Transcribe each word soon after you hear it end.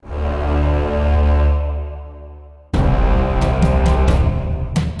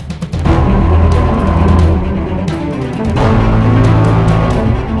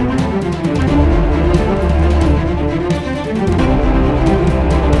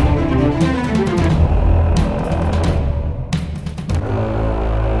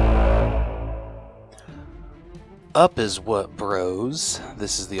Up is what, bros?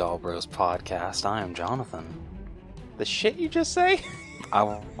 This is the All Bros podcast. I am Jonathan. The shit you just say? I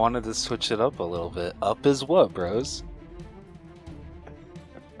wanted to switch it up a little bit. Up is what, bros?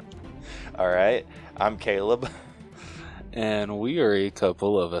 Alright, I'm Caleb. And we are a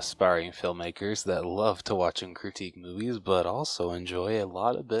couple of aspiring filmmakers that love to watch and critique movies, but also enjoy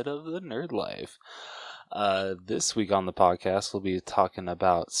a bit of the nerd life. This week on the podcast, we'll be talking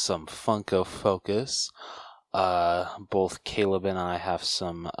about some Funko Focus. Both Caleb and I have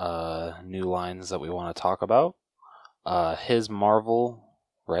some new lines that we want to talk about. His Marvel,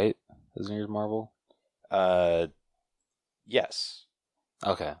 right? Isn't yours Marvel? Yes.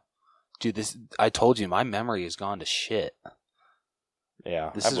 Okay. Dude, I told you, my memory has gone to shit.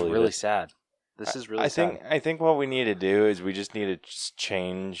 Yeah, This is really sad. This is really sad. I think what we need to do is we just need to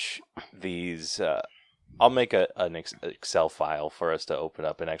change these. I'll make an Excel file for us to open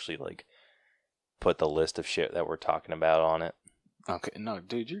up and actually put the list of shit that we're talking about on it. Okay, no,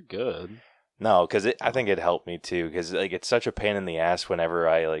 dude, you're good. No, because I think it helped me too. Because it's such a pain in the ass whenever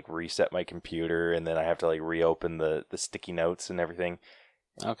I reset my computer and then I have to reopen the sticky notes and everything.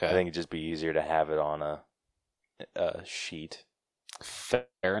 Okay. I think it'd just be easier to have it on a sheet. Fair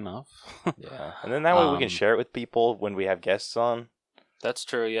enough. Yeah, and then that way we can share it with people when we have guests on. That's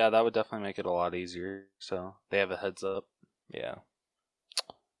true. Yeah, that would definitely make it a lot easier. So they have a heads up. Yeah.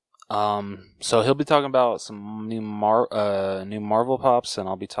 So he'll be talking about some new Marvel pops, and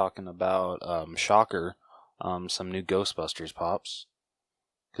I'll be talking about Shocker, some new Ghostbusters pops,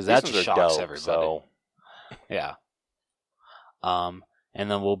 because that just shocks everybody. So. Yeah. And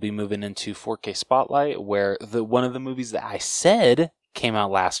then we'll be moving into 4K Spotlight, where one of the movies that I said came out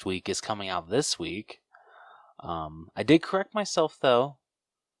last week is coming out this week. I did correct myself though.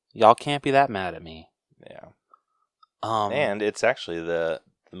 Y'all can't be that mad at me. Yeah. And it's actually the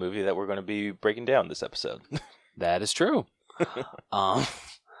movie that we're going to be breaking down this episode. That is true.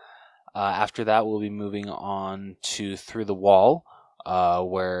 After that, we'll be moving on to Through the Wall,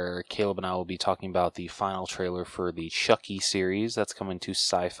 where Caleb and I will be talking about the final trailer for the Chucky series that's coming to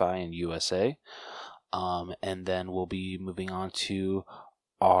Sci-Fi and USA. And then we'll be moving on to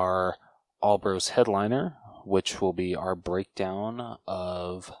our All Bros headliner, which will be our breakdown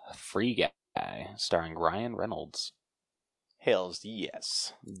of Free Guy, starring Ryan Reynolds. Hells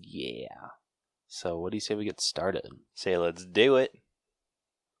yes. Yeah. So what do you say we get started? Say let's do it.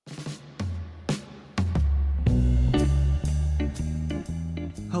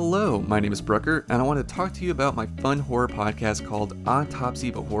 Hello, my name is Brooker, and I want to talk to you about my fun horror podcast called Autopsy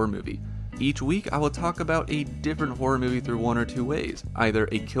of a Horror Movie. Each week, I will talk about a different horror movie through one or two ways. Either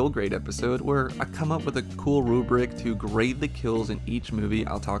a kill grade episode, where I come up with a cool rubric to grade the kills in each movie.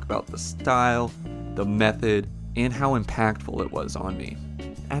 I'll talk about the style, the method, and how impactful it was on me.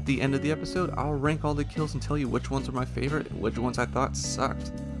 At the end of the episode, I'll rank all the kills and tell you which ones are my favorite and which ones I thought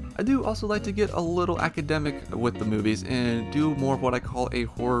sucked. I do also like to get a little academic with the movies and do more of what I call a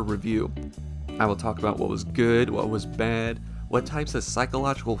horror review. I will talk about what was good, what was bad, what types of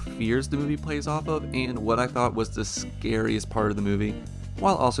psychological fears the movie plays off of, and what I thought was the scariest part of the movie,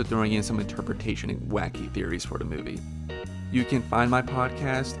 while also throwing in some interpretation and wacky theories for the movie. You can find my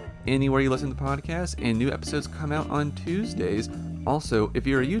podcast anywhere you listen to podcasts, and new episodes come out on Tuesdays. Also, if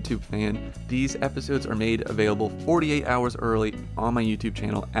you're a YouTube fan, these episodes are made available 48 hours early on my YouTube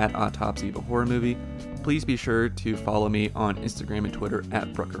channel at Autopsy of a Horror Movie. Please be sure to follow me on Instagram and Twitter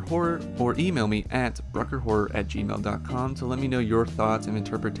at BruckerHorror, or email me at bruckerhorror@gmail.com to let me know your thoughts and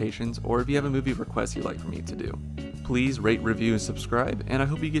interpretations, or if you have a movie request you'd like for me to do. Please rate, review, and subscribe, and I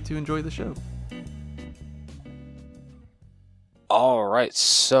hope you get to enjoy the show. Alright,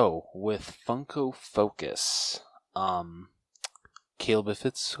 so with Funko Focus, Caleb, if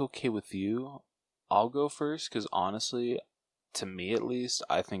it's okay with you, I'll go first, because honestly, to me at least,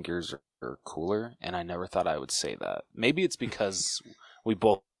 I think yours are cooler, and I never thought I would say that. Maybe it's because we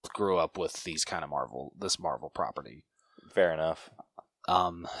both grew up with this Marvel property. Fair enough.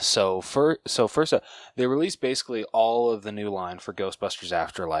 So first up, they released basically all of the new line for Ghostbusters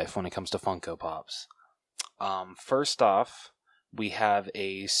Afterlife when it comes to Funko Pops. First off, we have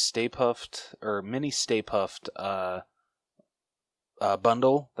a Stay Puft, or mini Stay Puft,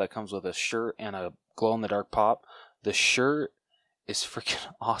 bundle that comes with a shirt and a glow-in-the-dark pop. The shirt is freaking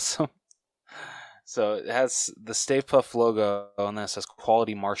awesome. So it has the Stay Puft logo, and then it says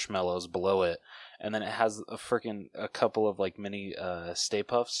Quality Marshmallows below it, and then it has a couple of mini Stay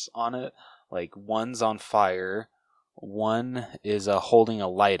Puffs on it. One's on fire, one is holding a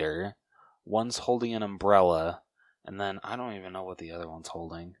lighter, one's holding an umbrella, and then I don't even know what the other one's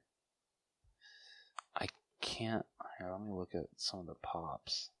holding. I can't. Here, let me look at some of the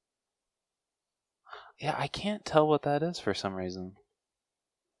pops. Yeah, I can't tell what that is for some reason.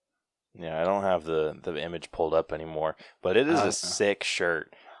 Yeah, I don't have the image pulled up anymore, but it is a sick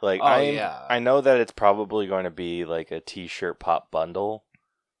shirt. Like yeah. I know that it's probably going to be like a t-shirt pop bundle.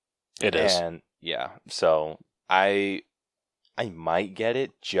 It is. And yeah, so I might get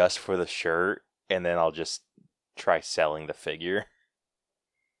it just for the shirt, and then I'll just try selling the figure.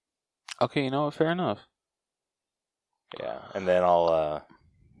 Okay, you know what? Fair enough. Yeah, and then I'll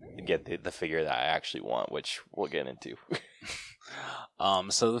get the figure that I actually want, which we'll get into.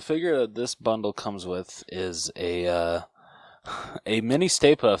 So the figure that this bundle comes with is a mini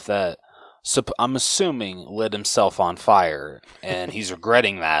Stay Puft that I'm assuming lit himself on fire, and he's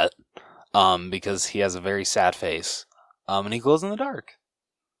regretting that because he has a very sad face, and he glows in the dark.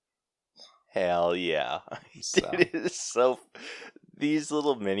 Hell yeah. So. Dude, it is so... These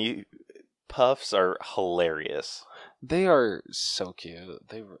little mini puffs are hilarious. They are so cute.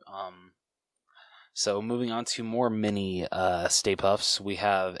 So moving on to more mini Stay Puffs, we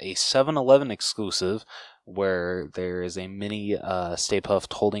have a 7-Eleven exclusive where there is a mini Stay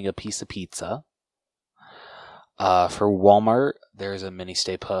Puft holding a piece of pizza. For Walmart, there's a mini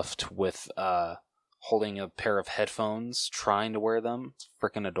Stay Puft with holding a pair of headphones, trying to wear them. It's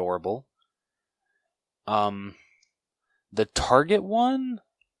freaking adorable. The Target one,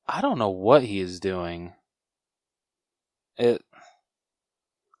 I don't know what he is doing.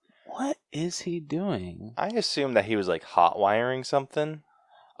 What is he doing? I assume that he was like hot wiring something.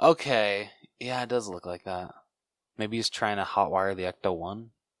 Okay. Yeah, it does look like that. Maybe he's trying to hotwire the Ecto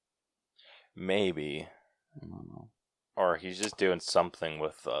 1? Maybe. I don't know. Or he's just doing something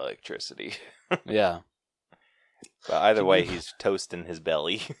with electricity. Yeah. But either way, he's toasting his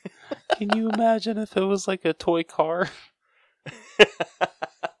belly. Can you imagine if it was like a toy car?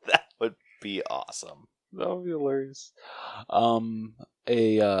 That would be awesome. That would be hilarious. For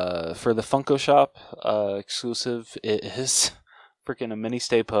the Funko Shop exclusive, it is freaking a mini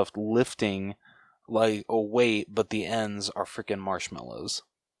Stay Puft lifting like a weight, but the ends are freaking marshmallows.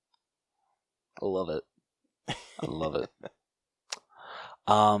 I love it. I love it.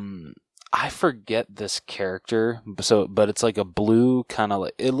 I forget this character, but it's like a blue kind of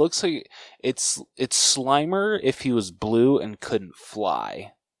like, it looks like it's Slimer if he was blue and couldn't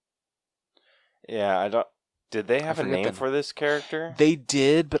fly. Yeah, I don't. Did they have a name for this character? They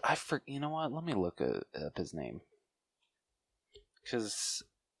did, but you know what? Let me look up his name. Because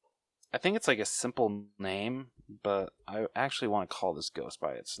I think it's like a simple name, but I actually want to call this ghost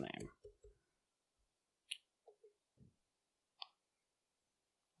by its name.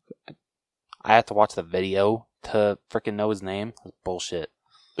 I have to watch the video to freaking know his name. That's bullshit.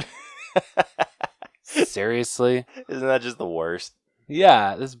 Seriously? Isn't that just the worst?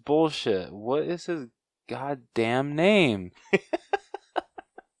 Yeah, this bullshit. What is his goddamn name?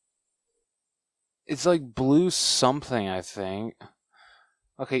 It's like blue something, I think.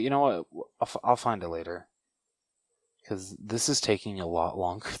 Okay, you know what? I'll find it later. Because this is taking a lot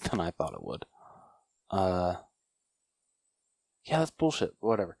longer than I thought it would. Yeah, that's bullshit.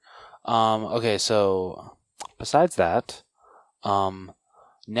 Whatever. Okay, so besides that,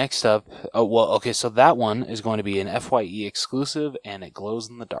 next up, so that one is going to be an FYE exclusive, and it glows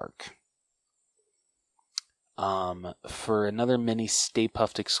in the dark. For another mini Stay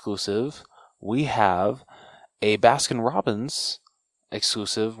Puft exclusive, we have a Baskin Robbins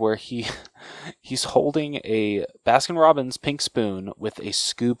exclusive where he's holding a Baskin Robbins pink spoon with a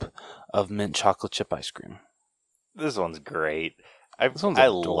scoop of mint chocolate chip ice cream. This one's great. I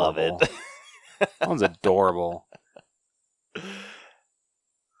love it. That one's adorable.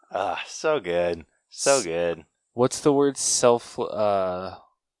 So good. So good. What's the word? Selfless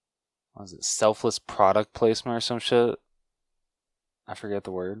product placement or some shit? I forget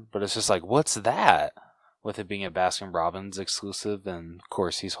the word, but it's just like, what's that? With it being a Baskin Robbins exclusive, and of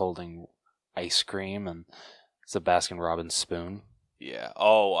course he's holding ice cream, and it's a Baskin Robbins spoon. Yeah.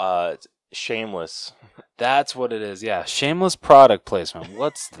 Oh, Shameless. That's what it is. Yeah, shameless product placement.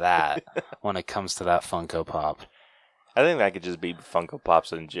 What's that when it comes to that Funko Pop? I think that could just be Funko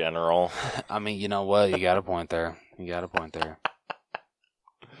Pops in general. I mean, you know what? You got a point there.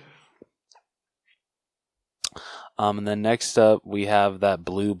 And then next up, we have that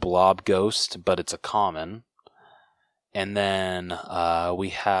blue blob ghost, but it's a common. And then we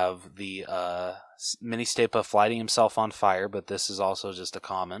have the mini Stay Puft lighting himself on fire, but this is also just a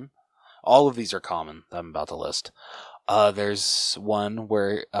common. All of these are common that I'm about to list. There's one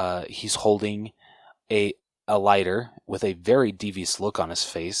where he's holding a lighter with a very devious look on his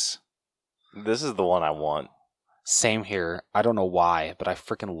face. This is the one I want. Same here. I don't know why, but I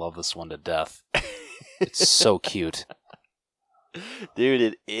freaking love this one to death. It's so cute. Dude,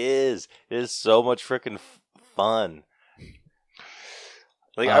 it is. It is so much freaking fun.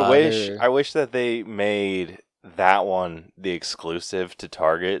 Like I wish that they made that one the exclusive to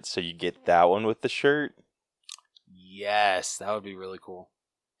Target, so you get that one with the shirt. Yes, that would be really cool.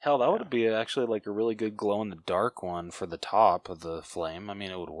 Hell, that would be actually like a really good glow in the dark one for the top of the flame. I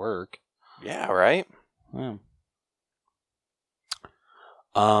mean, it would work. Yeah, right? Yeah.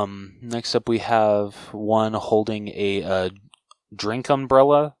 Next up we have one holding a drink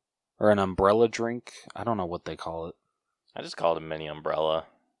umbrella or an umbrella drink. I don't know what they call it. I just called it a mini umbrella.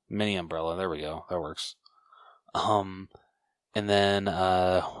 Mini umbrella. There we go. That works. And then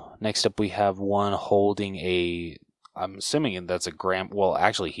next up we have one holding a. I'm assuming that's a graham. Well,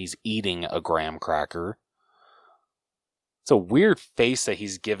 actually, he's eating a graham cracker. It's a weird face that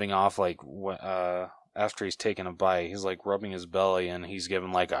he's giving off, like after he's taking a bite. He's like rubbing his belly, and he's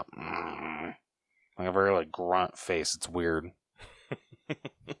giving like a very like grunt face. It's weird.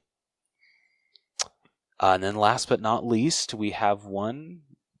 And then last but not least, we have one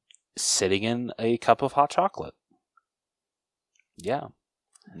sitting in a cup of hot chocolate. Yeah.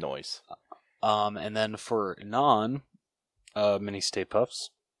 Nice. And then for mini Stay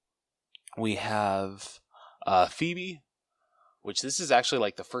Puffs, we have Phoebe, which this is actually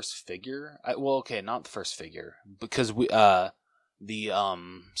like the first figure. Not the first figure, because so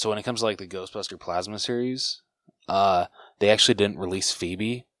when it comes to like the Ghostbuster Plasma series, they actually didn't release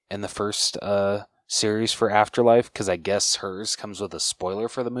Phoebe in the first series for Afterlife, because I guess hers comes with a spoiler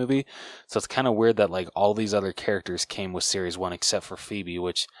for the movie. So it's kind of weird that like all these other characters came with series 1 except for Phoebe,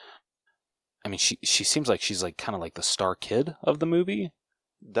 which, I mean, she seems like she's like kind of like the star kid of the movie.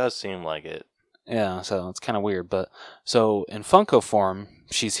 Does seem like it. Yeah, so it's kind of weird. But so in Funko form,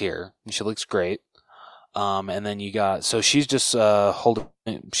 she's here. She looks great. And then you got, so she's just holding,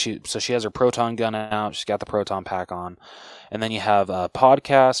 she has her proton gun out. She's got the proton pack on. And then you have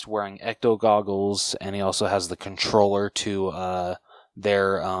Podcast wearing ecto goggles, and he also has the controller to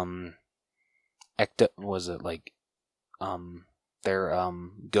their ecto, was it like their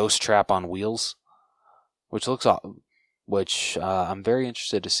ghost trap on wheels, which looks I'm very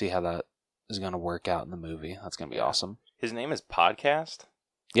interested to see how that is going to work out in the movie. That's going to be awesome. His name is Podcast?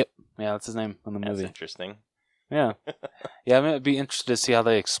 Yep. Yeah, that's his name in the movie. That's interesting. Yeah. Yeah, I mean, I'd be interested to see how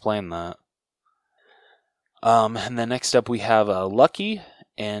they explain that. And then next up we have Lucky,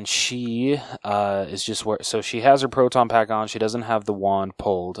 and she is just so she has her proton pack on. She doesn't have the wand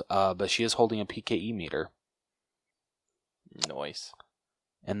pulled, but she is holding a PKE meter. Nice.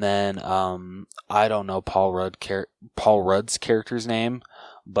 And then I don't know Paul Rudd's character's name,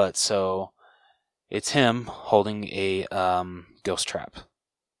 but so it's him holding a ghost trap.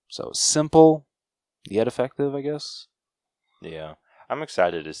 So simple, yet effective, I guess. Yeah, I'm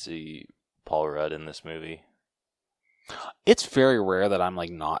excited to see Paul Rudd in this movie. It's very rare that I'm like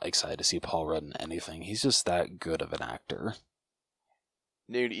not excited to see Paul Rudd in anything. He's just that good of an actor.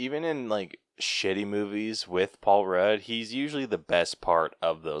 Dude, even in like shitty movies with Paul Rudd, he's usually the best part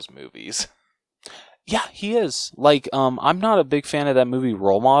of those movies. Yeah, he is. Like, I'm not a big fan of that movie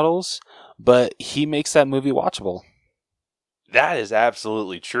Role Models, but he makes that movie watchable. That is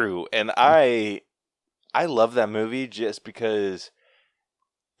absolutely true. And I love that movie just because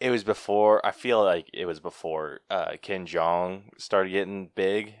it was before, I feel like it was before Ken Jeong started getting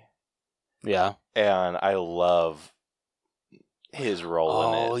big. Yeah. And I love his role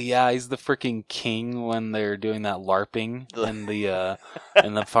in it. Oh yeah, he's the freaking king when they're doing that LARPing in the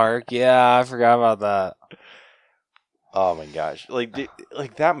in the park. Yeah, I forgot about that. Oh my gosh! Like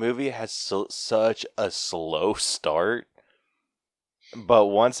that movie has such a slow start, but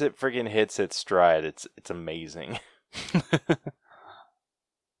once it freaking hits its stride, it's amazing.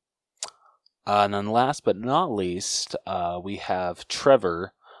 And then last but not least, we have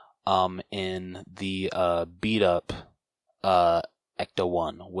Trevor in the beat up Ecto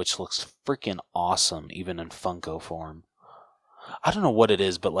 1, which looks freaking awesome even in Funko form. I don't know what it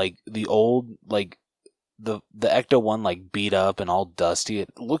is, but like the old, like the Ecto 1 like beat up and all dusty, it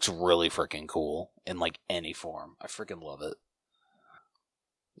looks really freaking cool in like any form. I freaking love it.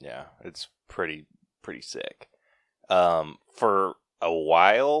 Yeah, it's pretty sick. For a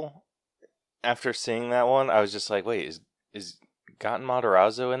while after seeing that one, I was just like, wait, is Gaten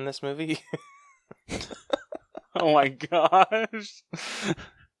Matarazzo in this movie? Oh my gosh.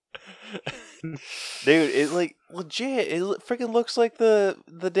 Dude, it like legit, it freaking looks like the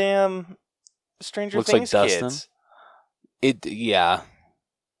damn Stranger Things like kids. Yeah.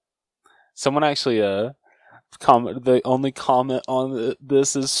 Someone actually comment, the only comment on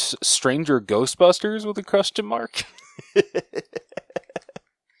this is Stranger Ghostbusters with a question mark.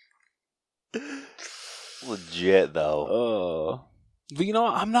 legit though. But you know,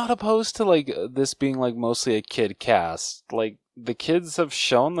 I'm not opposed to like this being like mostly a kid cast. Like the kids have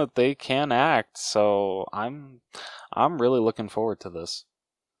shown that they can act, so I'm really looking forward to this.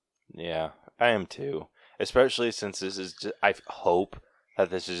 Yeah, I am too. Especially since this is just, I hope that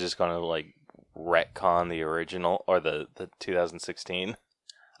this is just going to like retcon the original or the 2016.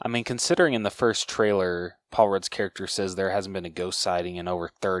 I mean, considering in the first trailer, Paul Rudd's character says there hasn't been a ghost sighting in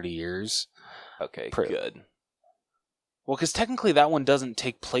over 30 years. Okay, good. Well, because technically that one doesn't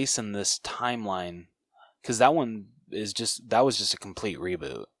take place in this timeline, because that one was just a complete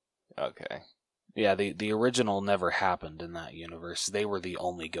reboot. Okay. Yeah, the original never happened in that universe. They were the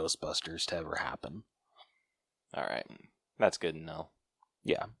only Ghostbusters to ever happen. All right, that's good to know.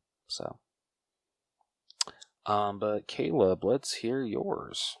 Yeah. So. But Caleb, let's hear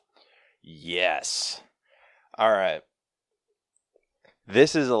yours. Yes. All right.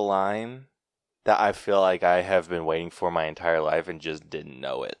 This is a line that I feel like I have been waiting for my entire life and just didn't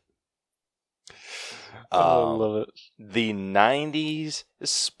know it. I love it. The 90s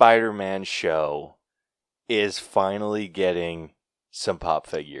Spider-Man show is finally getting some pop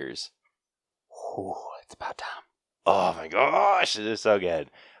figures. Ooh, it's about time. Oh my gosh, it is so good.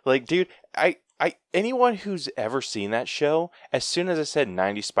 Like, dude, anyone who's ever seen that show, as soon as I said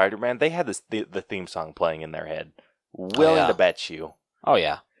 90s Spider-Man, they had the theme song playing in their head. Willing to bet you. Oh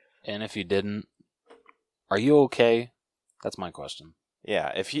yeah. And if you didn't, are you okay? That's my question.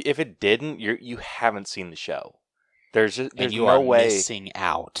 Yeah, if it didn't, you haven't seen the show. There's you no are way missing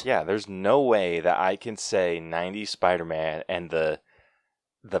out. Yeah, there's no way that I can say 90s Spider-Man and the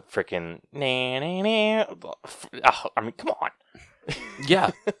freaking I mean, come on.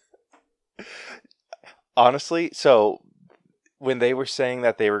 Yeah. Honestly, so when they were saying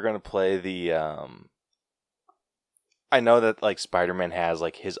that they were going to play the I know that like Spider-Man has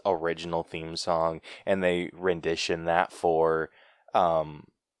like his original theme song and they rendition that for the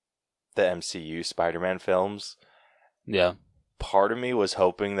MCU Spider-Man films. Yeah. Part of me was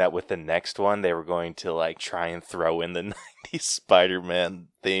hoping that with the next one they were going to like try and throw in the 90s Spider-Man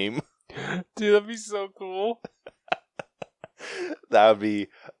theme. Dude, that'd be so cool. That would be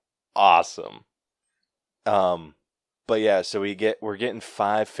awesome. But yeah, so we're getting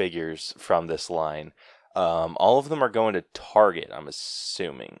 5 figures from this line. All of them are going to Target, I'm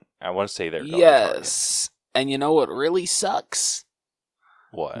assuming. I want to say they're going to Target. Yes. And you know what really sucks?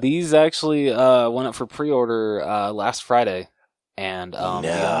 What? These actually went up for pre-order last Friday. And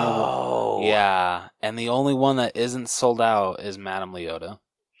no. And the only one that isn't sold out is Madame Leota.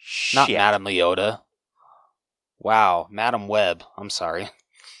 Shit. Not Madame Leota. Wow, Madame Web. I'm sorry.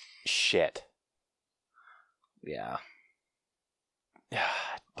 Shit. Yeah.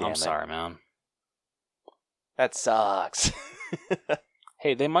 Damn I'm sorry, man. That sucks.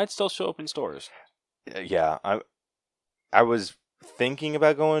 Hey, they might still show up in stores. Yeah, I was thinking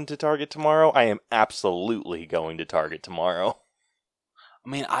about going to Target tomorrow. I am absolutely going to Target tomorrow. I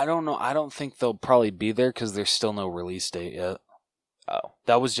mean, I don't know. I don't think they'll probably be there because there's still no release date yet. Oh.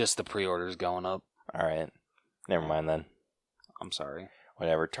 That was just the pre-orders going up. All right. Never mind then. I'm sorry.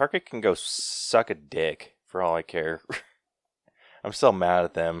 Whatever. Target can go suck a dick for all I care. I'm still mad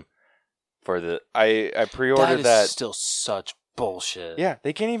at them for the... I pre-ordered that. That is still such bullshit. Yeah,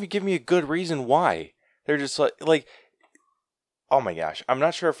 they can't even give me a good reason why. They're just like... Oh my gosh. I'm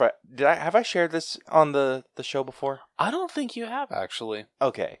not sure if have I shared this on the show before? I don't think you have, actually.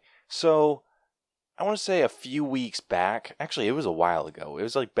 Okay. So, I want to say a few weeks back. Actually, it was a while ago. It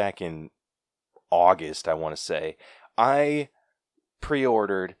was like back in August, I want to say. I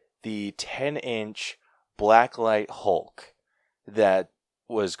pre-ordered the 10-inch Blacklight Hulk that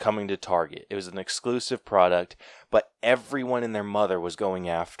was coming to Target. It was an exclusive product, but everyone and their mother was going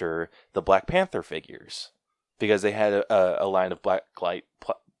after the Black Panther figures because they had a line of Blacklight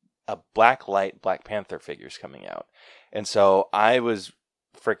Black Panther figures coming out. And so I was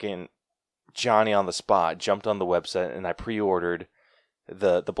freaking Johnny on the spot, jumped on the website, and I pre-ordered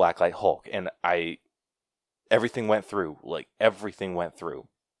the Blacklight Hulk, and everything went through. Like, everything went through.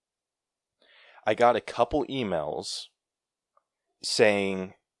 I got a couple emails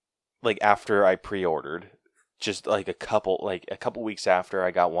saying, like, after I pre-ordered, just like a couple weeks after, I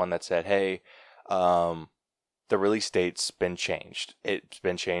got one that said, hey, the release date's been changed. It's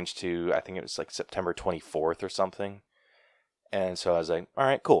been changed to, I think it was like September 24th or something. And so I was like, all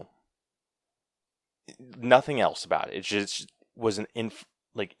right, cool. Nothing else about it. It just was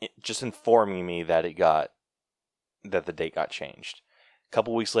just informing me that that the date got changed. A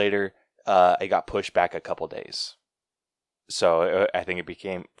couple weeks later, it got pushed back a couple days. So I think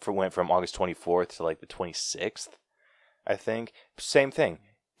it went from August 24th to like the 26th, I think. Same thing.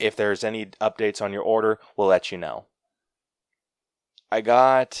 if there's any updates on your order, we'll let you know. I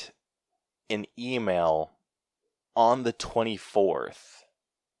got an email on the 24th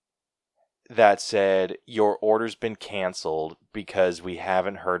that said, your order's been canceled because we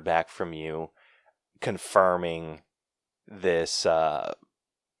haven't heard back from you confirming this,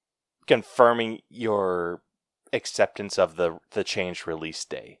 confirming your acceptance of the changed release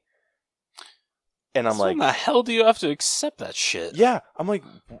day. And I'm like, when the hell do you have to accept that shit? yeah, I'm like,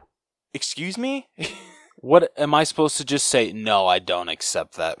 excuse me? What am I supposed to just say? No, I don't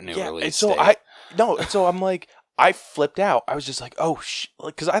accept that new release so date. So I'm like, I flipped out. I was just like, oh shit,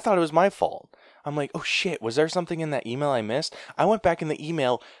 because I thought it was my fault. I'm like, oh shit, was there something in that email I missed? I went back in the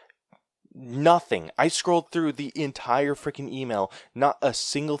email, nothing. I scrolled through the entire freaking email, not a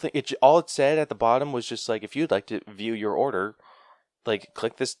single thing. All it said at the bottom was just like, if you'd like to view your order, like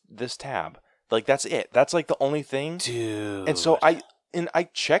click this tab. Like that's it. That's like the only thing. Dude. And so I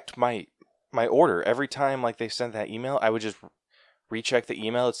checked my order every time like they sent that email. I would just recheck the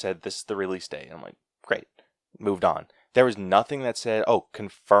email. It said this is the release date. I'm like, great. Moved on. There was nothing that said, oh,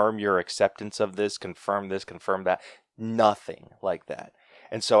 confirm your acceptance of this, confirm that. Nothing like that.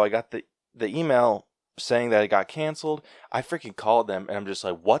 And so I got the email saying that it got canceled. I freaking called them and I'm just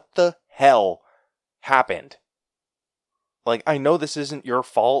like, what the hell happened? Like, I know this isn't your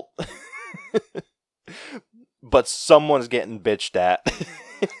fault, but someone's getting bitched at.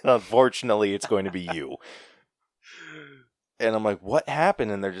 Unfortunately, it's going to be you. And I'm like, what happened?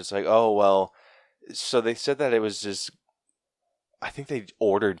 And they're just like, oh, well, so they said that it was just, I think they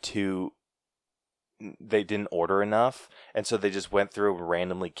didn't order enough. And so they just went through and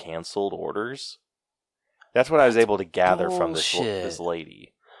randomly canceled orders. That's what I was able to gather from this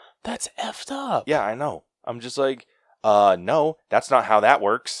lady. That's effed up. Yeah, I know. I'm just like, no, that's not how that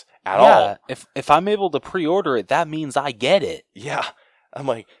works at all. If I'm able to pre-order it, that means I get it. Yeah. I'm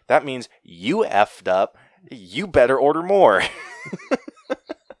like, that means you effed up. You better order more.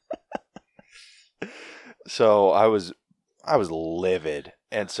 So I was livid.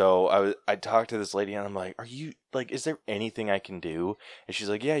 And so I talked to this lady and I'm like, is there anything I can do? And she's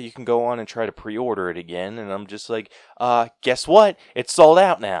like, yeah, you can go on and try to pre-order it again. And I'm just like, guess what? It's sold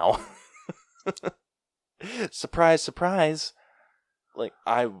out now. Surprise, surprise. Like,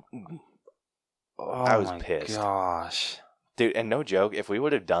 I was pissed. Gosh. Dude, and no joke, if we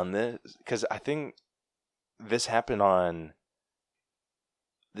would have done this, because I think this happened on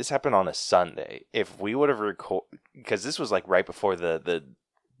a Sunday. If we would have because this was like right before the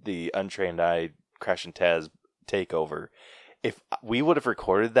Untrained Eye Crash and Taz takeover. If we would have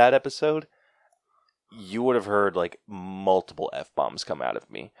recorded that episode, you would have heard like multiple F-bombs come out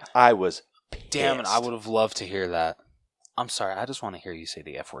of me. I was pissed. Damn it, I would have loved to hear that. I'm sorry, I just want to hear you say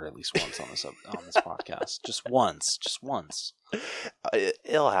the F word at least once on this podcast. Just once.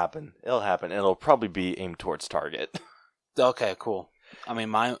 It'll happen. It'll probably be aimed towards Target. Okay, cool. I mean,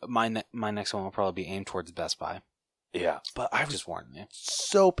 my next one will probably be aimed towards Best Buy. Yeah, but I was just warning you.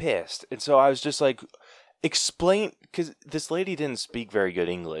 So pissed, and so I was just like, explain, because this lady didn't speak very good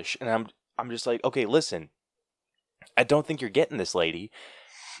English, and I'm just like, okay, listen, I don't think you're getting this, lady.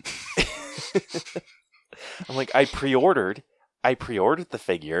 I'm like, I pre-ordered the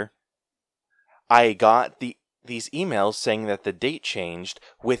figure. I got these emails saying that the date changed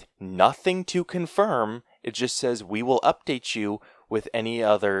with nothing to confirm. It just says, we will update you with any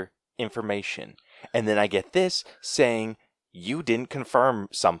other information. And then I get this saying, you didn't confirm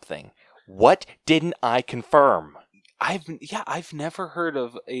something. What didn't I confirm? I've never heard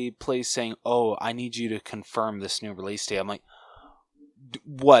of a place saying, oh, I need you to confirm this new release date. I'm like,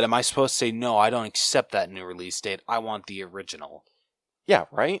 what? Am I supposed to say, no, I don't accept that new release date. I want the original. Yeah,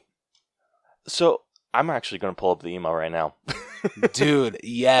 right? So I'm actually going to pull up the email right now. Dude,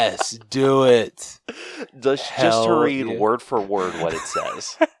 yes, do it. Just to read word for word what it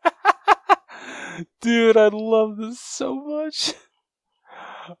says. Dude, I love this so much.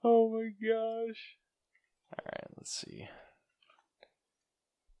 Oh my gosh. Alright, let's see.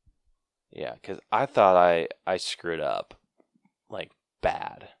 Yeah, because I thought I screwed up. Like,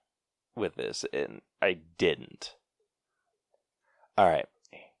 bad with this, and I didn't. Alright,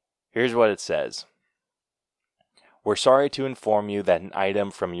 here's what it says. We're sorry to inform you that an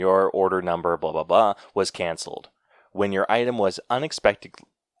item from your order number blah blah blah was canceled. When your item was unexpectedly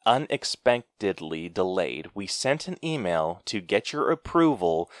delayed, we sent an email to get your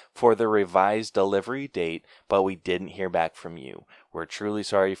approval for the revised delivery date, but we didn't hear back from you. We're truly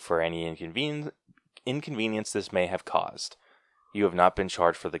sorry for any inconvenience this may have caused. You have not been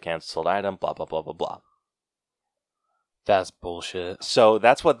charged for the canceled item, blah blah blah blah blah. That's bullshit. So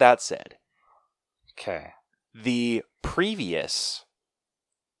that's what that said. Okay. The previous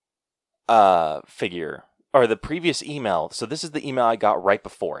figure, or the previous email. So this is the email I got right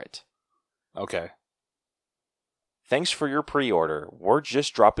before it. Okay. Thanks for your pre-order. We're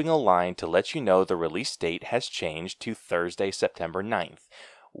just dropping a line to let you know the release date has changed to Thursday, September 9th.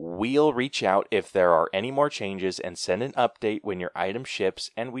 We'll reach out if there are any more changes and send an update when your item ships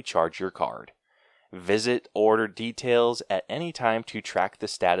and we charge your card. Visit order details at any time to track the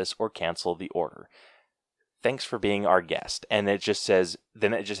status or cancel the order. Thanks for being our guest. And it just says,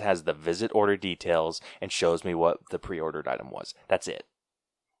 then it just has the visit order details and shows me what the pre-ordered item was. That's it.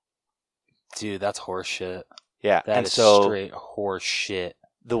 Dude, that's horse shit. Yeah. That and is so straight horse shit.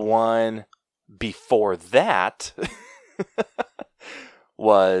 the one before that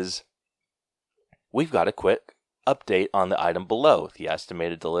was, we've got a quick update on the item below. The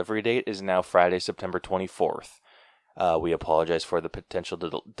estimated delivery date is now Friday, September 24th. We apologize for the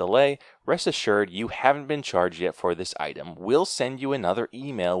potential delay. Rest assured, you haven't been charged yet for this item. We'll send you another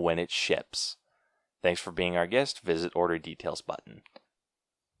email when it ships. Thanks for being our guest. Visit order details button.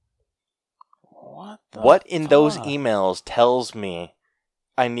 What in those emails tells me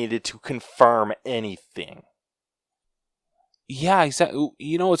I needed to confirm anything? Yeah, exactly.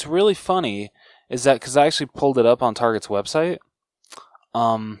 You know what's really funny is that because I actually pulled it up on Target's website.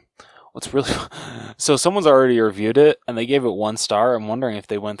 What's really so someone's already reviewed it and they gave it 1 star. I'm wondering if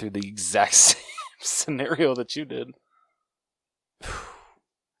they went through the exact same scenario that you did.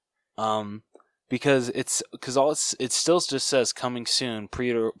 Because it still just says coming soon.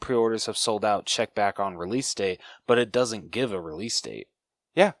 Pre-orders have sold out. Check back on release date, but it doesn't give a release date.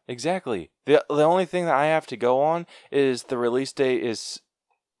 Yeah, exactly. The only thing that I have to go on is the release date is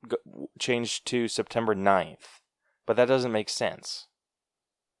changed to September 9th, but that doesn't make sense.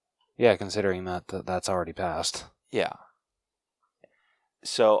 Yeah, considering that's already passed. Yeah.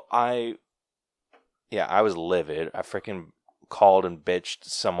 So I was livid. I freaking called and bitched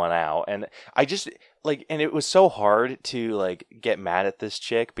someone out, and I just and it was so hard to get mad at this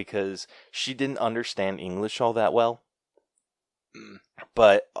chick because she didn't understand English all that well.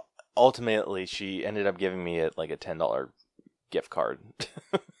 But ultimately, she ended up giving me a $10 gift card.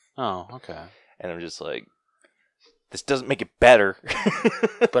 Oh, okay. And I'm just like, this doesn't make it better.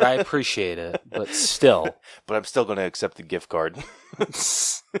 But I appreciate it. But still. But I'm still going to accept the gift card.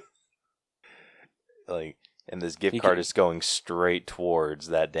 And this gift card is going straight towards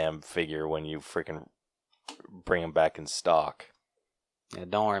that damn figure when you freaking bring him back in stock. Yeah,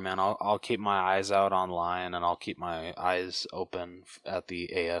 don't worry, man. I'll keep my eyes out online, and I'll keep my eyes open at the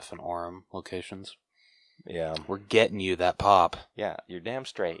AF and Orem locations. Yeah. We're getting you that pop. Yeah, you're damn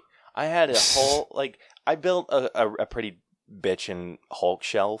straight. I had a whole, I built a pretty bitchin' Hulk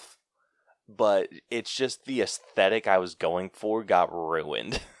shelf, but it's just the aesthetic I was going for got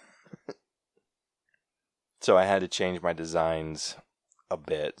ruined. So I had to change my designs a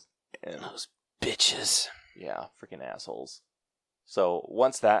bit. And those bitches. Yeah, freaking assholes. So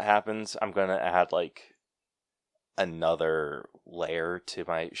once that happens, I'm going to add another layer to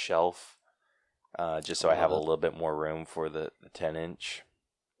my shelf, just so I have a little bit more room for the 10-inch.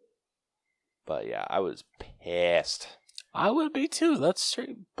 But yeah, I was pissed. I would be too. That's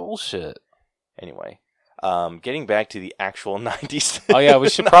straight bullshit. Anyway, getting back to the actual 90s. Oh yeah, we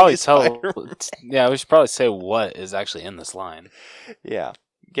should probably we should probably say what is actually in this line. Yeah,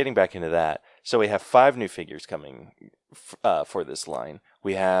 getting back into that. So we have 5 new figures coming for this line.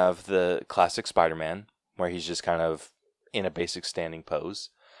 We have the classic Spider-Man, where he's just kind of in a basic standing pose.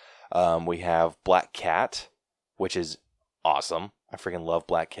 We have Black Cat, which is awesome. I freaking love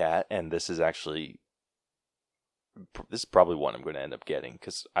Black Cat, and this is probably one I'm going to end up getting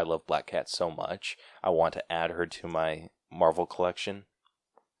because I love Black Cat so much. I want to add her to my Marvel collection.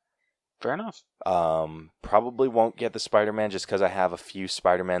 Fair enough. Probably won't get the Spider-Man just because I have a few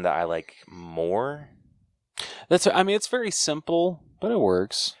Spider-Man that I like more. It's very simple, but it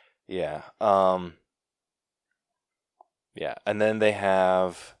works. Yeah. Yeah, and then they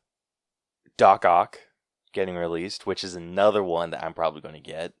have Doc Ock getting released, which is another one that I'm probably going to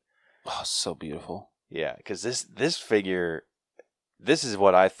get. Oh, so beautiful. Yeah, because this figure, this is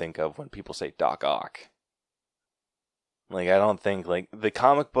what I think of when people say Doc Ock. I don't think, the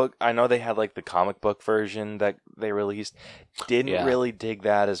comic book, I know they had, the comic book version that they released. Didn't really dig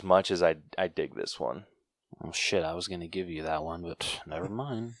that as much as I dig this one. Oh, shit, I was going to give you that one, but never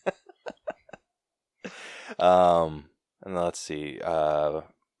mind. And let's see.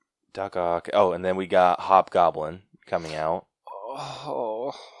 Doc Ock. Oh, and then we got Hobgoblin coming out.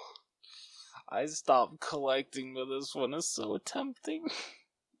 Oh, I stopped collecting, but this one is so tempting.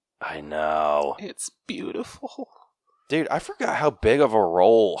 I know. It's beautiful. Dude, I forgot how big of a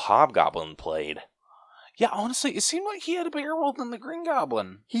role Hobgoblin played. Yeah, honestly, it seemed like he had a bigger role than the Green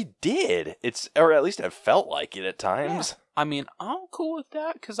Goblin. He did. Or at least it felt like it at times. I mean, I'm cool with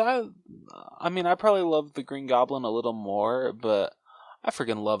that because I probably love the Green Goblin a little more, but I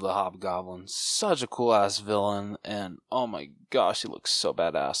freaking love the Hobgoblin. Such a cool ass villain, and oh my gosh, he looks so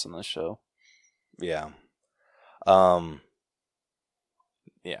badass in this show. Yeah.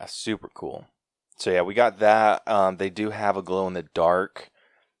 Yeah, super cool. So yeah, we got that. They do have a glow in the dark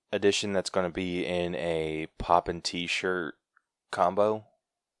edition that's going to be in a Poppin' T-shirt combo.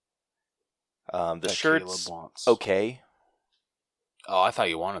 The That shirt's Caleb wants. okay. Oh, I thought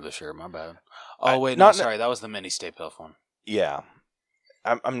you wanted the shirt. My bad. Oh wait, not- no, sorry, that was the mini Stay Puft one. Yeah.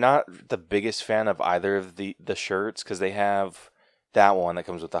 I'm not the biggest fan of either of the shirts because they have that one that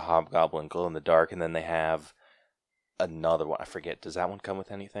comes with the Hobgoblin glow in the dark, and then they have another one. I forget. Does that one come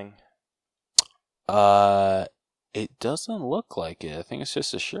with anything? It doesn't look like it. I think it's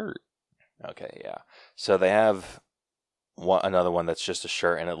just a shirt. Okay, yeah. So they have another one that's just a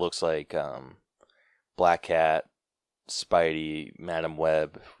shirt, and it looks like Black Cat, Spidey, Madam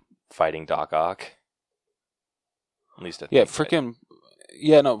Web fighting Doc Ock. At least I think.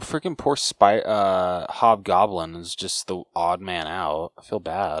 Yeah, freaking poor Hobgoblin is just the odd man out. I feel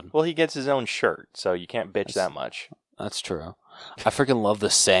bad. Well, he gets his own shirt, so you can't bitch that much. That's true. I freaking love the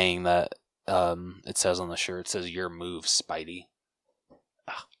saying that it says on the shirt. It says, "Your move, Spidey."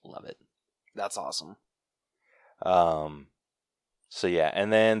 Love it. That's awesome. So yeah,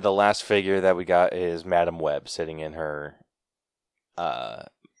 and then the last figure that we got is Madam Web sitting in her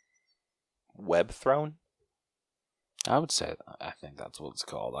web throne. I would say I think that's what it's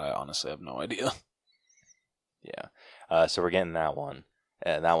called. I honestly have no idea. Yeah. So we're getting that one.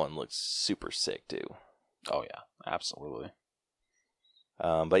 And that one looks super sick too. Oh yeah, absolutely.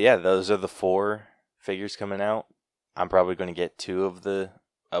 But yeah, those are the 4 figures coming out. I'm probably going to get 2 of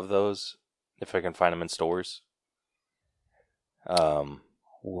those if I can find them in stores.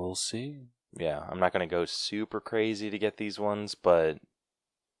 We'll see. Yeah, I'm not going to go super crazy to get these ones, but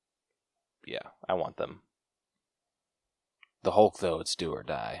yeah, I want them. The Hulk, though, it's do or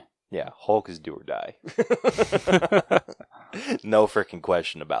die. Yeah, Hulk is do or die. No freaking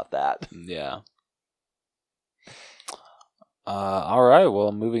question about that. Yeah. All right.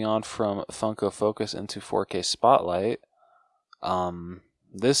 Well, moving on from Funko Focus into 4K Spotlight.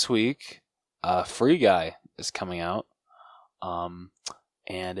 This week, Free Guy is coming out.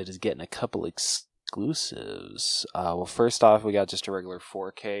 And it is getting a couple exclusives. Well, first off, we got just a regular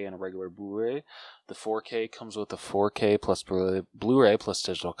 4K and a regular Blu-ray. The 4K comes with a 4K plus Blu-ray plus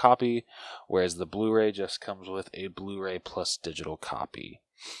digital copy, whereas the Blu-ray just comes with a Blu-ray plus digital copy.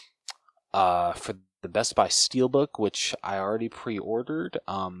 For the Best Buy Steelbook, which I already pre-ordered,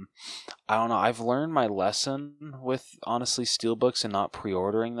 I don't know, I've learned my lesson with, honestly, Steelbooks and not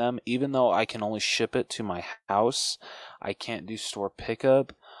pre-ordering them. Even though I can only ship it to my house, I can't do store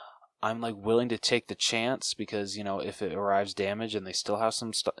pickup. I'm willing to take the chance because, if it arrives damaged and they still have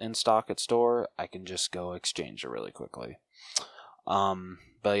some in stock at store, I can just go exchange it really quickly.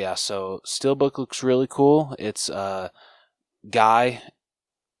 But yeah, so Steelbook looks really cool. It's a guy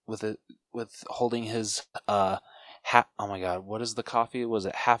with holding his oh my god, what is the coffee? Was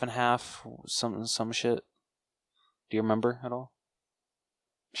it half and half? Some shit. Do you remember at all?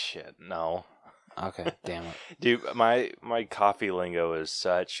 Shit, no. Okay, damn it. Dude, my coffee lingo is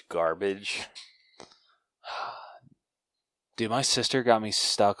such garbage. Dude, my sister got me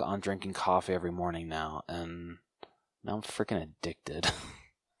stuck on drinking coffee every morning now, and now I'm freaking addicted.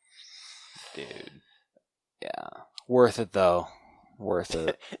 Dude. Yeah. Worth it, though. Worth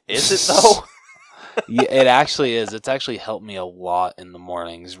it. Is it, though? Yeah, it actually is. It's actually helped me a lot in the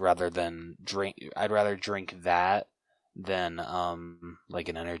mornings rather than drink. I'd rather drink that than, an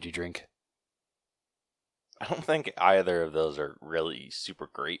energy drink. I don't think either of those are really super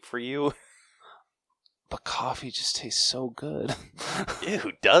great for you. But coffee just tastes so good.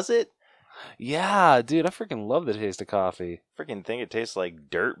 Ew, does it? Yeah, dude, I freaking love the taste of coffee. Freaking think it tastes like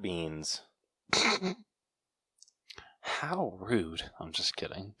dirt beans. How rude. I'm just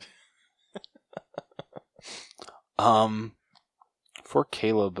kidding. Before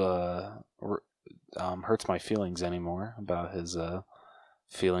Caleb hurts my feelings anymore about his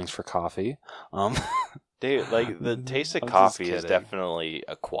feelings for coffee. Dude, the taste of I'm coffee just is kidding. definitely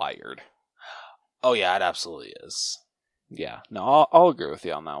acquired. Oh yeah, it absolutely is. Yeah, no, I'll agree with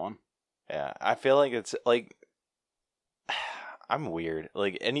you on that one. Yeah, I feel like it's I'm weird.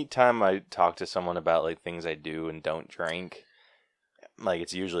 Anytime I talk to someone about things I do and don't drink,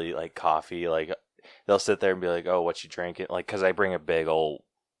 it's usually coffee. They'll sit there and be like, "Oh, what you drinking?" Because I bring a big old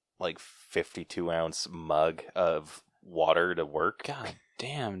 52-ounce mug of water to work. God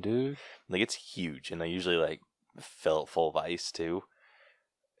Damn, dude. Like, it's huge, and I usually, like, fill it full of ice, too.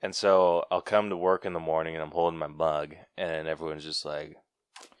 And so I'll come to work in the morning, and I'm holding my mug, and everyone's just like,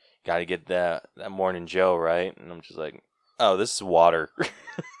 gotta get that Morning Joe, right? And I'm just like, oh, this is water.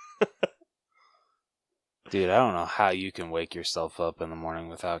 Dude, I don't know how you can wake yourself up in the morning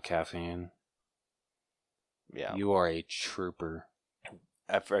without caffeine. Yeah. You are a trooper.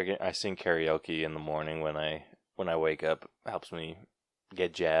 I sing karaoke in the morning when I wake up. It helps me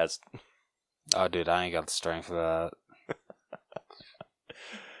get jazzed. Oh, dude, I ain't got the strength for that.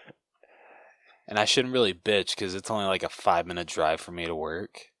 And I shouldn't really bitch because it's only like a 5-minute drive for me to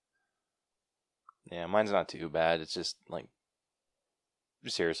work. Yeah, mine's not too bad. It's just like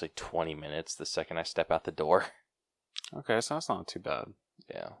seriously 20 minutes the second I step out the door. Okay, so that's not too bad.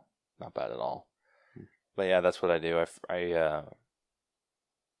 Yeah, not bad at all. But yeah, that's what I do.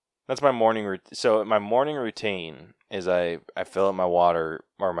 That's my morning routine. So my morning routine is I fill up my water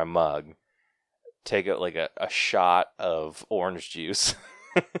or my mug, take a shot of orange juice.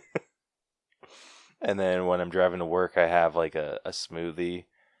 And then when I'm driving to work, I have like a smoothie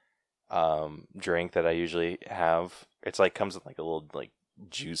drink that I usually have. It's like comes with like a little like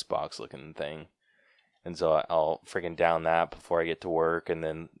juice box looking thing. And so I'll freaking down that before I get to work, and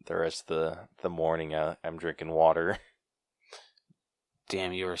then the rest of the morning I'm drinking water.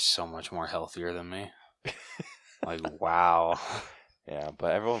 Damn, you are so much more healthier than me. Like, wow. Yeah,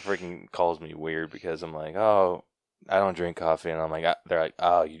 but everyone freaking calls me weird because I'm like, oh, I don't drink coffee, and I'm like, they're like,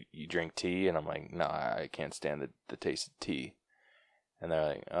 oh, you drink tea, and I'm like, no, I can't stand the taste of tea, and they're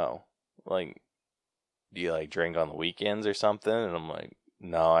like, oh, like, do you like drink on the weekends or something? And I'm like,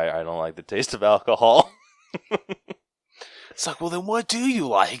 no, I don't like the taste of alcohol. It's like, well, then what do you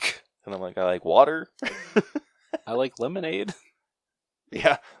like? And I'm like, I like water. I like lemonade.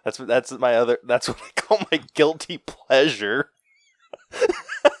 Yeah, that's what I call my guilty pleasure.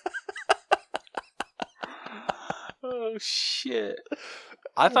 Oh shit!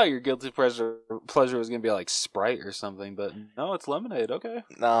 I thought your guilty pleasure was gonna be like Sprite or something, but no, it's lemonade. Okay.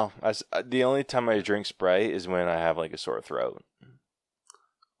 No, the only time I drink Sprite is when I have like a sore throat.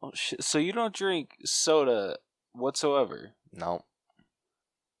 Oh shit! So you don't drink soda whatsoever? No.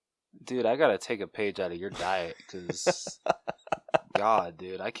 Dude, I gotta take a page out of your diet because, God,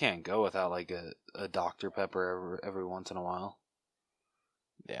 dude, I can't go without like a Dr. Pepper every once in a while.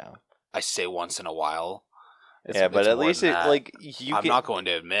 Yeah. I say once in a while. Yeah, but at least it like I'm not going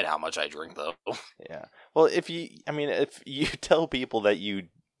to admit how much I drink though. Yeah. Well, if you tell people that you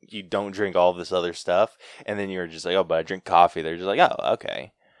don't drink all this other stuff, and then you're just like, oh, but I drink coffee, they're just like, oh,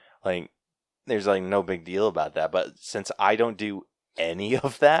 okay. Like, there's like no big deal about that. But since I don't do any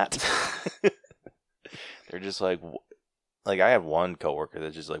of that, they're just like I have one coworker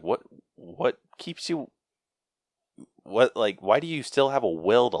that's just like, what keeps you, why do you still have a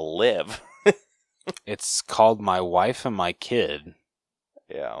will to live? It's called my wife and my kid.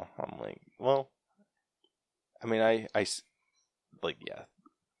 Yeah, I'm like, well, I mean, I like, yeah,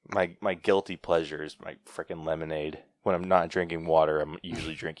 my guilty pleasure is my freaking lemonade. When I'm not drinking water, I'm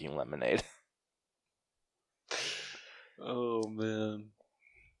usually drinking lemonade. Oh man!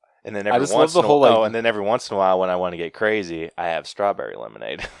 And then every once in a while, when I want to get crazy, I have strawberry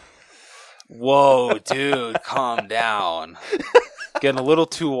lemonade. Whoa, dude, calm down. Getting a little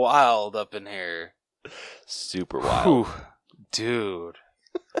too wild up in here. Super wild. Whew, dude.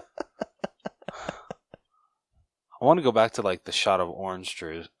 I want to go back to like the shot of orange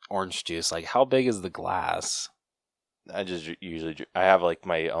juice. Like, how big is the glass? I just usually I have like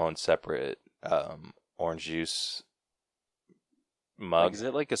my own separate orange juice mug. Like, is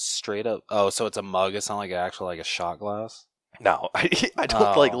it like a straight up? Oh, so it's a mug. It's not like a shot glass. No, I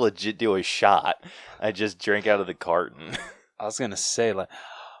don't like legit do a shot. I just drink out of the carton. I was gonna say, like,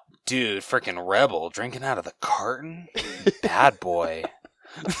 dude, freaking rebel drinking out of the carton, bad boy.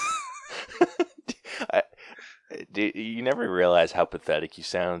 You never realize how pathetic you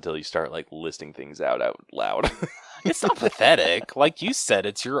sound until you start like listing things out loud. It's not pathetic. Like you said,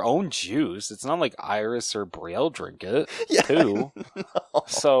 it's your own juice. It's not like Iris or Brielle drink it too. No.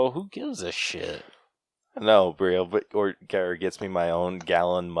 So who gives a shit? No, Brielle, or Gary gets me my own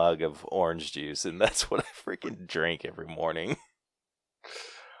gallon mug of orange juice, and that's what I freaking drink every morning.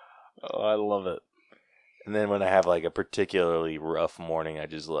 Oh, I love it. And then when I have like a particularly rough morning, I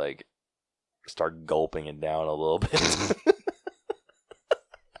just like start gulping it down a little bit.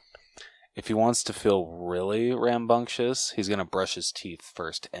 If he wants to feel really rambunctious, he's gonna brush his teeth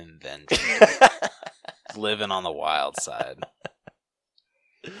first and then drink it. Living on the wild side.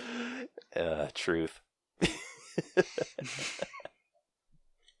 Truth.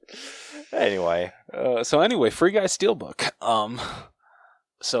 Anyway, Free Guy Steelbook.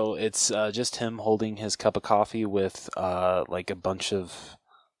 So it's just him holding his cup of coffee with like a bunch of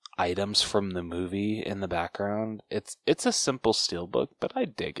items from the movie in the background. It's a simple steelbook, but I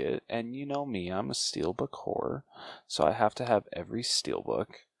dig it. And you know me, I'm a steelbook whore, so I have to have every steelbook.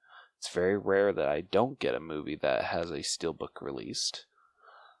 It's very rare that I don't get a movie that has a steelbook released.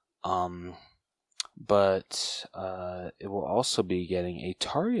 But it will also be getting a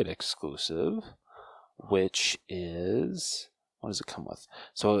Target exclusive, which is, what does it come with?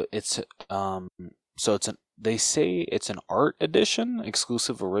 So it's they say it's an art edition,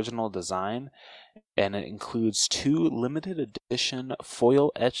 exclusive original design, and it includes 2 limited edition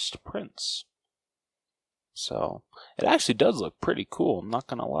foil etched prints. So it actually does look pretty cool, I'm not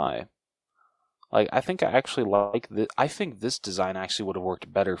gonna lie. Like, I think I actually like this. I think this design actually would have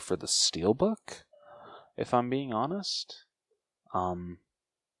worked better for the steelbook, if I'm being honest.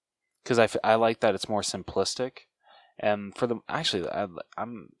 Because I like that it's more simplistic. And for the, actually,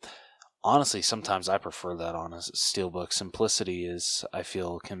 I'm honestly, sometimes I prefer that on a steelbook. Simplicity is, I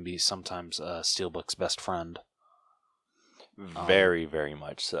feel, can be sometimes a steelbook's best friend. Very, very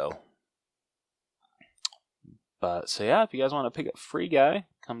much so. But so yeah, if you guys want to pick up Free Guy,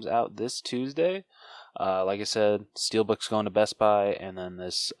 comes out this Tuesday. Like I said, steelbook's going to Best Buy, and then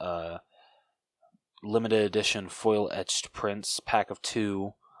this limited edition foil etched prints pack of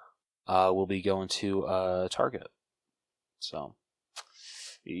 2 will be going to Target. So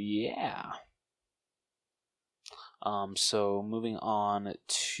yeah. So moving on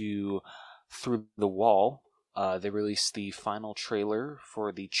to Through the Wall, they released the final trailer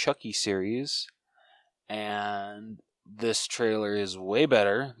for the Chucky series, and this trailer is way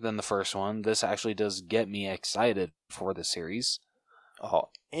better than the first one. This actually does get me excited for the series. Oh,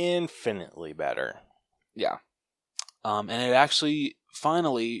 infinitely better. Yeah. And it actually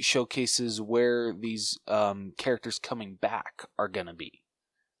finally showcases where these characters coming back are going to be.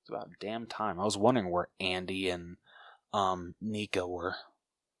 It's about damn time. I was wondering where Andy and Nika were.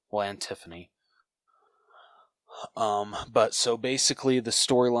 Well, and Tiffany. But so basically the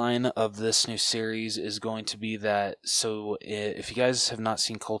storyline of this new series is going to be that, so if you guys have not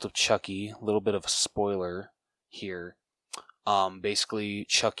seen Cult of Chucky, a little bit of a spoiler here. Basically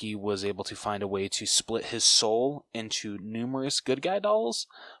Chucky was able to find a way to split his soul into numerous good guy dolls,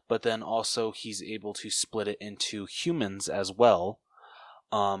 but then also he's able to split it into humans as well.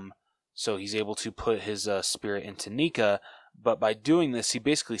 So he's able to put his spirit into Nika, but by doing this, he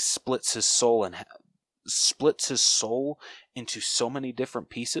basically splits his soul into so many different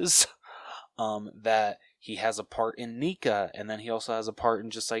pieces that he has a part in Nika, and then he also has a part in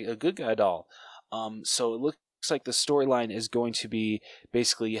just like a good guy doll. So it looks like the storyline is going to be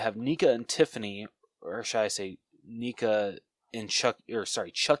basically you have Nika and Tiffany, or should I say Nika and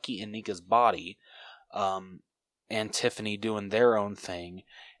Chucky in Nika's body, and Tiffany doing their own thing,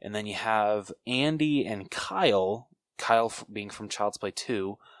 and then you have Andy and Kyle being from Child's Play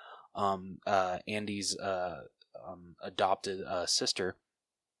 2. Andy's adopted sister,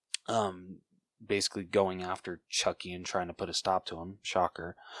 basically going after Chucky and trying to put a stop to him.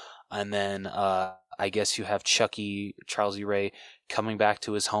 Shocker. And then I guess you have Chucky, Charles E. Ray, coming back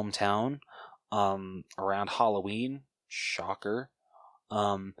to his hometown around Halloween. Shocker.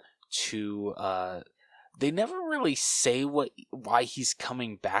 They never really say why he's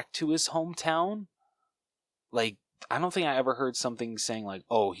coming back to his hometown. Like, I don't think I ever heard something saying like,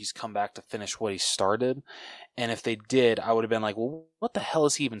 oh, he's come back to finish what he started. And if they did, I would have been like, well, what the hell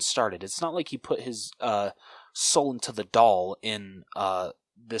has he even started? It's not like he put his soul into the doll in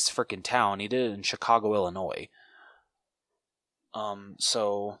this freaking town. He did it in Chicago, Illinois.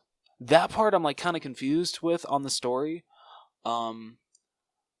 So that part I'm like kind of confused with on the story.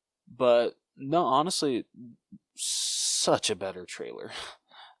 But no, honestly, such a better trailer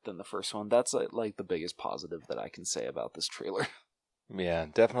than the first one. That's like the biggest positive that I can say about this trailer. Yeah,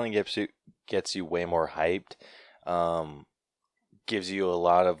 definitely gets you way more hyped. Gives you a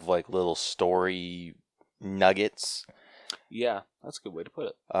lot of like little story nuggets. Yeah, that's a good way to put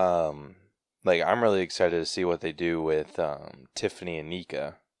it. Like I'm really excited to see what they do with Tiffany and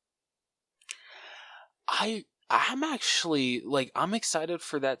Nika. I'm actually, like, I'm excited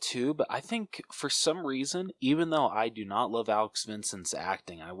for that too, but I think for some reason, even though I do not love Alex Vincent's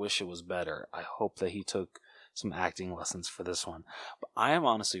acting, I wish it was better. I hope that he took some acting lessons for this one. But I am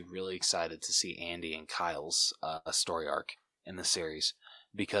honestly really excited to see Andy and Kyle's story arc in the series,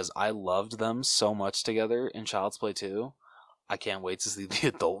 because I loved them so much together in Child's Play 2. I can't wait to see the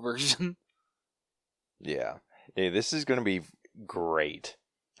adult version. Yeah, this is going to be great,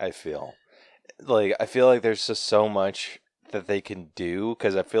 I feel. Like, I feel like there's just so much that they can do,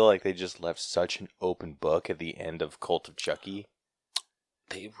 because I feel like they just left such an open book at the end of Cult of Chucky.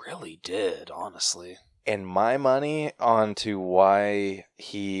 They really did, honestly. And my money onto why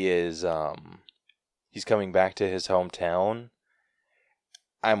he is he's coming back to his hometown.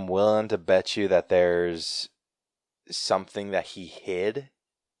 I'm willing to bet you that there's something that he hid,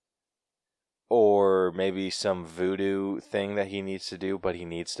 or maybe some voodoo thing that he needs to do, but he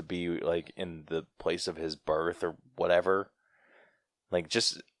needs to be like in the place of his birth or whatever. Like,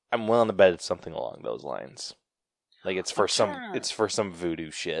 just I'm willing to bet it's something along those lines. Like it's for some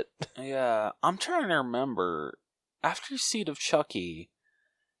voodoo shit. Yeah, I'm trying to remember. After Seed of Chucky,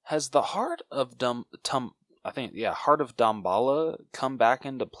 has the Heart of Heart of Damballa come back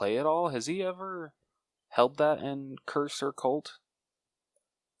into play at all? Has he ever held that in Curse or Cult?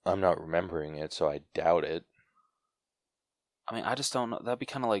 I'm not remembering it, so I doubt it. I mean, I just don't know. That'd be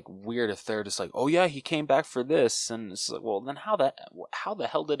kind of like weird if they're just like, oh yeah, he came back for this, and it's like, well, then how the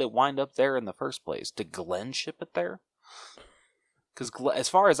hell did it wind up there in the first place? Did Glenn ship it there? Because as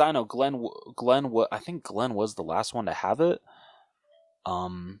far as I know, I think Glenn was the last one to have it.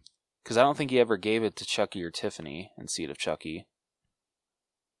 Because I don't think he ever gave it to Chucky or Tiffany in Seed of Chucky.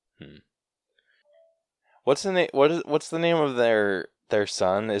 What's the name? What's the name of their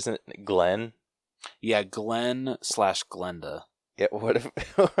son? Isn't it Glenn? Yeah, Glenn/Glenda. Yeah.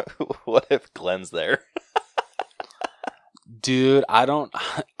 What if Glenn's there? Dude,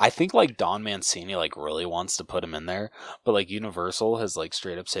 I think like Don Mancini like really wants to put him in there, but like Universal has like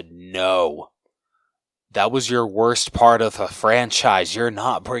straight up said no. That was your worst part of the franchise. You're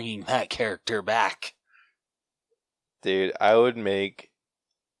not bringing that character back. Dude, I would make...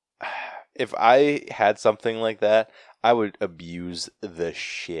 If I had something like that, I would abuse the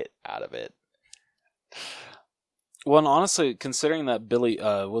shit out of it. Well, and honestly, considering that Billy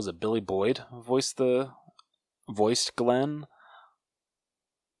Boyd voiced Glenn,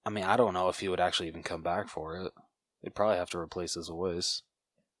 I mean, I don't know if he would actually even come back for it. They'd probably have to replace his voice.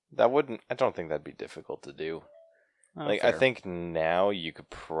 I don't think that'd be difficult to do. Fair. I think now you could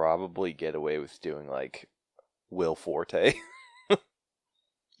probably get away with doing like Will Forte.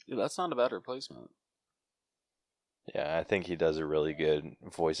 Dude, that's not a bad replacement. Yeah, I think he does a really good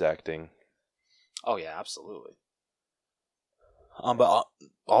voice acting. Oh yeah, absolutely. But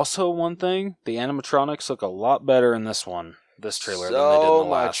also one thing, the animatronics look a lot better in this trailer than they did in the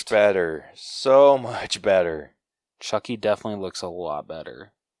last. So much better. Chucky definitely looks a lot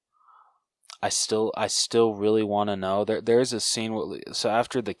better. I still really want to know. There's a scene so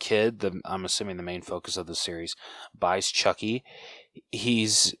after the kid, I'm assuming the main focus of the series, buys Chucky,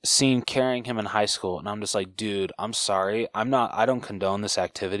 he's seen carrying him in high school, and I'm just like, dude, I'm sorry, I don't condone this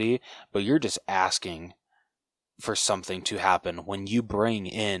activity, but you're just asking for something to happen when you bring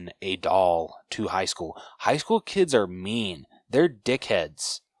in a doll to high school. High school kids are mean. They're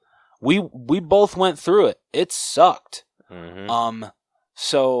dickheads. We both went through it. It sucked. Mm-hmm.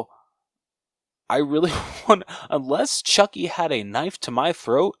 So I really want, unless Chucky had a knife to my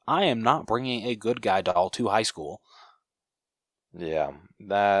throat, I am not bringing a good guy doll to high school. Yeah,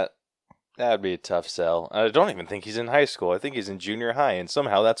 that'd be a tough sell. I don't even think he's in high school. I think he's in junior high, and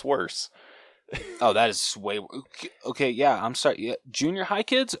somehow that's worse. Oh, that is way... Okay, yeah, I'm sorry. Yeah, junior high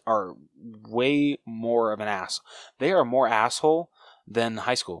kids are way more of an ass. They are more asshole than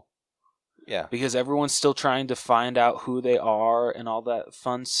high school. Yeah. Because everyone's still trying to find out who they are and all that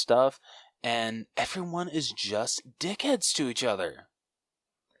fun stuff, and everyone is just dickheads to each other.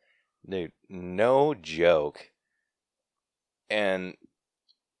 Dude, no joke. And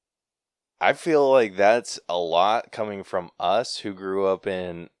I feel like that's a lot coming from us who grew up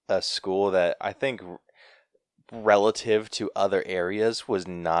in a school that I think relative to other areas was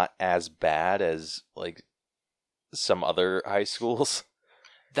not as bad as like some other high schools.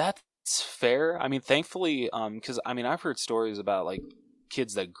 That's fair. I mean, thankfully, because I mean, I've heard stories about like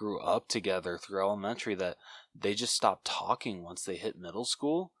kids that grew up together through elementary that they just stopped talking once they hit middle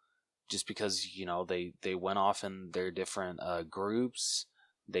school, just because they went off in their different groups.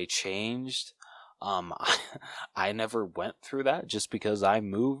 They changed. I never went through that just because I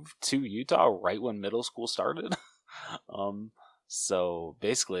moved to Utah right when middle school started. So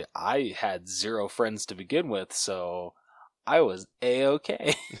basically I had zero friends to begin with, so I was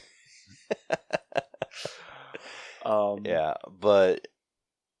A-okay. Yeah, but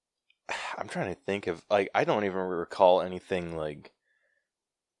I'm trying to think of, like, I don't even recall anything like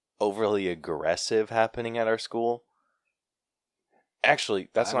overly aggressive happening at our school. Actually,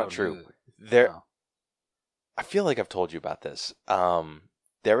 that's not true. I feel like I've told you about this.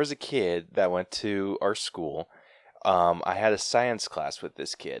 There was a kid that went to our school. I had a science class with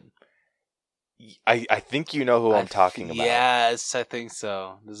this kid. I think you know who I'm talking about. Yes, I think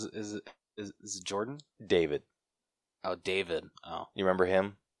so. Is it Jordan? David. Oh, David. Oh, You remember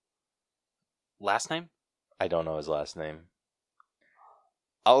him? last name? I don't know his last name.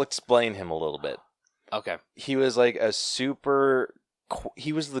 I'll explain him a little bit. Okay. He was like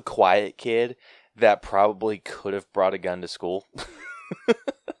he was the quiet kid that probably could have brought a gun to school.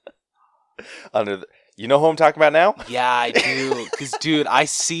 You know who I'm talking about now? Yeah, I do. Because, dude, I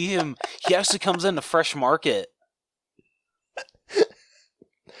see him. He actually comes into Fresh Market.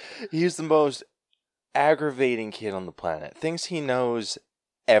 He's the most aggravating kid on the planet. Thinks he knows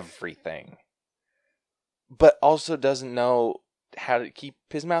everything, but also doesn't know how to keep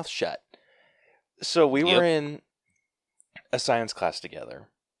his mouth shut. So we were in a science class together,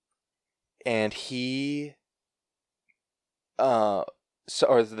 and the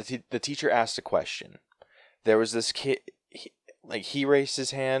teacher asked a question. There was this kid, he raised his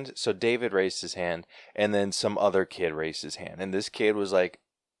hand, so David raised his hand, and then some other kid raised his hand, and this kid was like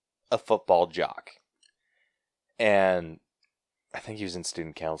a football jock, and I think he was in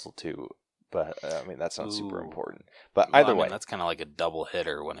student council too. But I mean, that's not super important. But either way, that's kind of like a double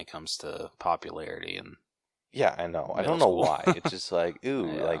hitter when it comes to popularity. And yeah, I know. I don't know why. It's just like,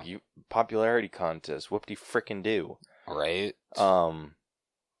 ooh, like you popularity contest, whoop-de frickin' do, right?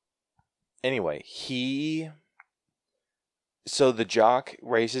 Anyway, so the jock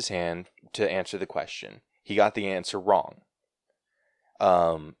raised his hand to answer the question. He got the answer wrong.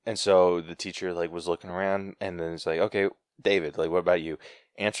 And so the teacher like was looking around, and then it's like, okay, David, like, what about you?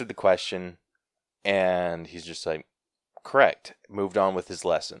 Answered the question, and he's just like, correct. Moved on with his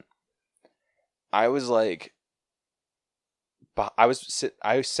lesson. I was like,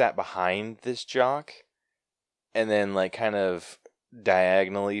 I sat behind this jock, and then like kind of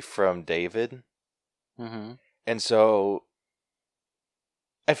diagonally from David. Mm-hmm. And so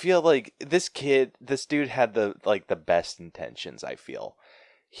I feel like this dude had the best intentions, I feel.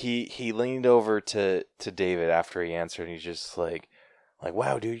 He leaned over to David after he answered, and he's just like,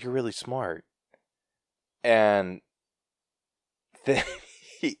 wow, dude, you're really smart. And then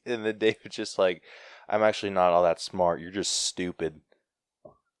David's just like, I'm actually not all that smart. You're just stupid.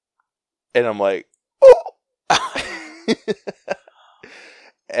 And I'm like, oh!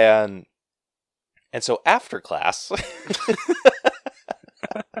 And so after class,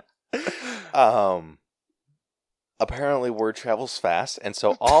 apparently word travels fast, and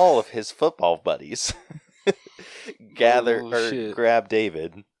so all of his football buddies grabbed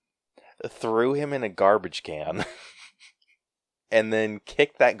David, threw him in a garbage can, and then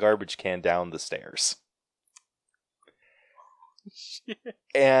kicked that garbage can down the stairs. Shit.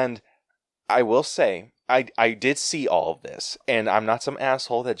 And I will say, I did see all of this, and I'm not some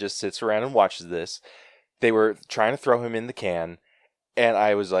asshole that just sits around and watches this. They were trying to throw him in the can, and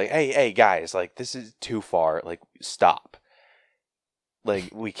I was like, hey, guys, like, this is too far. Like, stop. Like,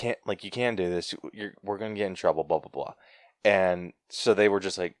 we can't, like, you can't do this. We're going to get in trouble, blah, blah, blah. And so they were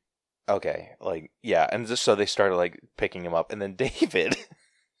just like, okay, like, yeah. And just so they started, like, picking him up. And then David,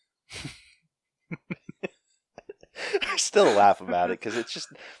 I still laugh about it because it's just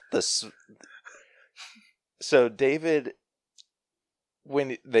so David,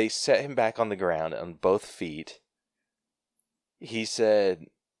 when they set him back on the ground on both feet, he said,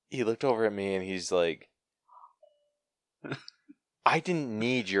 he looked over at me and he's like, I didn't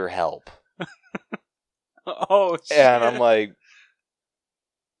need your help. Oh, shit. And I'm like,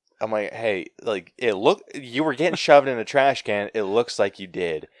 hey, like, you were getting shoved in a trash can. It looks like you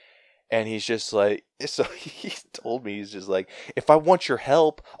did. And he's just like, so he told me, he's just like, if I want your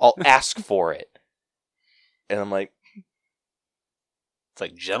help, I'll ask for it. And I'm like, it's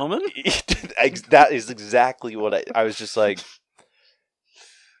like, gentlemen? That is exactly what I was just like,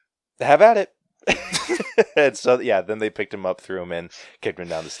 have at it. And so, yeah, then they picked him up, threw him in, kicked him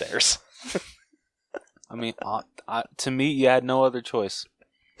down the stairs. I mean, to me, you had no other choice.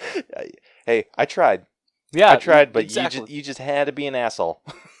 Hey, I tried. Yeah, I tried, but exactly. you just had to be an asshole.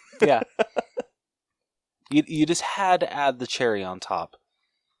 Yeah. You just had to add the cherry on top.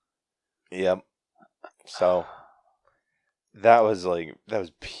 Yep. So that was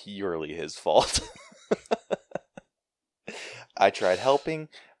purely his fault. I tried helping,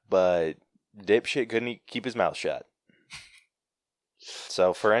 but dipshit couldn't keep his mouth shut.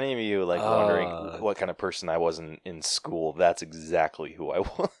 So for any of you like wondering what kind of person I was in school, that's exactly who I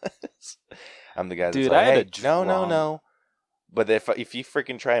was. I'm the guy that's dude, like, I had hey, no. But if you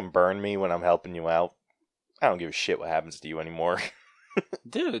freaking try and burn me when I'm helping you out, I don't give a shit what happens to you anymore.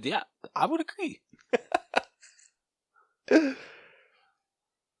 Dude, yeah, I would agree.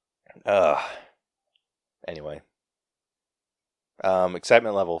 Anyway.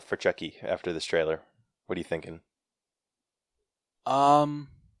 Excitement level for Chucky after this trailer. What are you thinking?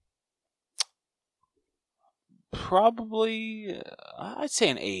 Probably, I'd say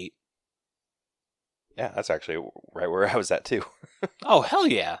an 8. Yeah, that's actually right where I was at too. Oh, hell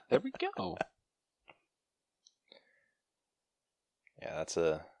yeah. There we go. Yeah,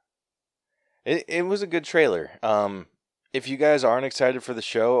 it was a good trailer. If you guys aren't excited for the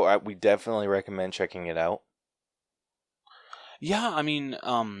show, we definitely recommend checking it out. Yeah, I mean,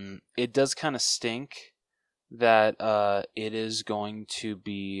 it does kind of stink that it is going to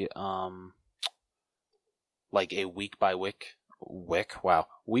be like a week by week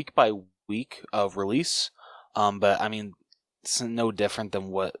of release. But I mean, it's no different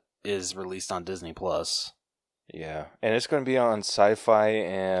than what is released on Disney Plus. Yeah, and it's going to be on Sci-Fi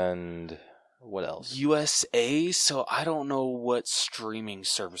and what else? USA, so I don't know what streaming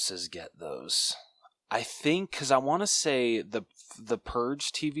services get those. I think because I want to say the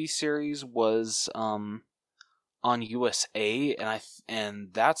Purge TV series was on USA, and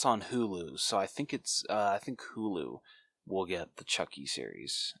that's on Hulu. So I think it's I think Hulu will get the Chucky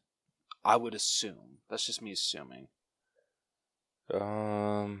series. I would assume. That's just me assuming.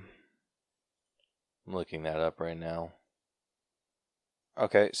 I'm looking that up right now.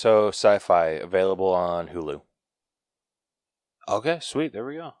 Okay, so Sci-Fi available on Hulu. Okay, sweet. There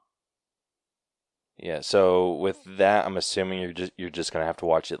we go. Yeah, so with that, I'm assuming you're just gonna have to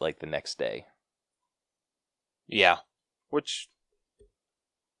watch it like the next day. Yeah. Which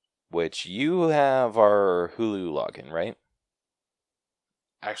you have our Hulu login, right?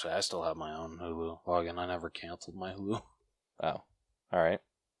 actually, I still have my own Hulu login. I never canceled my Hulu. Oh, all right.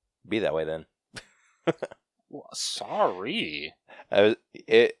 Be that way then. Well, sorry.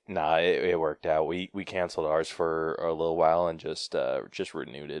 It worked out. We canceled ours for a little while and just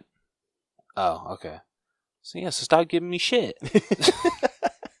renewed it. Oh, okay. So yeah, so stop giving me shit.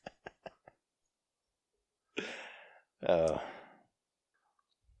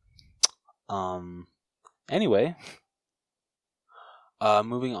 Anyway,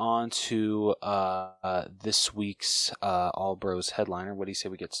 moving on to this week's All Bros headliner. What do you say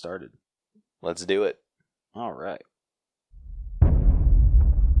we get started? Let's do it. All right.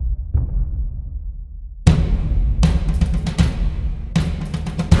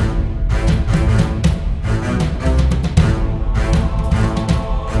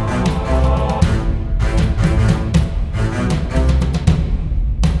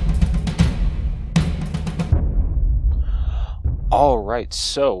 Alright,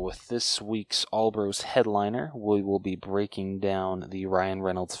 so with this week's All Bros headliner, we will be breaking down the Ryan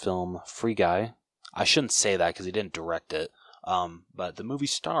Reynolds film Free Guy. I shouldn't say that because he didn't direct it, but the movie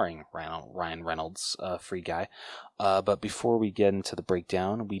starring Ryan Reynolds, Free Guy. But before we get into the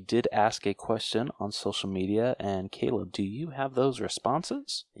breakdown, we did ask a question on social media, and Caleb, do you have those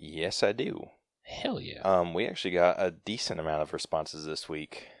responses? Yes, I do. Hell yeah. We actually got a decent amount of responses this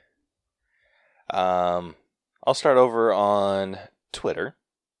week. I'll start over on Twitter.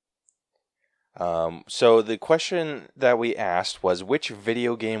 So the question that we asked was, which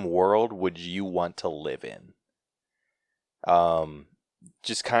video game world would you want to live in?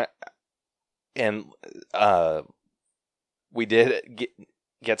 Just kind of, and we did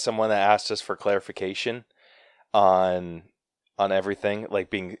get someone that asked us for clarification on everything, like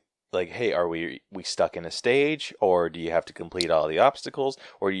being like, hey, are we stuck in a stage, or do you have to complete all the obstacles,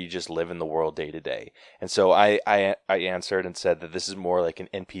 or do you just live in the world day to day? And so I answered and said that this is more like an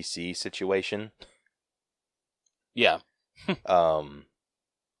NPC situation. Yeah.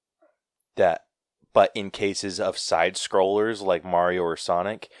 But in cases of side scrollers like Mario or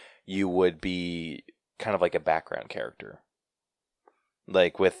Sonic, you would be kind of like a background character.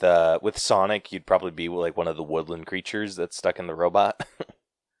 Like with Sonic, you'd probably be like one of the woodland creatures that's stuck in the robot.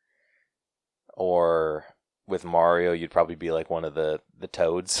 Or with Mario, you'd probably be like one of the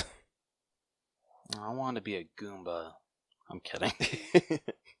toads. I want to be a Goomba. I'm kidding.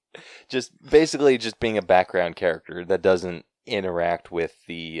 Just being a background character that doesn't interact with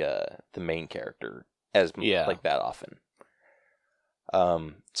the main character like that often.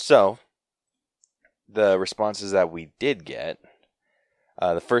 So the responses that we did get,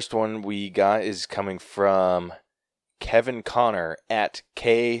 the first one we got is coming from Kevin Connor at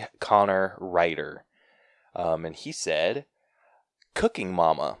K Connor Writer, and he said, "Cooking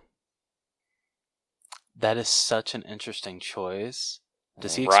Mama." That is such an interesting choice.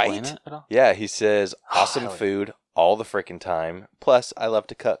 Does he explain it at all? Yeah, he says, awesome food all the frickin' time. Plus, I love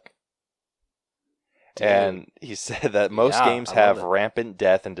to cook. Dude. And he said that most games have rampant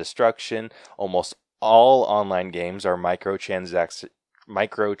death and destruction. Almost all online games are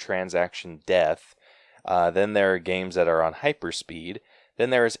microtransaction death. Then there are games that are on hyperspeed. Then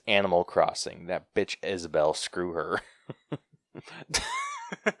there is Animal Crossing. That bitch Isabelle, screw her.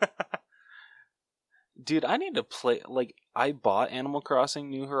 Dude, I need to play. Like, I bought Animal Crossing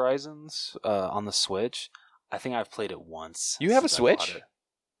New Horizons on the Switch. I think I've played it once. You have a since I bought Switch? it.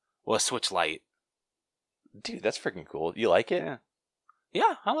 Well, a Switch Lite. Dude, that's freaking cool. You like it? Yeah.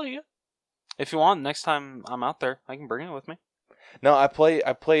 Yeah, I like it. If you want, next time I'm out there, I can bring it with me. No, I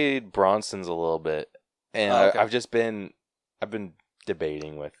played Bronson's a little bit, and Oh, okay. I've been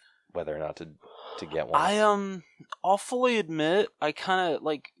debating with whether or not to get one. I'll fully admit, I kind of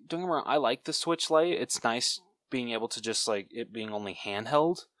like. Don't get me wrong, I like the Switch Lite. It's nice being able to just like it being only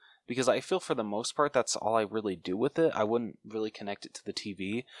handheld, because I feel for the most part that's all I really do with it. I wouldn't really connect it to the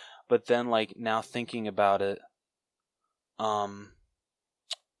TV, but then like now thinking about it,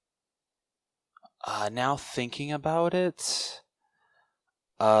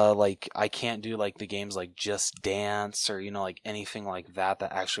 like I can't do like the games like Just Dance or like anything like that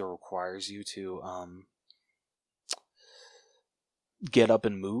actually requires you to get up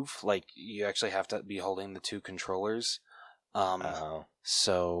and move. Like you actually have to be holding the two controllers. Oh.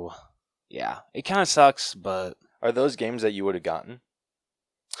 So yeah, it kind of sucks, but Are those games that you would have gotten?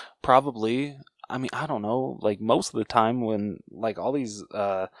 probably. I mean, I don't know. Like most of the time when like all these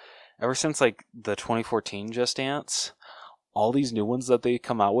ever since like the 2014 Just Dance, all these new ones that they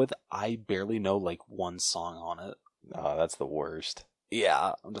come out with, I barely know like one song on it. Oh, that's the worst.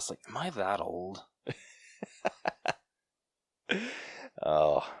 Yeah, I'm just like, am I that old?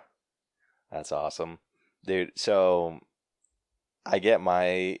 Oh, that's awesome. Dude, so I get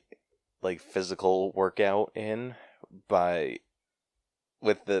my like physical workout in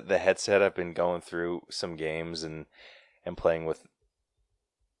with the headset. I've been going through some games and playing with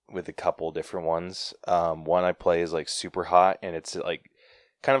a couple different ones. One I play is like Super Hot, and it's like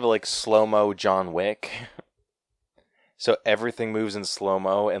kind of like slow-mo John Wick. So everything moves in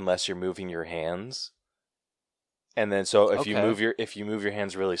slow-mo unless you're moving your hands. And then so if you move your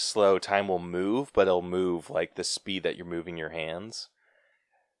hands really slow, time will move, but it'll move like the speed that you're moving your hands.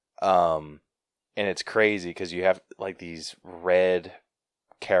 And it's crazy because you have like these red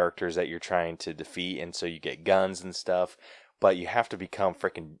characters that you're trying to defeat, and so you get guns and stuff, but you have to become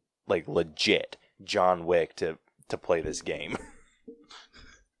freaking like legit John Wick to play this game.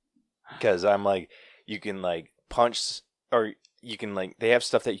 Because I'm like, you can like punch, or you can like, they have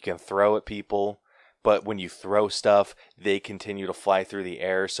stuff that you can throw at people, but when you throw stuff, they continue to fly through the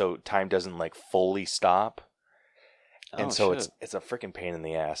air, so time doesn't like fully stop. And so shit. it's a freaking pain in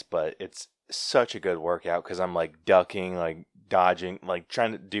the ass, but it's such a good workout because I'm like ducking, like dodging, like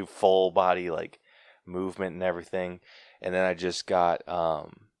trying to do full body like movement and everything. And then I just got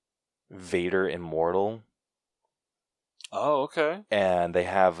Vader Immortal. Oh, okay. And they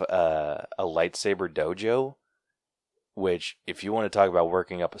have a lightsaber dojo, which if you want to talk about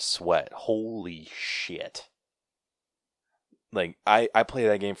working up a sweat, holy shit. Like I play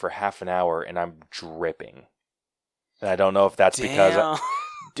that game for half an hour and I'm dripping. And I don't know if that's because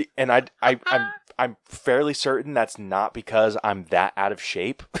and I'm fairly certain that's not because I'm that out of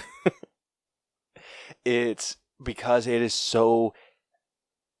shape. It's because it is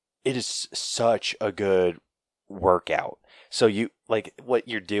such a good workout. So you like what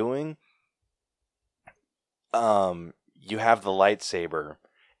you're doing, you have the lightsaber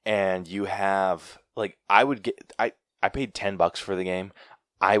and you have like I paid $10 for the game.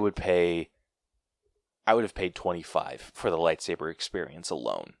 I would have paid $25 for the lightsaber experience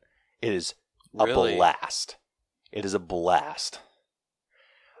alone. It is a blast. It is a blast.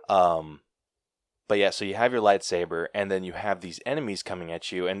 But yeah, so you have your lightsaber, and then you have these enemies coming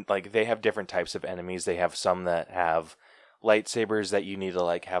at you, and like they have different types of enemies. They have some that have lightsabers that you need to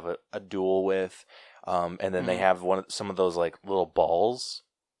like have a duel with, and then they have some of those like little balls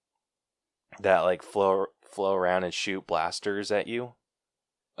that like flow around and shoot blasters at you.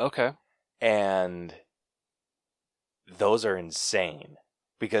 Okay. And those are insane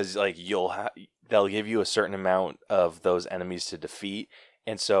because like they'll give you a certain amount of those enemies to defeat,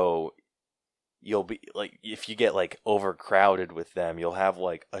 and so you'll be like, if you get like overcrowded with them, you'll have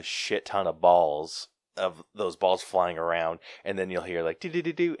like a shit ton of those balls flying around, and then you'll hear like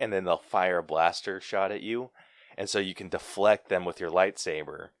do, and then they'll fire a blaster shot at you, and so you can deflect them with your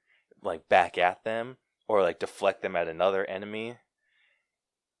lightsaber, like back at them, or like deflect them at another enemy.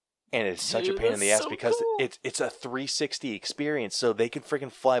 And it's such a pain in the ass because cool. It's a 360 experience, so they can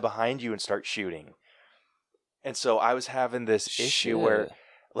freaking fly behind you and start shooting. And so I was having this issue where,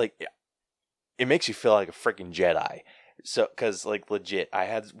 like, it makes you feel like a freaking Jedi. So, because, like, legit, I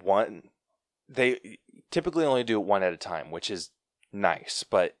had one. They typically only do it one at a time, which is nice,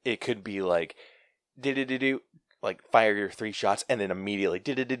 but it could be like, like, fire your 3 shots, and then immediately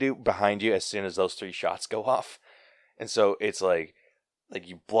behind you as soon as those 3 shots go off. And so it's like like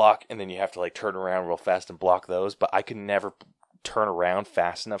you block and then you have to like turn around real fast and block those, but I could never turn around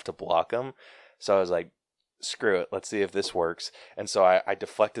fast enough to block them. So I was like, screw it, let's see if this works. And so I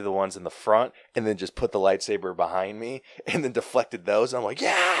deflected the ones in the front and then just put the lightsaber behind me and then deflected those. And I'm like,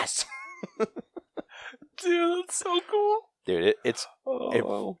 yes! Dude, that's so cool. Dude, it's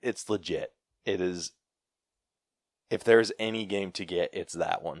legit. It is. If there's any game to get, it's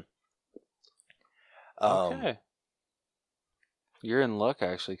that one. Okay. You're in luck,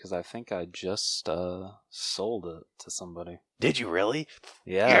 actually, because I think I just sold it to somebody. Did you really?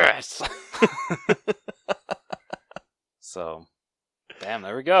 Yeah. Yes! So, damn,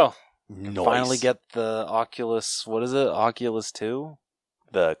 there we go. Nice. Finally get the Oculus, what is it? Oculus 2?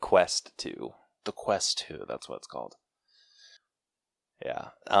 The Quest 2. The Quest 2, that's what it's called. Yeah.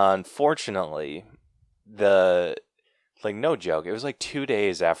 Unfortunately, no joke, it was like 2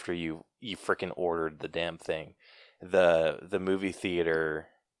 days after you freaking ordered the damn thing. The movie theater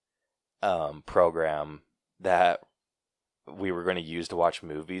program that we were going to use to watch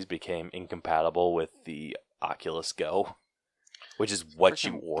movies became incompatible with the Oculus Go, which is what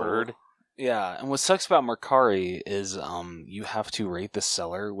you ordered. Yeah, and what sucks about Mercari is you have to rate the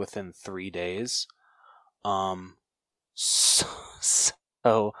seller within 3 days.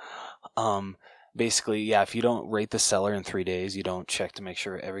 So basically, yeah, if you don't rate the seller in 3 days, you don't check to make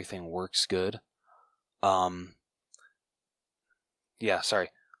sure everything works good. Yeah, sorry.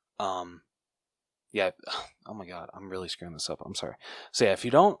 Yeah, oh my god, I'm really screwing this up. I'm sorry. So yeah, if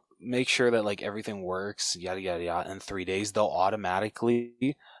you don't make sure that like everything works, yada yada yada, in 3 days, they'll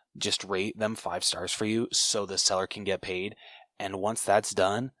automatically just rate them 5 stars for you so the seller can get paid. And once that's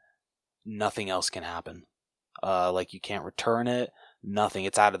done, nothing else can happen. Like you can't return it, nothing.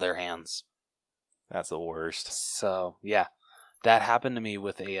 It's out of their hands. That's the worst. So yeah, that happened to me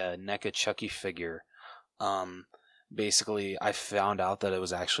with a NECA Chucky figure. Basically, I found out that it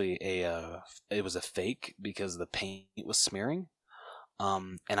was actually a fake because the paint was smearing.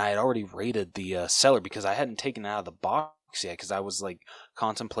 And I had already rated the seller because I hadn't taken it out of the box yet because I was like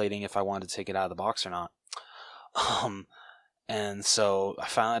contemplating if I wanted to take it out of the box or not. And so I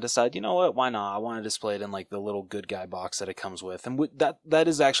finally decided, you know what, why not? I want to display it in like the little good guy box that it comes with. And that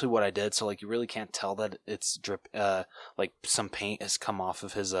is actually what I did. So like you really can't tell that it's like some paint has come off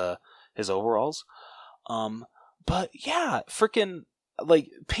of his overalls. But yeah, freaking like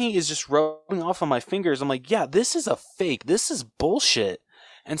paint is just rubbing off on my fingers. I'm like, yeah, this is a fake. This is bullshit.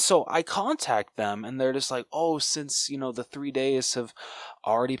 And so I contact them and they're just like, oh, since, the 3 days have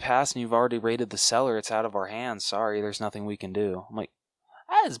already passed and you've already rated the seller, it's out of our hands. Sorry, there's nothing we can do. I'm like,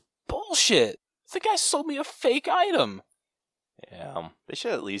 that is bullshit. The guy sold me a fake item. Yeah, they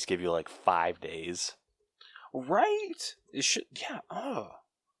should at least give you like 5 days. Right? It should, yeah. Oh.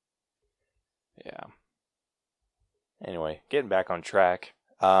 Yeah. Anyway, getting back on track.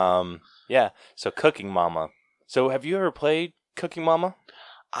 Yeah, so Cooking Mama. So have you ever played Cooking Mama?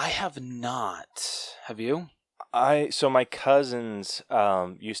 I have not. Have you? So my cousins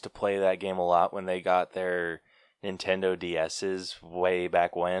used to play that game a lot when they got their Nintendo DS's way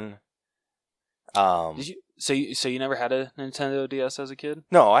back when. Did you? So you never had a Nintendo DS as a kid?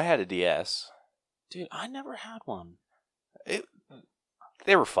 No, I had a DS. Dude, I never had one.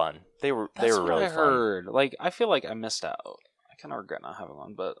 They were fun. They were really fun. Heard. Like, I feel like I missed out. I kind of regret not having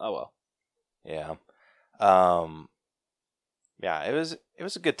one, but oh well. Yeah. Yeah, it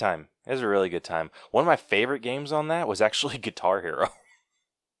was a good time. It was a really good time. One of my favorite games on that was actually Guitar Hero.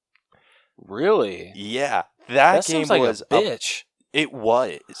 Really? Yeah, that game like was a bitch. It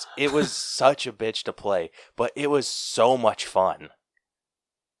was such a bitch to play, but it was so much fun.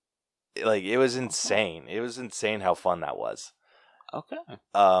 Like, it was insane. It was insane how fun that was. Okay.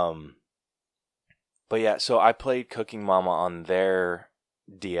 But yeah, so I played Cooking Mama on their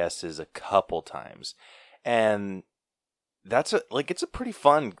DS's a couple times, and it's a pretty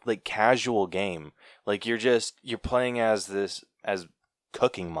fun, like, casual game. Like, you're playing as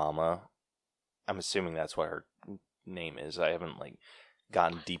Cooking Mama. I'm assuming that's what her name is. I haven't like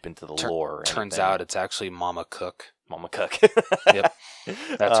gotten deep into the lore. Or turns anything. out it's actually Mama Cook. Mama Cook. Yep,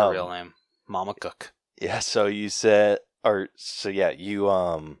 that's her real name, Mama Cook. Yeah. So you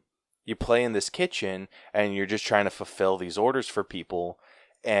play in this kitchen and you're just trying to fulfill these orders for people,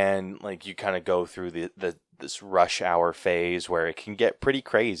 and like you kind of go through this rush hour phase where it can get pretty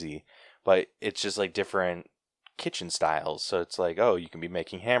crazy, but it's just like different kitchen styles. So it's like, oh, you can be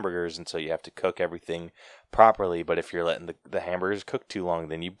making hamburgers, and so you have to cook everything properly, but if you're letting the hamburgers cook too long,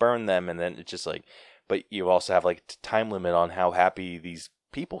 then you burn them, and then it's just like, but you also have like time limit on how happy these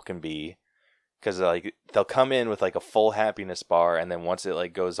people can be, because like they'll come in with like a full happiness bar, and then once it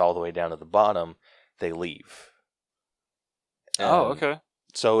like goes all the way down to the bottom, they leave. Oh, okay.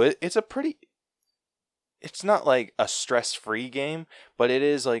 So it's a pretty. It's not like a stress-free game, but it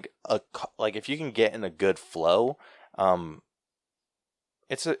is like like if you can get in a good flow,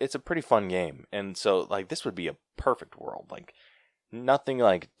 it's a pretty fun game. And so like this would be a perfect world. Like nothing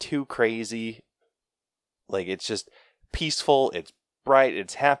like too crazy. Like it's just peaceful, it's bright,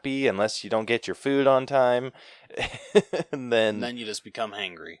 it's happy unless you don't get your food on time. and then you just become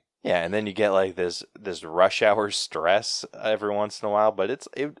hangry. Yeah, and then you get like this rush hour stress every once in a while, but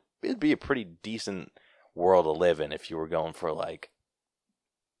it'd be a pretty decent world to live in if you were going for like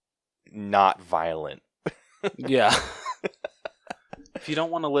not violent. Yeah. If you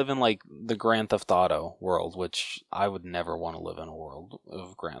don't want to live in like the Grand Theft Auto world, which I would never want to live in a world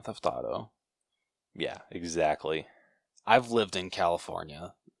of Grand Theft Auto. Yeah, exactly. I've lived in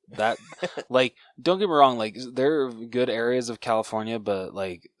California. That like don't get me wrong, like there are good areas of California, but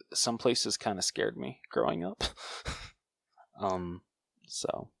like some places kind of scared me growing up.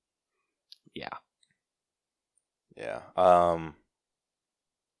 So yeah. Yeah. Oh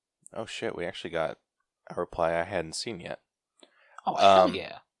shit, we actually got a reply I hadn't seen yet. Oh hell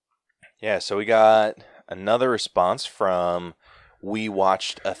yeah. Yeah, so we got another response from We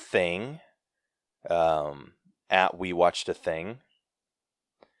Watched a Thing. At We Watched a Thing.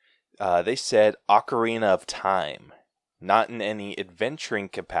 They said Ocarina of Time. Not in any adventuring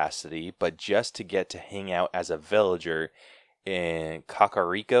capacity, but just to get to hang out as a villager in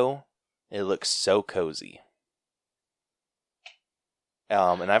Kakariko. It looks so cozy.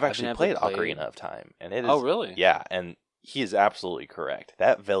 And I've actually played Ocarina of Time, and it is. Oh, really? Yeah, and he is absolutely correct.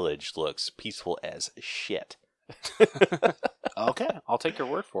 That village looks peaceful as shit. Okay, I'll take your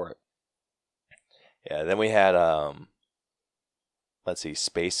word for it. Yeah, then we had let's see,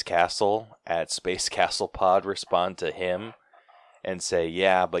 Space Castle at Space Castle Pod respond to him and say,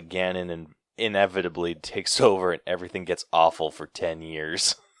 "Yeah, but Ganon inevitably takes over and everything gets awful for 10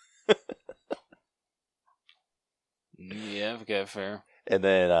 years." Yeah, okay, fair. And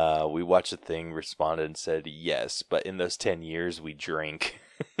then We Watched a Thing responded and said, "Yes, but in those 10 years we drink."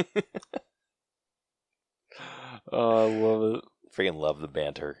 Oh, I love it. Freaking love the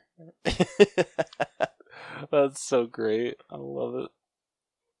banter. That's so great. I love it.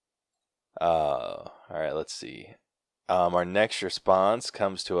 All right, let's see. Our next response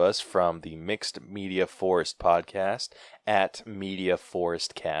comes to us from the Mixed Media Forest podcast at Media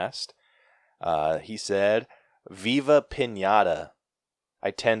Forest Cast. He said, "Viva Pinata. I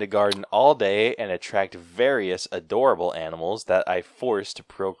tend to garden all day and attract various adorable animals that I force to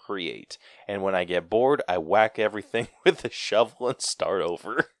procreate. And when I get bored, I whack everything with a shovel and start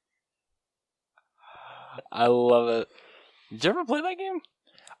over." I love it. Did you ever play that game?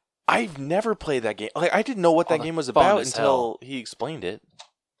 I've never played that game. Like I didn't know what that game was about until he explained it.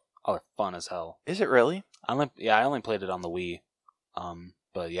 Oh, they're fun as hell. Is it really? I only played it on the Wii.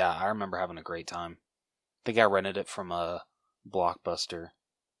 But yeah, I remember having a great time. I think I rented it from a Blockbuster,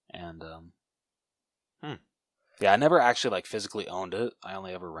 and yeah, I never actually like physically owned it. I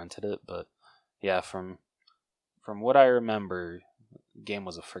only ever rented it, but yeah, from what I remember, the game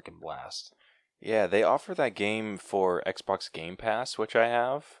was a freaking blast. Yeah, they offer that game for Xbox Game Pass, which I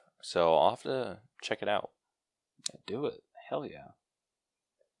have, so I'll have to check it out. Yeah, do it. Hell yeah.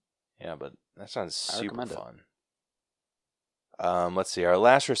 Yeah, but that sounds super fun. It. Let's see. Our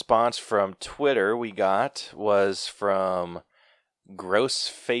last response from Twitter we got was from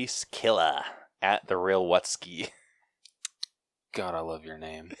Grossface Killa at The Real Wutsky. God, I love your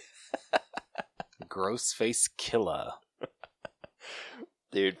name. Grossface Killa.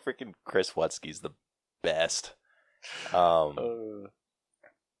 Dude, freaking Chris Wutsky's the best. I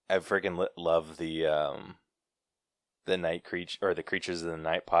freaking love the Night Creature or the Creatures of the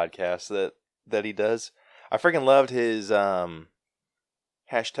Night podcast that he does. I freaking loved his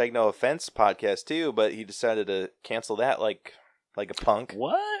hashtag No Offense podcast too, but he decided to cancel that like a punk.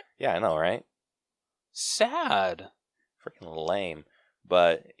 What? Yeah, I know, right? Sad. Freaking lame.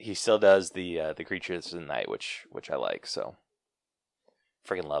 But he still does the Creatures of the Night, which I like, so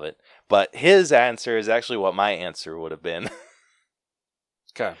freaking love it. But his answer is actually what my answer would have been.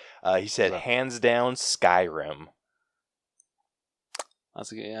 Okay. He said, hands down, Skyrim.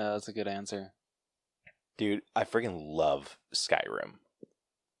 That's a good answer. Dude, I freaking love Skyrim.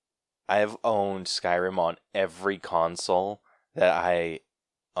 I have owned Skyrim on every console that I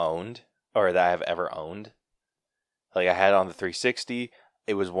owned, or that I have ever owned. Like, I had it on the 360.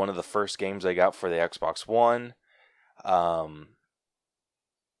 It was one of the first games I got for the Xbox One. I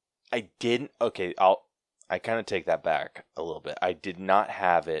didn't... Okay, I kind of take that back a little bit. I did not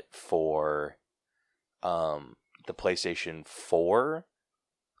have it for the PlayStation 4.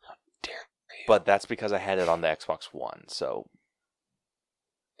 How dare you. But that's because I had it on the Xbox One. So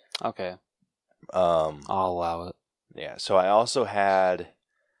Okay, I'll allow it. Yeah, so I also had,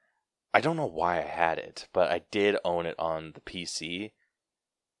 I don't know why I had it, but I did own it on the PC.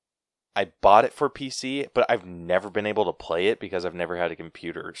 I bought it for PC, but I've never been able to play it because I've never had a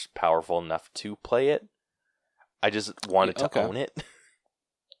computer powerful enough to play it. I just wanted to own it.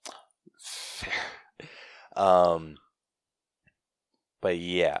 Fair. But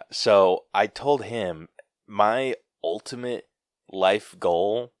yeah, so I told him my ultimate life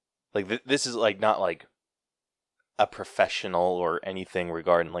goal, like this is like not like a professional or anything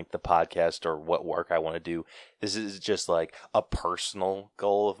regarding like the podcast or what work I want to do. This is just like a personal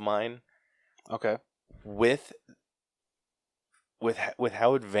goal of mine. Okay. With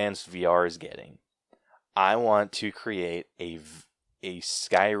how advanced VR is getting, I want to create a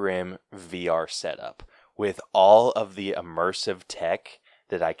Skyrim VR setup with all of the immersive tech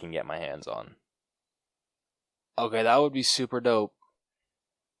that I can get my hands on. Okay, that would be super dope.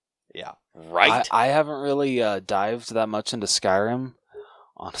 Yeah, right. I haven't really dived that much into Skyrim.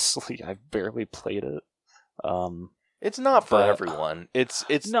 Honestly, I've barely played it. It's not for but- everyone. It's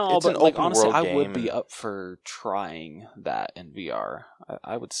No, it's but an like open honestly, world I game. would be up for trying that in VR.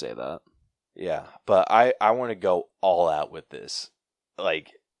 I would say that. Yeah, but I want to go all out with this,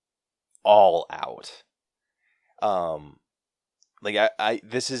 like all out. Like I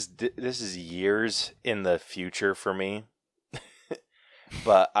this is years in the future for me,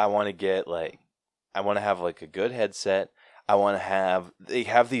 but I want to get like I want to have like a good headset. I want to have they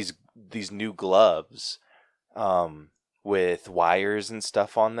have these new gloves, with wires and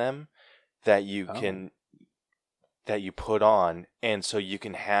stuff on them that you can that you put on, and so you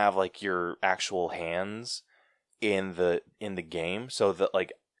can have like your actual hands in the game, so that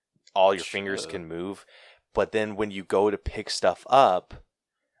like all your fingers can move. But then when you go to pick stuff up,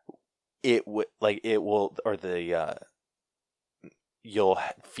 you'll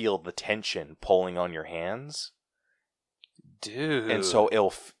feel the tension pulling on your hands. Dude. And so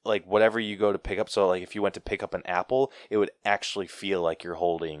it'll like whatever you go to pick up. So like if you went to pick up an apple, it would actually feel like you're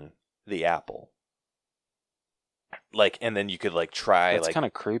holding the apple. Like, and then you could like try. That's like kind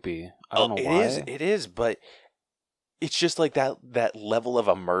of creepy. I don't know why. It is, but it's just like that level of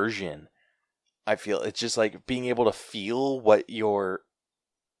immersion. I feel it's just like being able to feel what or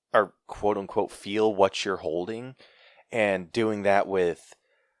quote unquote feel what you're holding, and doing that with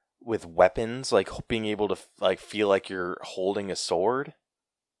weapons, like being able to like feel like you're holding a sword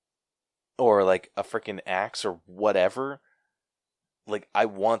or like a freaking axe or whatever. Like I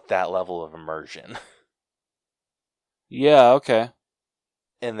want that level of immersion. Yeah. Okay.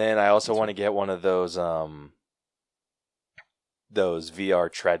 And then I also want to get one of those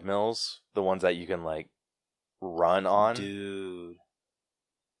VR treadmills, the ones that you can like run on. Dude.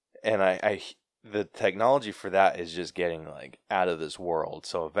 And I the technology for that is just getting like out of this world.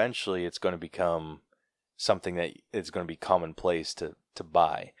 So eventually it's going to become something that it's going to be commonplace to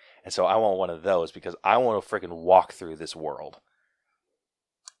buy. And so I want one of those because I want to freaking walk through this world.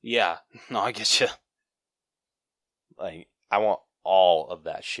 Yeah. No, I get you. Like I want all of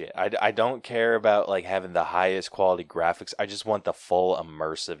that shit. I don't care about like having the highest quality graphics. I just want the full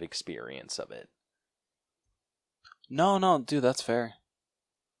immersive experience of it. No, dude, that's fair.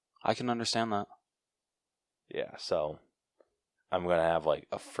 I can understand that. Yeah, so I'm going to have like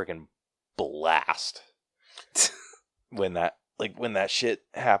a freaking blast when that shit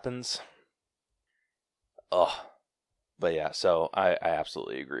happens. Ugh. But yeah, so I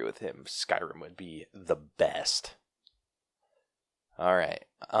absolutely agree with him. Skyrim would be the best. All right.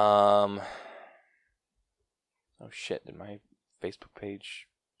 Oh shit, did my Facebook page?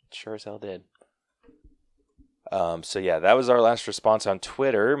 It sure as hell did. So yeah, that was our last response on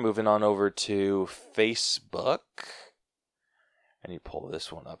Twitter. Moving on over to Facebook. I need to pull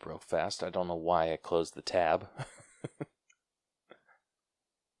this one up real fast. I don't know why I closed the tab.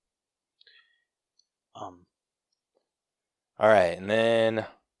 All right, and then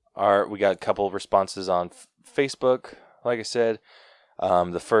we got a couple of responses on Facebook. Like I said,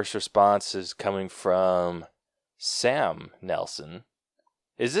 the first response is coming from Sam Nelson.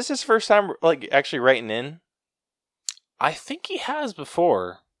 Is this his first time like actually writing in? I think he has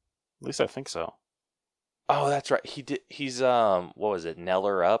before. At least I think so. Oh, that's right. He did. He's what was it?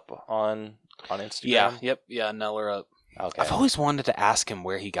 Neller Up on Instagram. Yeah. Yep. Yeah. Neller Up. Okay. I've always wanted to ask him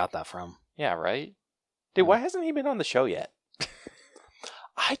where he got that from. Yeah. Right. Dude, why hasn't he been on the show yet?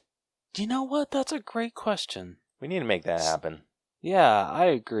 You know what? That's a great question. We need to make that happen. Yeah, I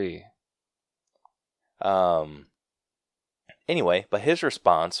agree. Anyway, but his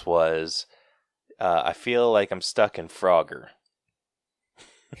response was, I feel like I'm stuck in Frogger.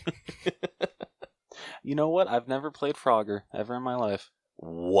 You know what? I've never played Frogger ever in my life.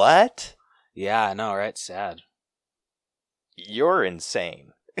 What? Yeah, I know, right? Sad. You're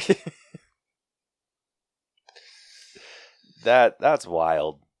insane. That's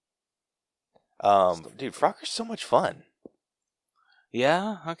wild. Dude, Frogger's so much fun.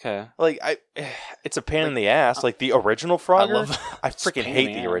 Yeah. Okay. Like it's a pain in the ass. Like the original Frogger, I It's a freaking pain in hate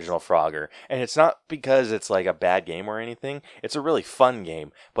the the ass. original Frogger, and it's not because it's like a bad game or anything. It's a really fun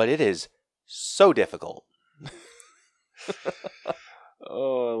game, but it is so difficult.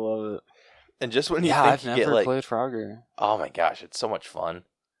 Oh, I love it. And just when you Yeah, think I've you never get like, played Frogger. oh my gosh, it's so much fun.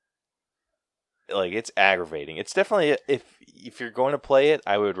 Like it's aggravating. It's definitely if you're going to play it,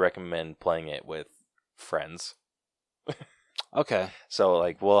 I would recommend playing it with friends. Okay. So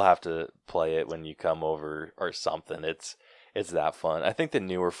like we'll have to play it when you come over or something. It's that fun. I think the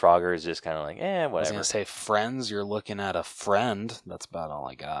newer Frogger is just kind of like, I was whatever. gonna say friends. You're looking at a friend. That's about all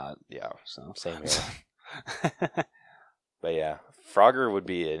I got. Yeah, So same here. But yeah, Frogger would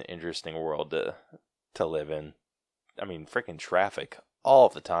be an interesting world to live in. I mean, freaking traffic all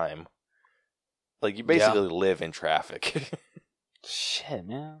the time. Like you basically live in traffic. Shit,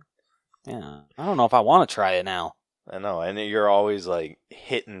 man. Yeah, I don't know if I want to try it now. I know, and you're always like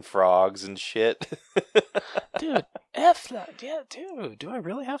hitting frogs and shit. Dude, F that. Yeah, dude. Do I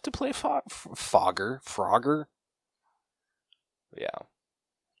really have to play Frogger? Yeah.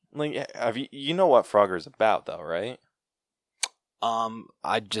 Like, you know what Frogger's about, though, right?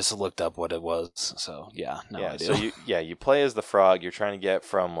 I just looked up what it was, so yeah, I do. So you play as the frog. You're trying to get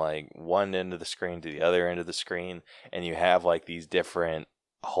from like one end of the screen to the other end of the screen, and you have like these different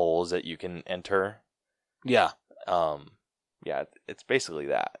holes that you can enter. Yeah. Yeah, it's basically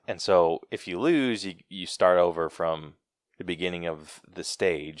that. And so if you lose, you start over from the beginning of the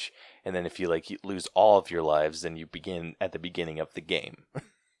stage, and then if you lose all of your lives, then you begin at the beginning of the game.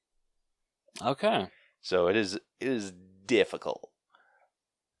 Okay. So it is difficult.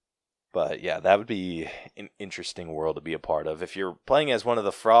 But yeah, that would be an interesting world to be a part of. If you're playing as one of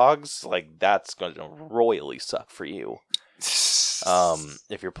the frogs, like that's going to royally suck for you.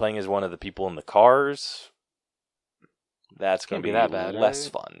 If you're playing as one of the people in the cars, that's going to be that bad, less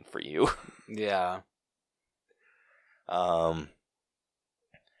right? fun for you. Yeah. All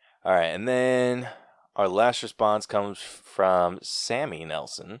right, and then our last response comes from Sammy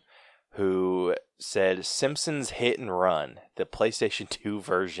Nelson, who said Simpsons Hit and Run, the PlayStation 2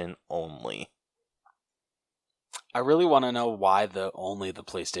 version only. I really want to know why only the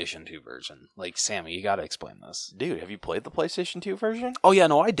PlayStation 2 version. Like, Sammy, you got to explain this. Dude, have you played the PlayStation 2 version? Oh yeah,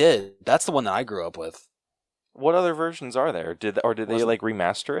 no, I did. That's the one that I grew up with. What other versions are there? Did they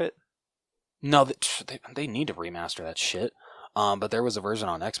remaster it? No, they need to remaster that shit. But there was a version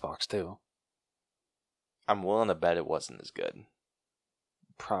on Xbox too. I'm willing to bet it wasn't as good.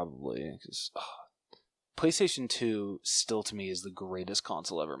 Probably, because PlayStation 2 still to me is the greatest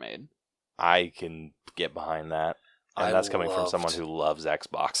console ever made. I can get behind that. And that's coming from someone who loves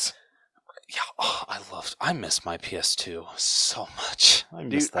Xbox. Yeah, I miss my PS2 so much.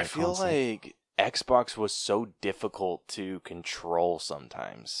 I feel like Xbox was so difficult to control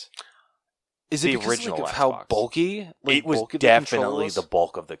sometimes. Is it the because original of how Xbox. bulky? It was definitely the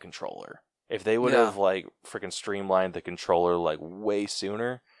bulk of the controller. If they would have freaking streamlined the controller like way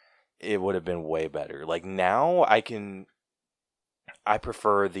sooner, it would have been way better. Like now I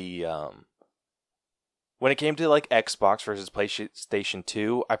prefer the when it came to like Xbox versus PlayStation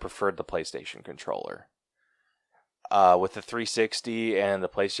 2, I preferred the PlayStation controller. With the 360 and the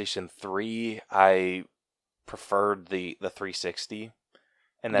PlayStation 3, I preferred the 360.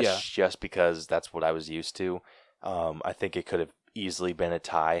 And that's just because that's what I was used to. I think it could have easily been a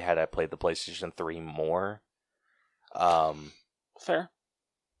tie had I played the PlayStation 3 more. Fair.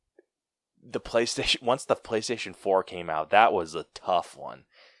 Once the PlayStation 4 came out, that was a tough one.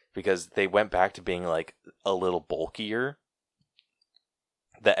 Because they went back to being like a little bulkier.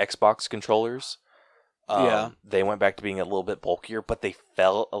 The Xbox controllers. They went back to being a little bit bulkier, but they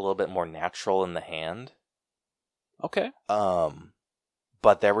felt a little bit more natural in the hand. Okay.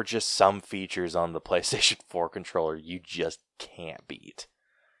 But there were just some features on the PlayStation 4 controller you just can't beat.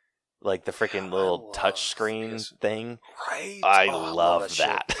 Like the freaking little touchscreen thing. Right. I love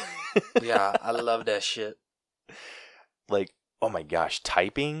that. Yeah, I love that shit. Like, oh my gosh,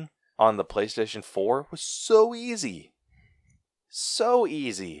 typing on the PlayStation 4 was so easy. So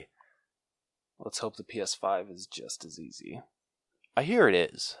easy. Let's hope the PS5 is just as easy. I hear it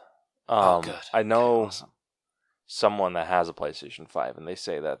is. Good. I know awesome. someone that has a PlayStation 5, and they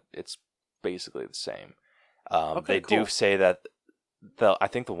say that it's basically the same. They do say that I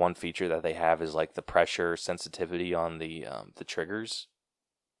think the one feature that they have is like the pressure sensitivity on the triggers.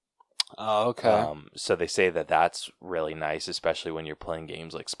 Oh, okay. So they say that that's really nice, especially when you're playing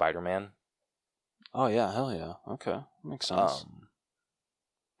games like Spider-Man. Oh, yeah. Hell yeah. Okay. Makes sense.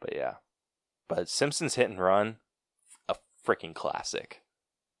 But yeah. But Simpsons Hit and Run, a freaking classic.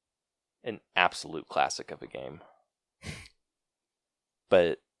 An absolute classic of a game.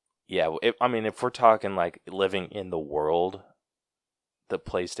 But yeah, if we're talking like living in the world, the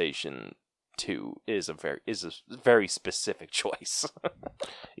PlayStation 2 is a very specific choice.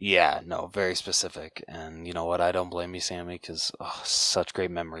 Yeah, no, very specific. And you know what? I don't blame you, Sammy, because such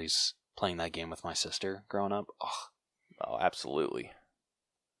great memories playing that game with my sister growing up. Oh, absolutely.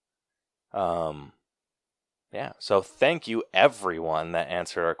 Yeah. So thank you everyone that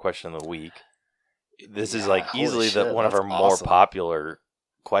answered our question of the week. This is like easily one of our more popular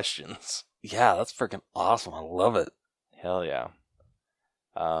questions. Yeah, that's freaking awesome. I love it. Hell yeah.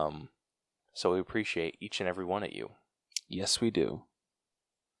 So we appreciate each and every one of you. Yes, we do.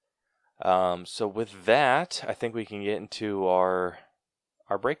 So with that, I think we can get into our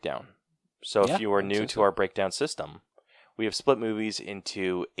breakdown. So if you are new to our breakdown system, we have split movies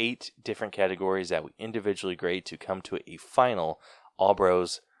into 8 different categories that we individually grade to come to a final All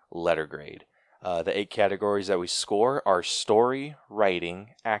Bros letter grade. The 8 categories that we score are story,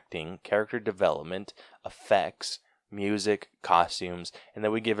 writing, acting, character development, effects, music, costumes, and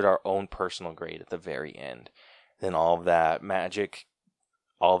then we give it our own personal grade at the very end. Then all of that math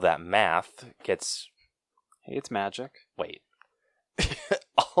gets... Hey, it's magic. Wait.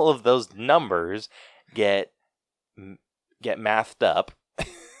 All of those numbers get mathed up.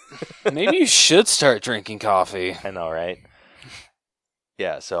 Maybe you should start drinking coffee. I know, right?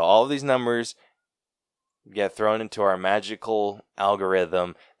 Yeah, so all of these numbers get thrown into our magical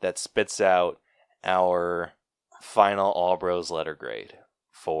algorithm that spits out our final All Bros letter grade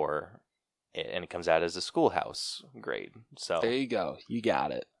for it, and it comes out as a schoolhouse grade. So there you go. You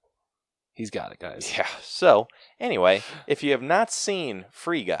got it. He's got it, guys. Yeah. So anyway, if you have not seen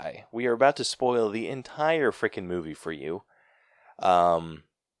Free Guy, we are about to spoil the entire freaking movie for you. So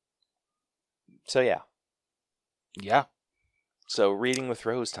yeah. Yeah. So reading with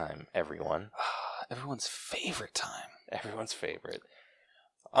Rose time, everyone. Everyone's favorite time. Everyone's favorite.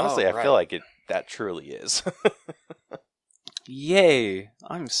 Honestly, I feel like that truly is. Yay!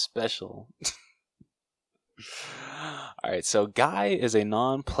 I'm special. Alright, so Guy is a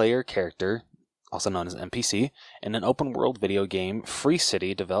non-player character, also known as NPC, in an open-world video game, Free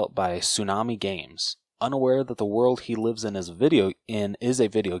City, developed by Tsunami Games. Unaware that the world he lives in is a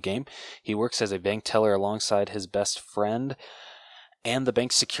video game, he works as a bank teller alongside his best friend and the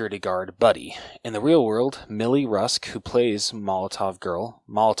bank security guard, Buddy. In the real world, Millie Rusk, who plays Molotov Girl,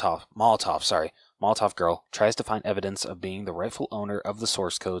 tries to find evidence of being the rightful owner of the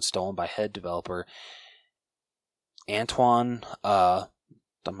source code stolen by head developer Antoine, I'm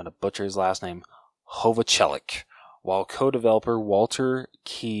going to butcher his last name, Hovachelik, while co-developer Walter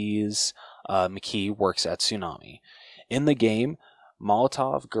McKee works at Tsunami. In the game,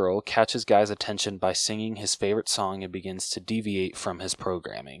 Molotov Girl catches Guy's attention by singing his favorite song and begins to deviate from his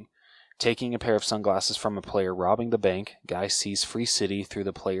programming. Taking a pair of sunglasses from a player robbing the bank, Guy sees Free City through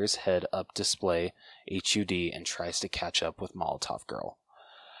the player's head-up display, HUD, and tries to catch up with Molotov Girl.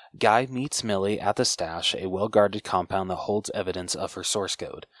 Guy meets Millie at the stash, a well-guarded compound that holds evidence of her source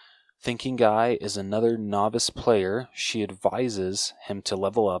code. Thinking Guy is another novice player, she advises him to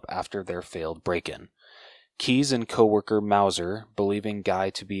level up after their failed break-in. Keys and co-worker Mauser, believing Guy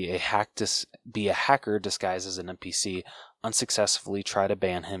to be a hacker disguised as an NPC, unsuccessfully try to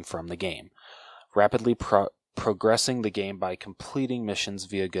ban him from the game. Rapidly progressing the game by completing missions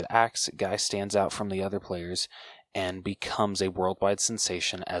via good acts, Guy stands out from the other players and becomes a worldwide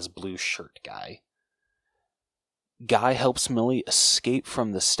sensation as Blue Shirt Guy. Guy helps Millie escape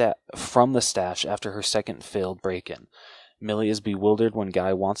from the stash after her second failed break-in. Millie is bewildered when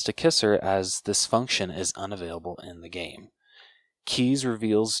Guy wants to kiss her, as this function is unavailable in the game. Keys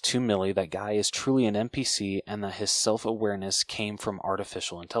reveals to Millie that Guy is truly an NPC and that his self-awareness came from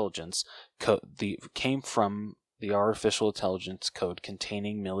artificial intelligence the artificial intelligence code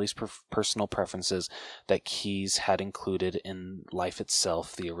containing Millie's personal preferences that Keys had included in Life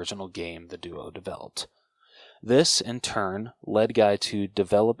Itself, the original game the duo developed. This, in turn, led Guy to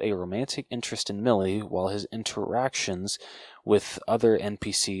develop a romantic interest in Millie, while his interactions with other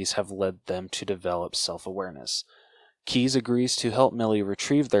NPCs have led them to develop self-awareness. Keys agrees to help Millie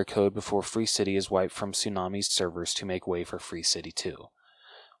retrieve their code before Free City is wiped from Tsunami's servers to make way for Free City 2.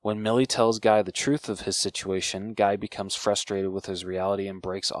 When Millie tells Guy the truth of his situation, Guy becomes frustrated with his reality and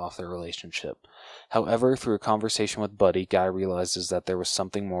breaks off their relationship. However, through a conversation with Buddy, Guy realizes that there was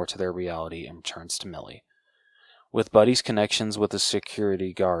something more to their reality and returns to Millie. With Buddy's connections with the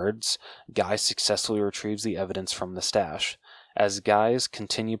security guards, Guy successfully retrieves the evidence from the stash. As Guy's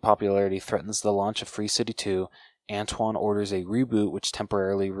continued popularity threatens the launch of Free City 2, Antoine orders a reboot which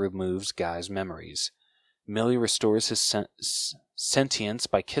temporarily removes Guy's memories. Millie restores his sentience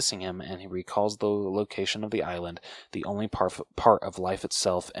by kissing him, and he recalls the location of the island, the only part of life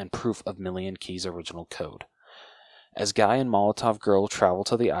itself and proof of Millie and Key's original code. As Guy and Molotov Girl travel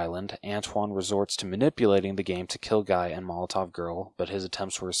to the island, Antoine resorts to manipulating the game to kill Guy and Molotov Girl, but his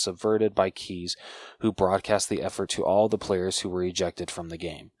attempts were subverted by Keyes, who broadcast the effort to all the players who were ejected from the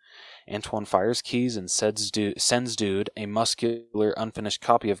game. Antoine fires Keyes and sends Dude, a muscular, unfinished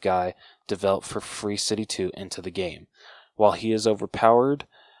copy of Guy developed for Free City 2, into the game. While he is overpowered,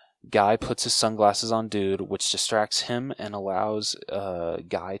 Guy puts his sunglasses on Dude, which distracts him and allows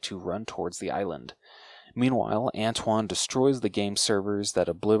Guy to run towards the island. Meanwhile, Antoine destroys the game servers that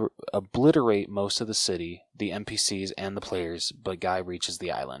obliterate most of the city, the NPCs, and the players, but Guy reaches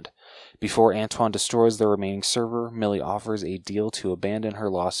the island. Before Antoine destroys the remaining server, Millie offers a deal to abandon her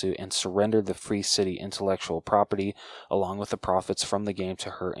lawsuit and surrender the Free City intellectual property, along with the profits from the game,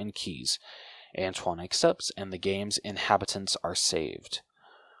 to her and Keyes. Antoine accepts, and the game's inhabitants are saved.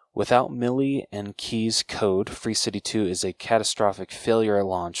 Without Millie and Key's code, Free City 2 is a catastrophic failure at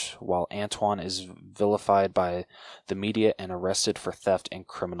launch, while Antoine is vilified by the media and arrested for theft and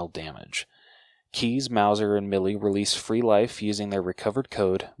criminal damage. Keyes, Mauser, and Millie release Free Life using their recovered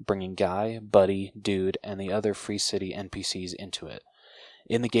code, bringing Guy, Buddy, Dude, and the other Free City NPCs into it.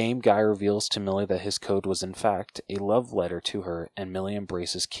 In the game, Guy reveals to Millie that his code was in fact a love letter to her, and Millie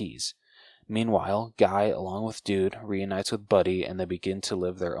embraces Keyes. Meanwhile, Guy, along with Dude, reunites with Buddy, and they begin to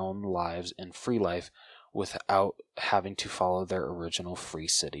live their own lives in Free Life without having to follow their original Free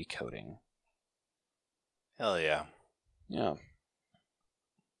City coding. Hell yeah. Yeah.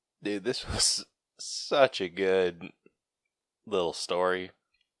 Dude, this was such a good little story.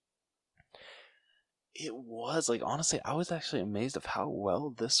 It was, honestly, I was actually amazed of how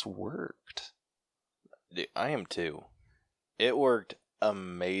well this worked. Dude, I am too. It worked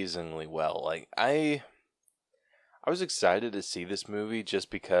amazingly well. I was excited to see this movie just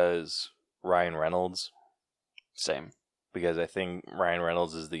because Ryan Reynolds. Same. Because I think Ryan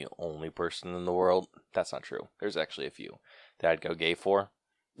Reynolds is the only person in the world. That's not true. There's actually a few that I'd go gay for.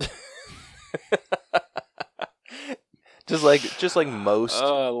 just like most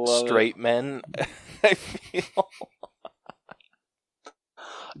straight men, I feel.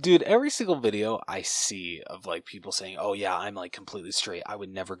 Dude, every single video I see of people saying, "Oh yeah, I'm completely straight. I would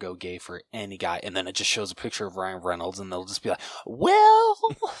never go gay for any guy," and then it just shows a picture of Ryan Reynolds, and they'll just be like, "Well."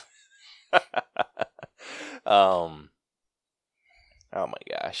 Oh my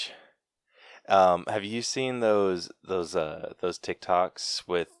gosh. Have you seen those TikToks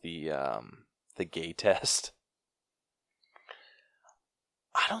with the gay test?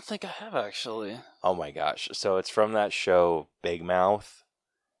 I don't think I have, actually. Oh my gosh. So it's from that show Big Mouth.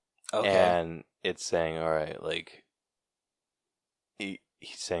 Okay. And it's saying, all right, he's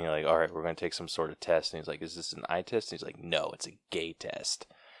saying, all right, we're going to take some sort of test. And he's like, is this an eye test? And he's like, no, it's a gay test.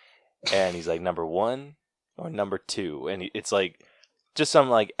 And he's like, number 1 or number 2? And it's just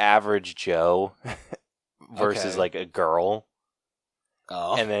some average Joe versus a girl.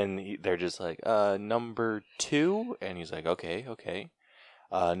 Oh. And then they're just like, number 2? And he's like, okay.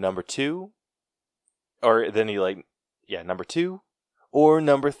 Number 2? Or then number 2 or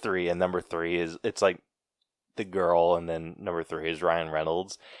number 3. And number 3 is, it's the girl, and then number 3 is Ryan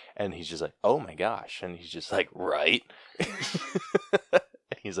Reynolds. And he's just like, oh my gosh. And he's just like, right.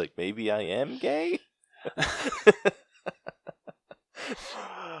 And he's like, maybe I am gay?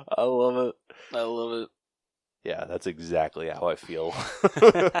 I love it. Yeah, that's exactly how I feel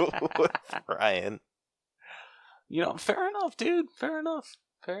with Ryan. Fair enough, dude. Fair enough.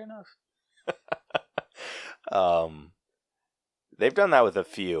 They've done that with a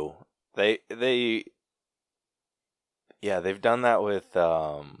few. They've done that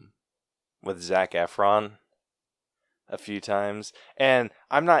with Zac Efron a few times. And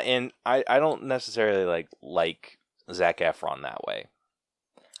I'm not I don't necessarily like Zac Efron that way.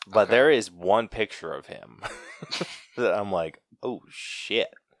 But okay. There is one picture of him that I'm like, oh shit.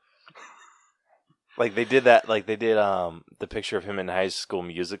 They did that, they did the picture of him in High School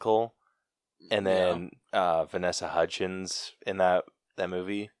Musical, and then Vanessa Hudgens in that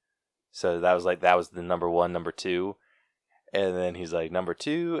movie. So that was the number 1, number 2, and then he's like number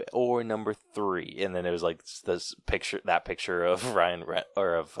 2 or number 3, and then it was that picture of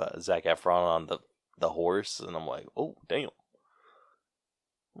Zac Efron on the horse, and I'm like, oh damn.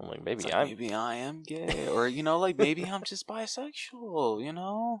 I'm like, maybe I am gay, or maybe I'm just bisexual,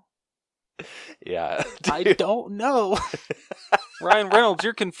 Yeah. I don't know. Ryan Reynolds,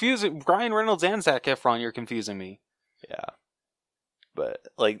 you're confusing. Ryan Reynolds and Zac Efron, you're confusing me. Yeah. But,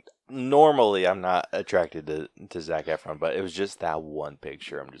 like, normally I'm not attracted to Zac Efron, but it was just that one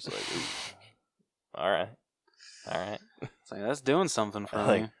picture. I'm just like, ooh. All right. It's like, that's doing something for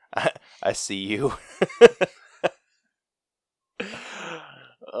Like, me. I see you.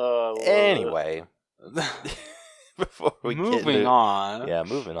 Oh, Anyway, before we moving on. Yeah,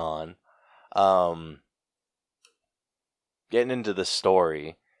 moving on. Getting into the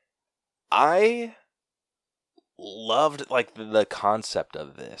story, I loved like the concept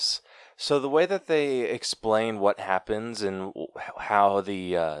of this. So the way that they explain what happens and how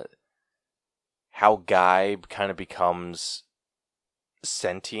the how Guy kind of becomes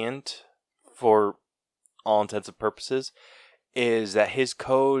sentient for all intents and purposes is that his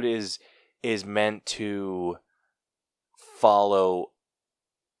code is meant to follow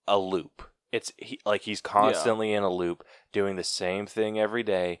a loop. He's constantly in a loop doing the same thing every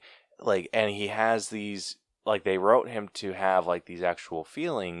day, like, and he has these, like, they wrote him to have like these actual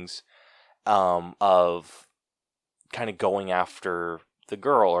feelings of kind of going after the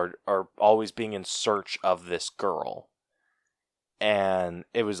girl or always being in search of this girl. And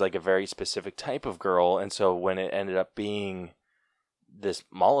it was like a very specific type of girl, and so when it ended up being this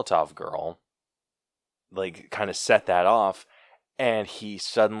Molotov girl, like, kind of set that off, and he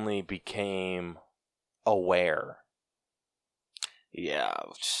suddenly became aware. Yeah.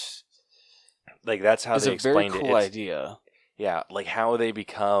 Like, that's how It's they a very explained cool it. idea. Yeah, like how they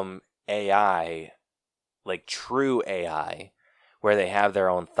become AI, like true AI, where they have their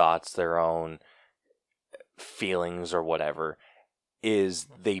own thoughts, their own feelings or whatever, is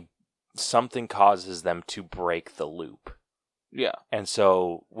something causes them to break the loop. Yeah. And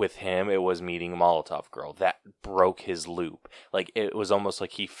so with him, it was meeting a Molotov girl that broke his loop. Like, it was almost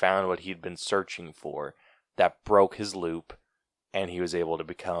like he found what he'd been searching for that broke his loop, and he was able to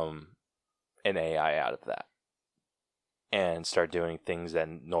become an AI out of that and start doing things that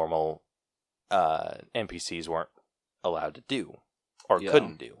normal NPCs weren't allowed to do or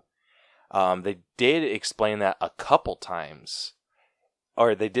couldn't do. They did explain that a couple times,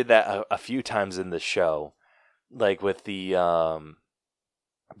 or they did that a few times in the show. Like with the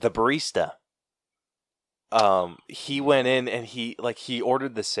barista, he went in and he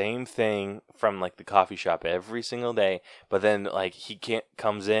ordered the same thing from like the coffee shop every single day, but then like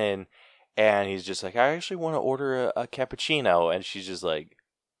comes in and he's just like, I actually want to order a cappuccino, and she's just like,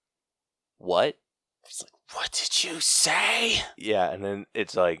 what? He's like, what did you say? Yeah, and then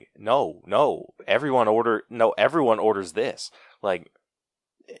it's like, no, everyone orders this, like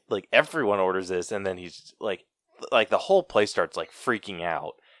everyone orders this, and then he's like the whole place starts like freaking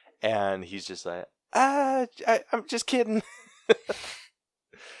out, and he's just like, I'm just kidding.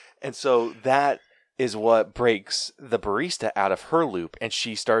 And so that is what breaks the barista out of her loop, and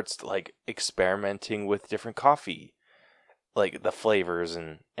she starts like experimenting with different coffee, like the flavors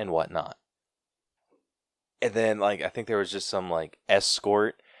and whatnot. And then like I think there was just some like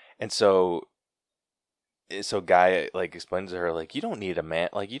escort, and so Guy like explains to her like, you don't need a man,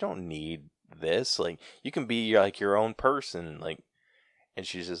 like you don't need this, like you can be like your own person, like, and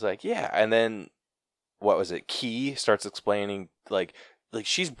she's just like, yeah. And then what was it, Key starts explaining like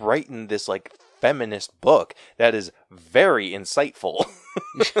she's writing this like feminist book that is very insightful.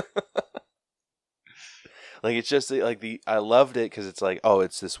 Like, it's just like I loved it because it's like, oh,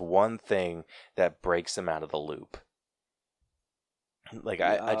 it's this one thing that breaks them out of the loop. Like,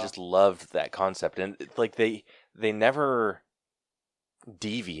 I just loved that concept, and like they never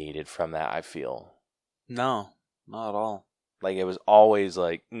deviated from that, I feel. No, not at all. Like, it was always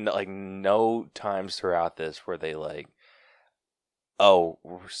like no times throughout this where they like, oh,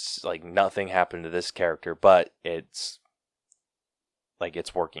 like nothing happened to this character, but it's like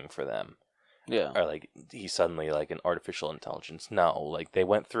it's working for them. Yeah. Or like he's suddenly like an artificial intelligence. No, like they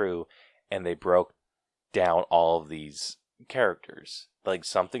went through and they broke down all of these characters. Like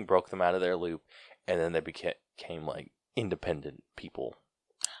something broke them out of their loop, and then they became like independent people.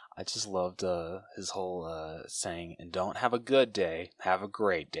 I just loved his whole saying, and don't have a good day, have a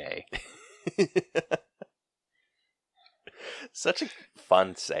great day. Such a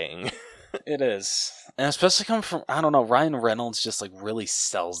fun saying. It is. And especially coming from, I don't know, Ryan Reynolds just like really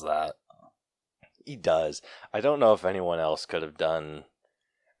sells that. He does. I don't know if anyone else could have done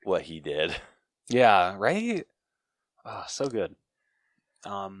what he did. Yeah, right? Oh, so good.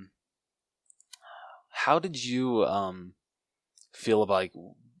 How did you feel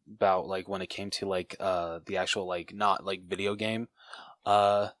about like when it came to like the actual like not like video game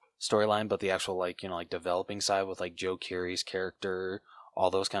storyline, but the actual like, you know, like developing side with like Joe Keery's character, all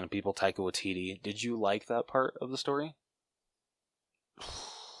those kind of people, Taika Waititi. Did you like that part of the story?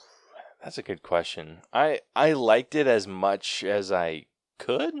 That's a good question. I liked it as much as I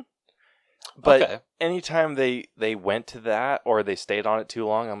could, but Okay. anytime they went to that or they stayed on it too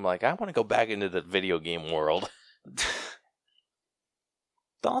long, I'm like, I want to go back into the video game world.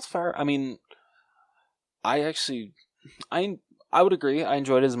 That's fair. I mean, I actually, I would agree. I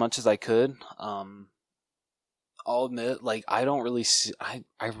enjoyed it as much as I could. I'll admit, like, I don't really see, I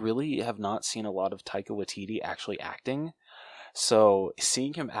really have not seen a lot of Taika Waititi actually acting. So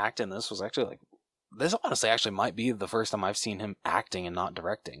seeing him act in this was actually like, this honestly actually might be the first time I've seen him acting and not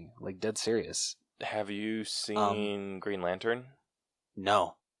directing. Like, dead serious. Have you seen Green Lantern?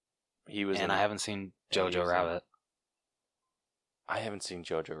 No. He was, And I haven't seen Yeah, he Jojo was Rabbit. I haven't seen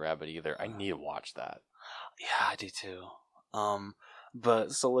Jojo Rabbit either. I need to watch that. Yeah, I do too.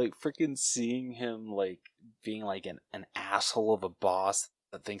 But so like freaking seeing him like being like an asshole of a boss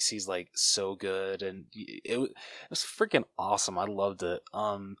that thinks he's like so good, and it was freaking awesome. I loved it.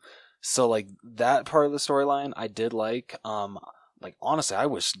 So like that part of the storyline I did like. Like honestly, I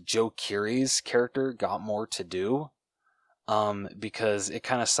wish Joe Keery's character got more to do. Because it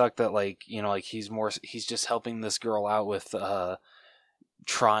kind of sucked that like, you know, like he's just helping this girl out with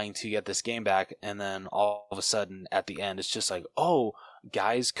trying to get this game back, and then all of a sudden at the end it's just like, oh,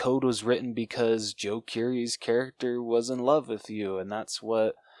 guy's code was written because Joe Keery's character was in love with you, and that's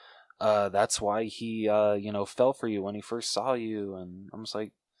why he fell for you when he first saw you. And I'm just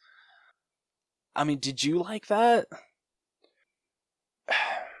like, I mean, did you like that?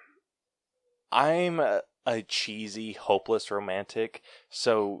 I'm a cheesy, hopeless romantic,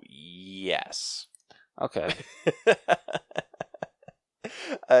 so yes. Okay.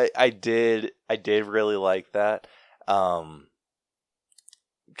 I did really like that.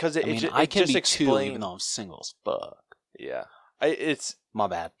 Because I can just be explained... two even though I'm single as fuck. Yeah. It's my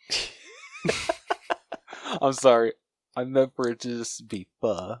bad. I'm sorry. I meant for it to just be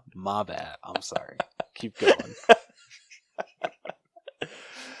my bad. I'm sorry. Keep going.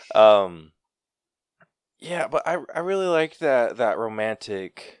 Yeah, but I really liked that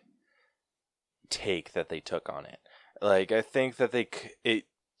romantic take that they took on it. Like, I think that it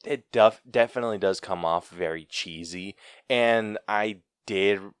definitely does come off very cheesy, and I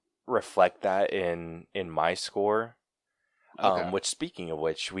did reflect that in my score. Okay. Which, speaking of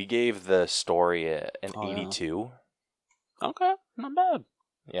which, we gave the story an 82. Yeah. Okay, not bad.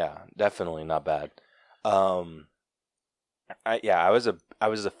 Yeah, definitely not bad. I was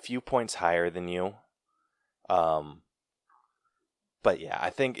a few points higher than you. But yeah,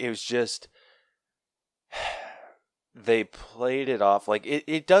 I think it was just they played it off like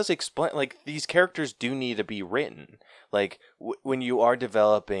it does explain, like, these characters do need to be written. Like when you are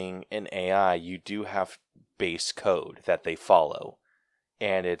developing an AI, you do have base code that they follow,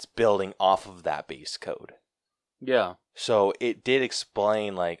 and it's building off of that base code. Yeah. So it did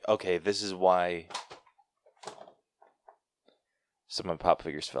explain, like, okay, this is why some of my pop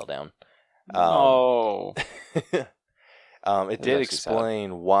figures fell down. Oh. It did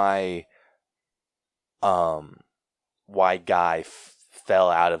explain why Guy fell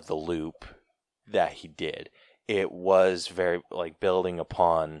out of the loop that he did. It was very, like, building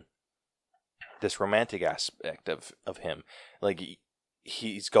upon this romantic aspect of him. Like,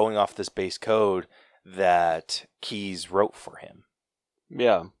 he's going off this base code that Keyes wrote for him.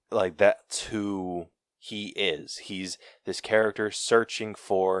 Yeah. Like, that's who he is. He's this character searching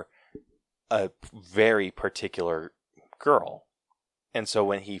for a very particular girl. And so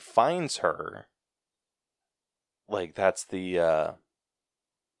when he finds her, like, that's the I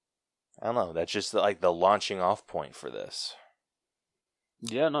don't know, that's just like the launching off point for this.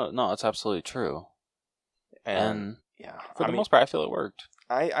 Yeah, no, it's absolutely true. And yeah, for the most part, I feel it worked.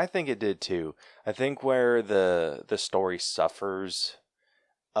 I think it did too. I think where the story suffers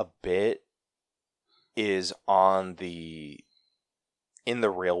a bit is on in the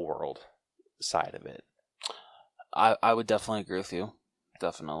real world side of it. I would definitely agree with you.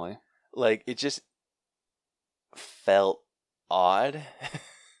 Definitely. Like, it just felt odd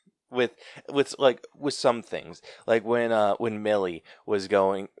with some things. Like when Millie was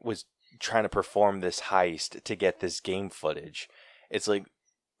trying to perform this heist to get this game footage. It's like,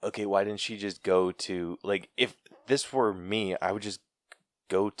 okay, why didn't she just go to, like, if this were me, I would just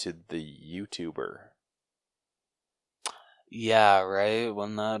go to the YouTuber. Yeah, right?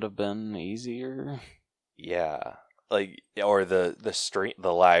 Wouldn't that have been easier? Yeah. Like, or the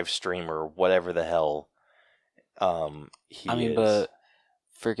live streamer, whatever the hell he is. But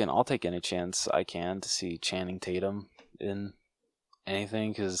freaking, I'll take any chance I can to see Channing Tatum in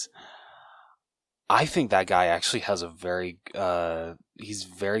anything, because I think that guy actually has a he's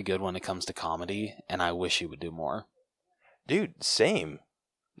very good when it comes to comedy, and I wish he would do more. Dude, same.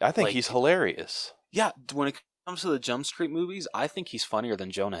 I think Like- he's hilarious. Yeah, when it comes to the Jump Street movies, I think he's funnier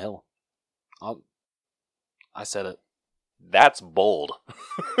than Jonah Hill. I said it. That's bold.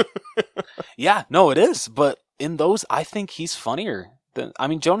 Yeah, no, it is. But in those, I think he's funnier.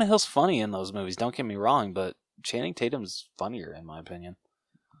 Jonah Hill's funny in those movies. Don't get me wrong, but Channing Tatum's funnier in my opinion.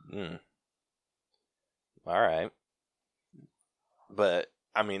 All right. But,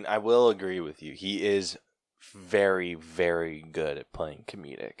 I mean, I will agree with you. He is very, very good at playing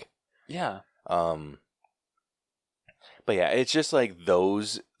comedic. Yeah. But yeah, it's just like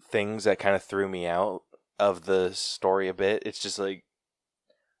those things that kind of threw me out of the story a bit. It's just like,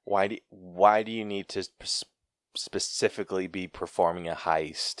 why do you need to specifically be performing a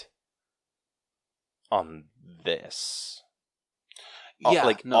heist on this?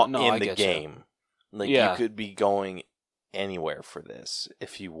 Yeah, in I the get game. Like, Yeah. you could be going anywhere for this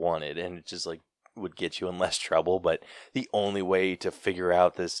if you wanted, and it just like would get you in less trouble. But the only way to figure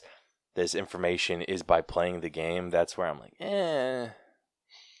out this information is by playing the game. That's where I'm like,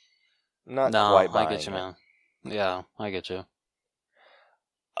 not No, quite I buying get you, it. man. Yeah, I get you.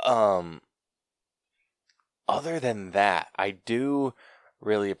 Other than that, I do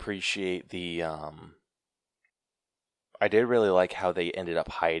really appreciate the I did really like how they ended up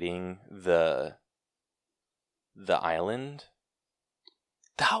hiding the island.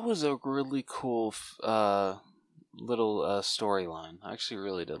 That was a really cool little storyline. I actually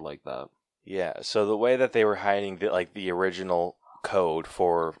really did like that. Yeah, so the way that they were hiding the original code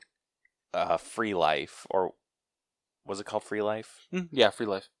for Free Life, or was it called Free Life? Yeah, Free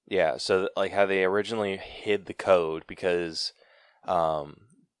Life. Yeah, so like how they originally hid the code because Antoine,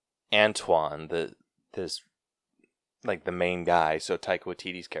 the main guy, so Taika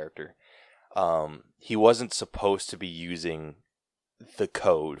Waititi's character, he wasn't supposed to be using the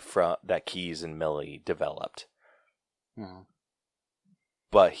code that Keyes and Millie developed. Mhm.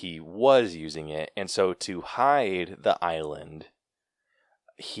 But he was using it, and so to hide the island,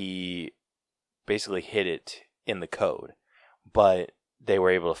 he basically hid it in the code. But they were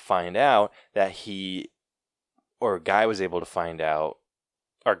able to find out that Guy was able to find out,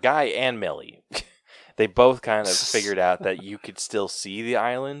 or Guy and Millie, they both kind of figured out that you could still see the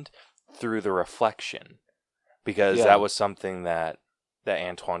island through the reflection, because that was something that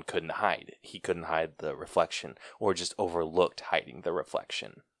Antoine couldn't hide. He couldn't hide the reflection, or just overlooked hiding the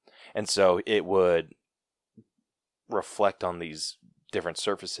reflection. And so it would reflect on these different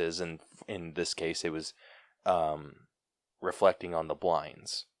surfaces, and in this case it was reflecting on the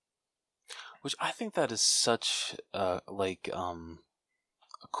blinds. Which I think that is such a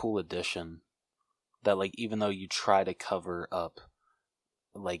cool addition. That even though you try to cover up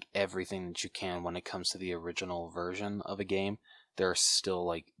everything that you can when it comes to the original version of a game, there are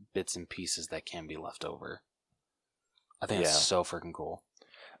still bits and pieces that can be left over. I think it's so freaking cool.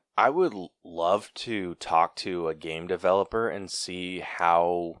 I would love to talk to a game developer and see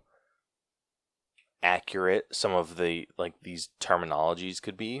how accurate some of the these terminologies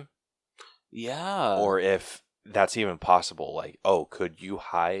could be. Yeah. Or if that's even possible. Could you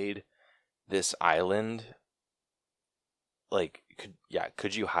hide this island?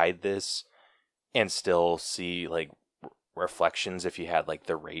 Could you hide this and still see reflections if you had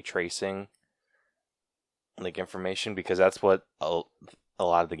the ray tracing information? Because that's what a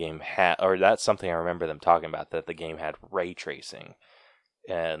lot of the game had, or that's something I remember them talking about, that the game had ray tracing,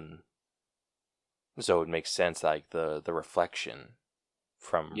 and so it would make sense the reflection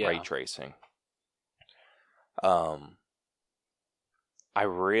from ray tracing. I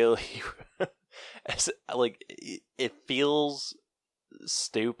really it feels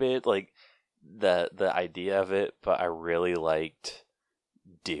stupid, the idea of it, but I really liked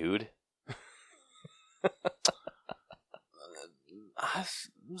Dude. It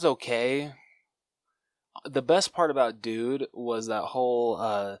was okay. The best part about Dude was that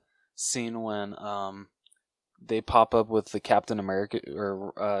whole scene when they pop up with the Captain America,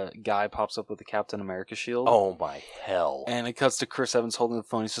 or Guy pops up with the Captain America shield. Oh my hell. And it cuts to Chris Evans holding the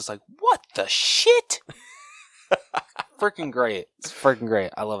phone. He's just like, what the shit? Freaking great. It's freaking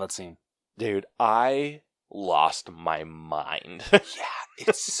great. I love that scene. Dude, I lost my mind. Yeah,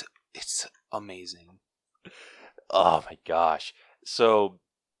 it's amazing. Oh my gosh. So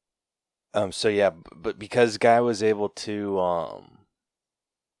yeah, but because Guy was able to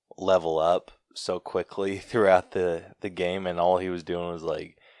level up so quickly throughout the game, and all he was doing was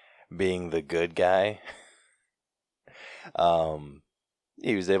being the good guy,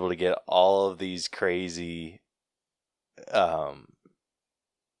 he was able to get all of these crazy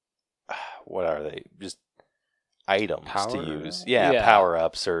what are they? Just items to Power- use. Yeah, yeah.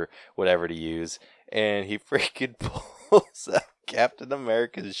 power-ups or whatever to use. And he freaking pulls out Captain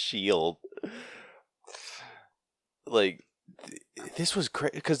America's shield. Like, this was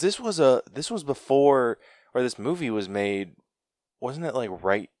crazy because this was before, or this movie was made. Wasn't it like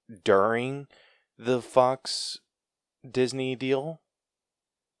right during the Fox Disney deal?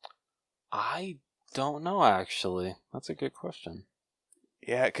 I don't know, actually. That's a good question.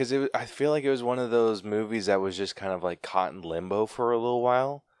 Yeah, because I feel like it was one of those movies that was just kind of like caught in limbo for a little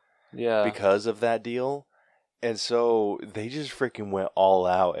while Yeah. because of that deal. And so they just freaking went all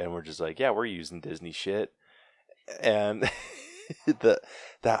out and were just like, yeah, we're using Disney shit. And that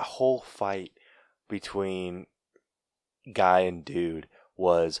whole fight between Guy and Dude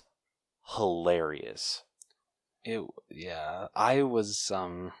was hilarious. I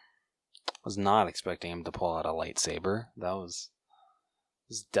was not expecting him to pull out a lightsaber. That was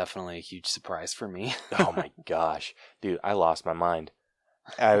definitely a huge surprise for me. Oh my gosh, dude, I lost my mind.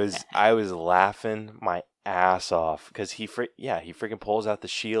 I was laughing my ass off because he freaking pulls out the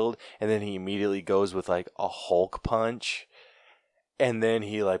shield and then he immediately goes with like a Hulk punch, and then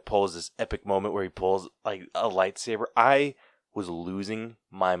he like pulls this epic moment where he pulls like a lightsaber. I was losing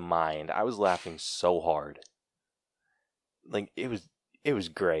my mind. I was laughing so hard. Like it was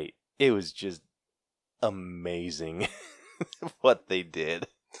great. It was just amazing what they did.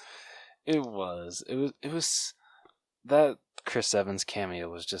 It was that Chris Evans cameo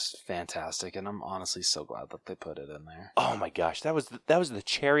was just fantastic, and I'm honestly so glad that they put it in there. Oh my gosh, that was the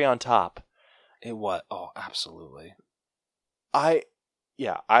cherry on top. Oh, absolutely. I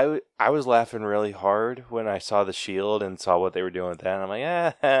was laughing really hard when I saw the shield and saw what they were doing with that. And I'm like,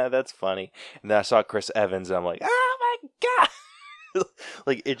 that's funny. And then I saw Chris Evans, and I'm like, oh my god,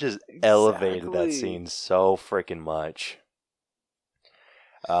 like it just elevated that scene so freaking much.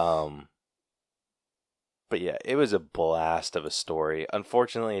 But yeah, it was a blast of a story.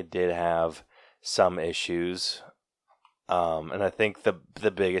 Unfortunately, it did have some issues. And I think the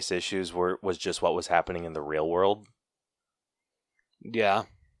biggest issues was just what was happening in the real world. Yeah.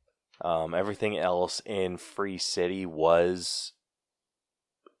 Everything else in Free City was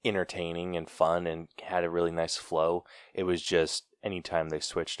entertaining and fun and had a really nice flow. It was just anytime they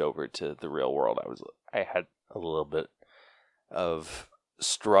switched over to the real world, I had a little bit of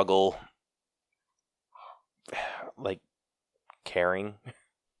struggle, like caring.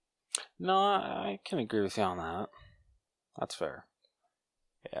 No, I can agree with you on that. That's fair.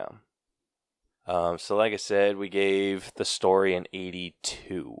 Yeah. So like I said, we gave the story an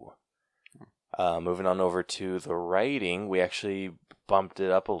 82. Moving on over to the writing, we actually bumped it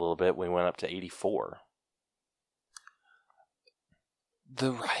up a little bit. We went up to 84.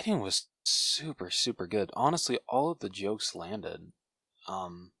 The writing was super, super good. Honestly, all of the jokes landed.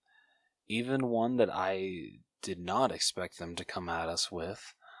 Even one that I did not expect them to come at us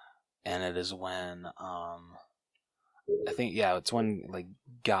with, and it is when I think it's when like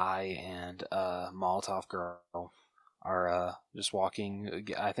Guy and Molotov Girl are just walking.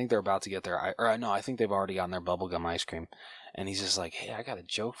 I think they're about to get their I think they've already gotten their bubblegum ice cream, and he's just like, "Hey, I got a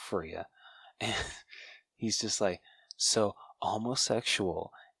joke for you," and he's just like, "So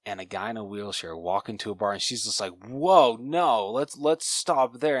homosexual and a guy in a wheelchair walk into a bar," and she's just like, "Whoa, no, let's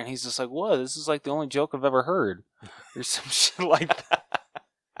stop there," and he's just like, "What? This is like the only joke I've ever heard," or some shit like that.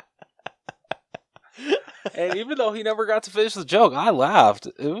 And even though he never got to finish the joke, I laughed.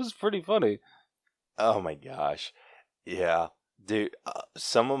 It was pretty funny. Oh my gosh. Yeah. Dude,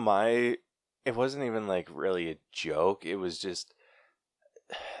 it wasn't even like really a joke. It was just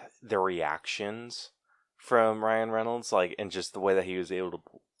the reactions from Ryan Reynolds, like, and just the way that he was able to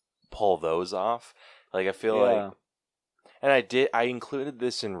pull those off. Like, I feel like, and I included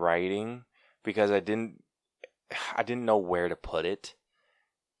this in writing because I didn't know where to put it.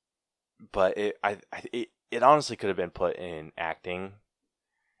 But it honestly could have been put in acting.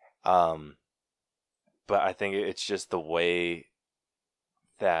 But I think it's just the way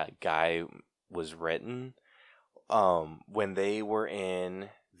that Guy was written. When they were in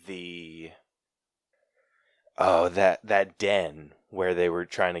that den where they were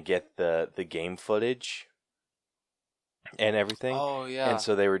trying to get the game footage and everything. Oh yeah. And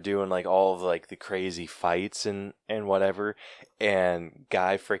so they were doing like all of like the crazy fights and whatever, and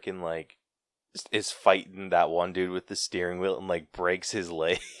Guy freaking like is fighting that one dude with the steering wheel and like breaks his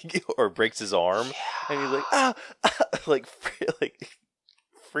leg or breaks his arm, and he's like like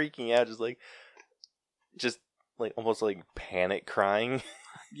freaking out, just like almost like panic crying.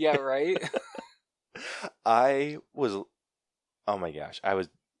 Yeah, right. Oh my gosh, I was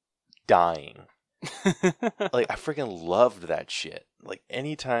dying Like, I freaking loved that shit. Like,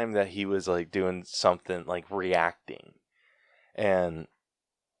 anytime that he was, like, doing something, like, reacting. And,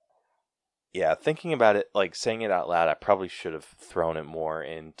 yeah, thinking about it, like, saying it out loud, I probably should have thrown it more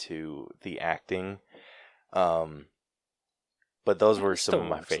into the acting. But those were some of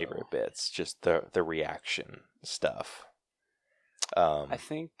my favorite bits, just the reaction stuff. I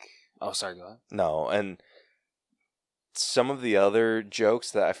think... Oh, sorry, go ahead. No, and some of the other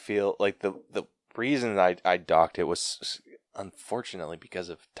jokes that I feel, like, the reason I docked it was, unfortunately, because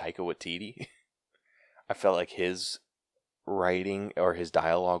of Taika Waititi. I felt like his writing or his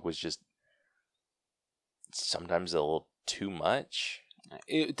dialogue was just sometimes a little too much.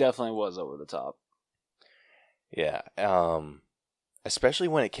 It definitely was over the top. Yeah, especially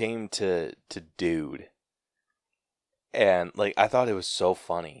when it came to Dude. And, like, I thought it was so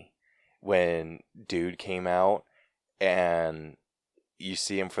funny when Dude came out and you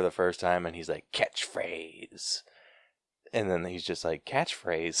see him for the first time and he's like, catchphrase. And then he's just like,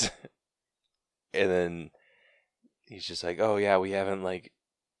 catchphrase. And then he's just like, oh yeah, we haven't, like,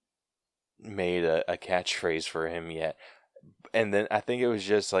 made a catchphrase for him yet. And then I think it was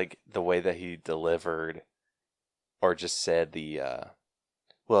just, like, the way that he delivered or just said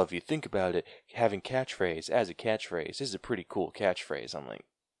well, if you think about it, having catchphrase as a catchphrase is a pretty cool catchphrase. I'm like,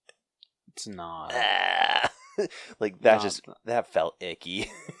 it's not. Like, that felt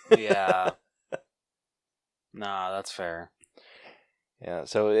icky. Yeah. Nah, that's fair. Yeah,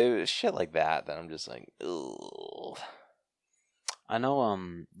 so it was shit like that I'm just like, ugh. I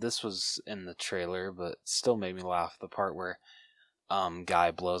know this was in the trailer, but still made me laugh. The part where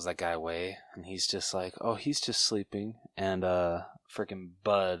guy blows that guy away and he's just like, oh, he's just sleeping, and freaking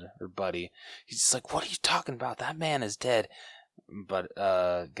Buddy, he's just like, what are you talking about? That man is dead. But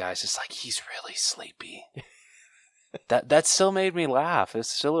guy's just like, he's really sleepy. that still made me laugh. It's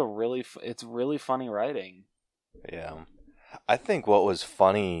still it's really funny writing. Yeah. I think what was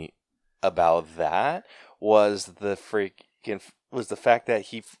funny about that was the fact that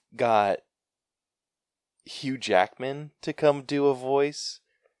he got Hugh Jackman to come do a voice.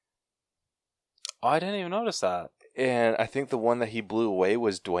 Oh, I didn't even notice that. And I think the one that he blew away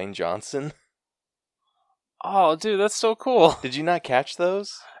was Dwayne Johnson. Oh, dude, that's so cool. Did you not catch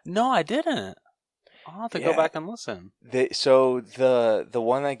those? No, I didn't. I'll have to go back and listen. So the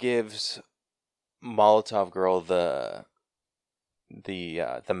one that gives Molotov Girl the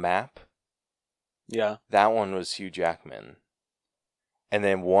map. Yeah. That one was Hugh Jackman. And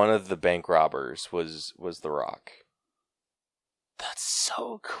then one of the bank robbers was The Rock. That's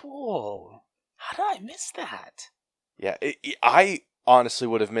so cool. How did I miss that? Yeah, I honestly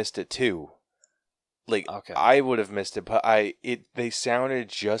would have missed it too. Like, okay. I would have missed it, but they sounded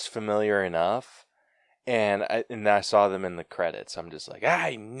just familiar enough, and I saw them in the credits. I'm just like,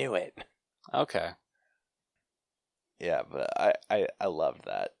 I knew it. Okay. Yeah, but I loved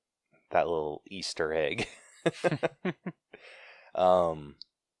that little Easter egg. Yeah,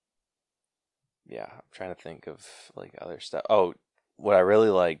 I'm trying to think of, like, other stuff. Oh, what I really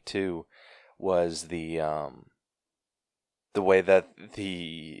liked too was the way that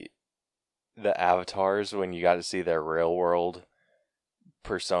the avatars, when you got to see their real world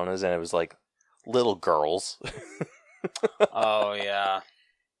personas, and it was like little girls. Oh yeah.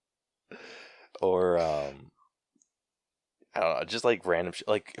 Or I don't know, just like random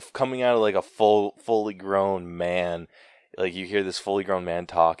like coming out of like a fully grown man. Like, you hear this fully grown man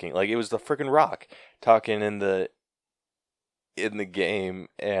talking. Like, it was the freaking Rock talking in the game,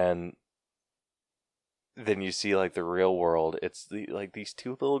 and then you see, like, the real world. It's these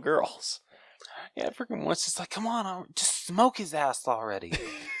two little girls. Yeah, freaking one's just like, come on, just smoke his ass already.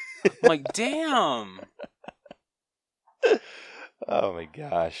 I'm like, damn. Oh my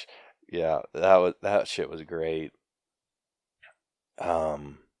gosh. Yeah, that shit was great.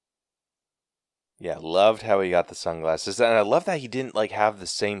 Yeah, loved how he got the sunglasses, and I love that he didn't, like, have the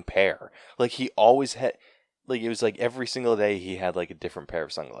same pair. Like, he always had, like, it was like every single day he had, like, a different pair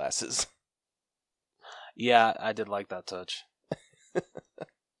of sunglasses. Yeah, I did like that touch.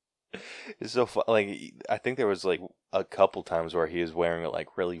 It's so fun. Like, I think there was, like, a couple times where he was wearing,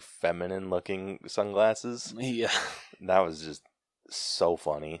 like, really feminine looking sunglasses. Yeah. That was just so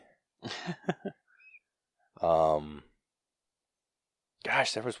funny. Gosh,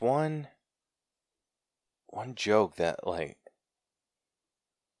 there was one joke that, like,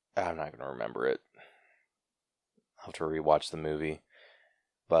 I'm not gonna remember it. I'll have to rewatch the movie.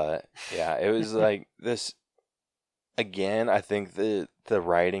 But yeah, it was like this. Again, I think the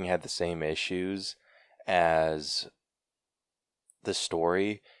writing had the same issues as the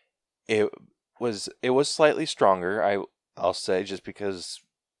story. It was slightly stronger, I'll say, just because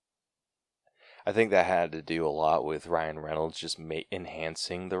I think that had to do a lot with Ryan Reynolds just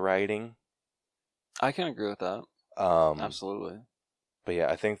enhancing the writing. I can agree with that. Um, Absolutely. But yeah,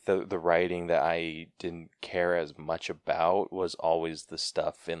 I think the writing that I didn't care as much about was always the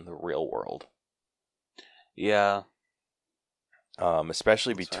stuff in the real world. Yeah.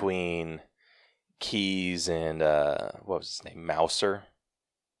 Especially That's between Keyes and what was his name, Mouser.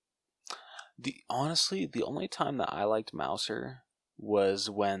 Honestly, the only time that I liked Mouser was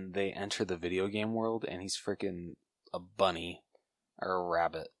when they enter the video game world and he's freaking a bunny or a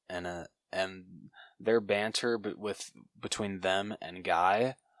rabbit, and their banter between them and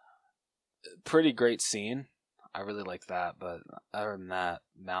Guy, pretty great scene. I really liked that, but other than that,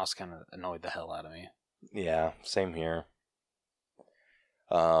 Mouse kind of annoyed the hell out of me. Yeah, same here.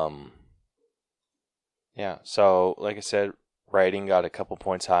 Yeah, so like I said, writing got a couple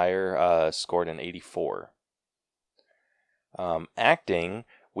points higher, scored an 84. Acting,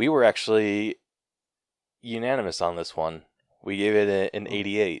 we were actually unanimous on this one. We gave it an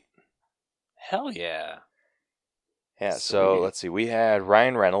 88. Hell yeah. Yeah, so let's see. We had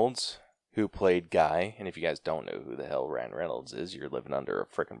Ryan Reynolds, who played Guy, and if you guys don't know who the hell Ryan Reynolds is, you're living under a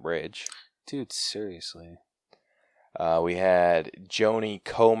frickin' bridge. Dude, seriously. We had Joni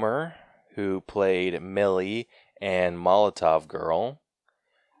Comer, who played Millie and Molotov Girl.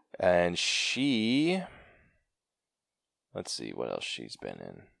 And she... Let's see what else she's been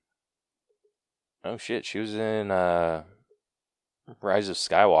in. Oh shit, she was in Rise of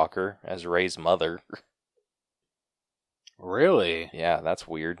Skywalker as Rey's mother. Really? Yeah, that's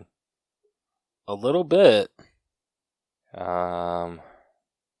weird. A little bit. Not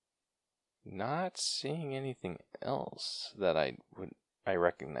seeing anything else that I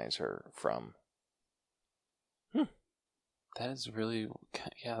recognize her from. That is really,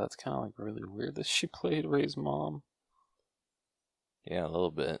 yeah, that's kind of like really weird that she played Rey's mom. Yeah, a little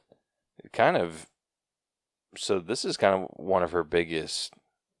bit. Kind of. So this is kind of one of her biggest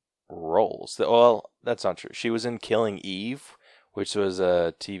roles. Well, that's not true. She was in Killing Eve, which was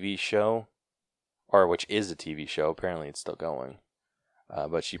a TV show, or which is a TV show. Apparently, it's still going.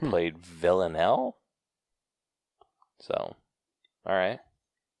 But she played Villanelle. So, all right.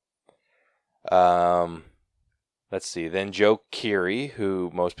 Let's see. Then Joe Keery,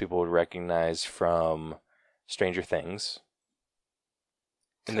 who most people would recognize from Stranger Things.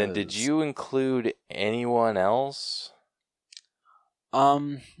 And then, did you include anyone else?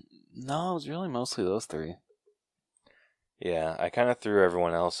 No, it was really mostly those three. Yeah, I kind of threw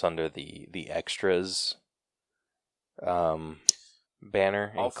everyone else under the extras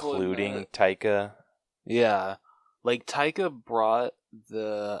banner, including Taika. Yeah, like Taika brought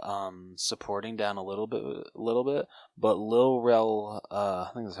the supporting down a little bit, but Lil Rel, I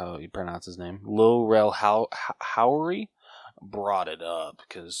think that's how you pronounce his name, Lil Rel Howery, brought it up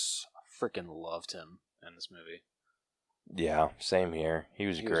because I freaking loved him in this movie. Yeah, same here. He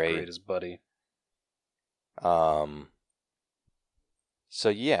was great. Was great as Buddy. So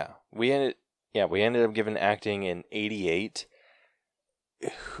yeah, we ended up giving acting an 88.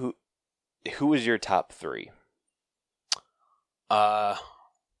 Who was your top three?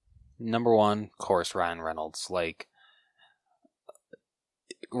 Number one, of course, Ryan Reynolds. Like,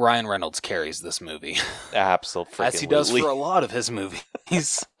 Ryan Reynolds carries this movie. Absolutely. As he does for a lot of his movies.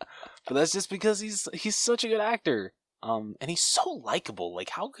 But that's just because he's such a good actor. And he's so likable. Like,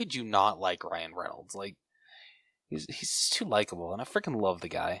 how could you not like Ryan Reynolds? Like, he's too likable, and I freaking love the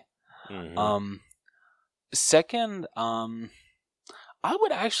guy. Mm-hmm. Second, I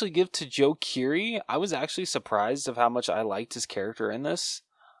would actually give to Joe Keery. I was actually surprised of how much I liked his character in this.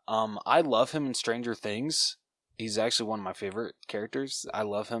 I love him in Stranger Things. He's actually one of my favorite characters. I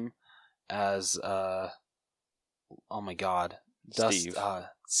love him as oh my god, Steve.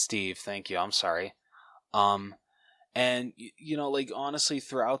 Steve. Thank you. I'm sorry. And you know, like, honestly,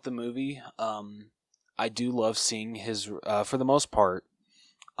 throughout the movie, I do love seeing his. For the most part,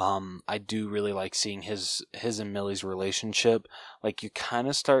 I do really like seeing his and Millie's relationship. Like, you kind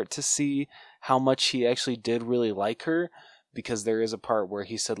of start to see how much he actually did really like her, because there is a part where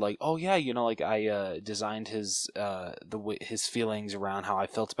he said, like, oh yeah, you know, like, I designed his his feelings around how I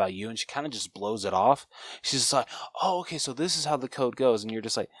felt about you, and she kind of just blows it off. She's just like, oh, okay, so this is how the code goes, and you're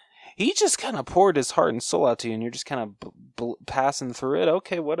just like, he just kind of poured his heart and soul out to you, and you're just kind of passing through it.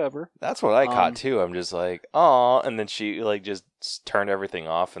 Okay, whatever. That's what I caught too. I'm just like, aw, and then she like just turned everything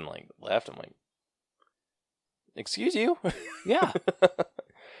off and like left. I'm like, excuse you? Yeah.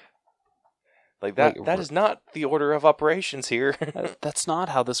 Like that is not the order of operations here. That's not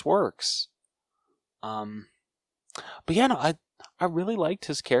how this works. But yeah, no, I really liked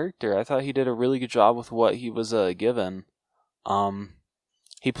his character. I thought he did a really good job with what he was given.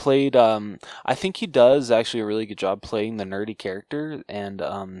 He played. I think he does actually a really good job playing the nerdy character, and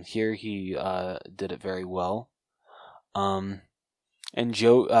here he did it very well. And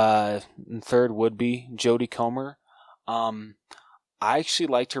third would be Jodie Comer. I actually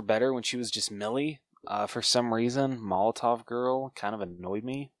liked her better when she was just Millie. For some reason, Molotov Girl kind of annoyed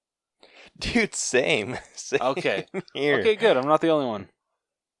me. Dude, same. Okay. Here. Okay, good. I'm not the only one.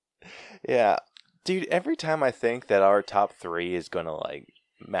 Yeah. Dude, every time I think that our top 3 is going to like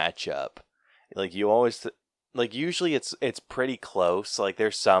match up, like you always like usually it's pretty close. Like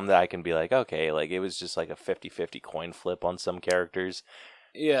there's some that I can be like, okay, like it was just like a 50-50 coin flip on some characters.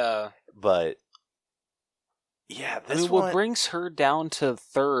 Yeah. But yeah, this what one brings her down to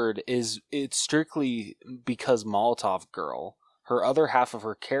third is it's strictly because Molotov Girl. Her other half of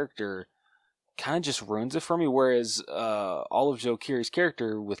her character kind of just ruins it for me, whereas all of Joe Keery's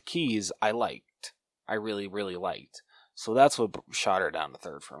character with Keys, I liked. I really, really liked. So that's what shot her down to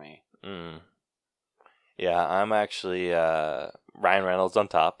third for me. Yeah, I'm actually Ryan Reynolds on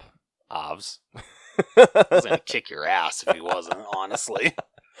top. Ovs. I was going to kick your ass if he wasn't, honestly.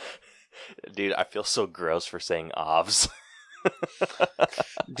 Dude, I feel so gross for saying Ovs.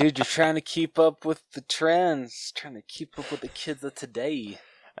 Dude, you're trying to keep up with the trends. Trying to keep up with the kids of today.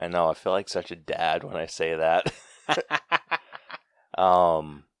 I know, I feel like such a dad when I say that.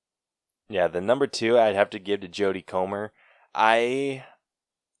 Yeah, the number 2 I'd have to give to Jodie Comer. I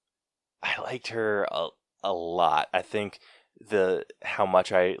liked her a lot. I think how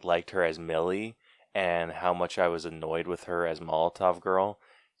much I liked her as Millie and how much I was annoyed with her as Molotov Girl.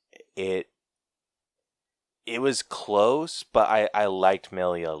 It was close, but I liked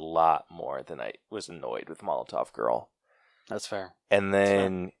Millie a lot more than I was annoyed with Molotov Girl. That's fair. And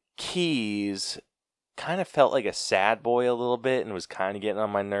then Keys kind of felt like a sad boy a little bit and was kind of getting on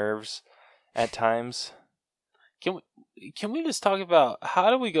my nerves at times. Can we just talk about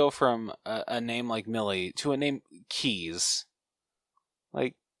how do we go from a name like Millie to a name Keys?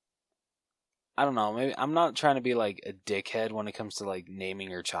 Like, I don't know. Maybe I'm not trying to be like a dickhead when it comes to like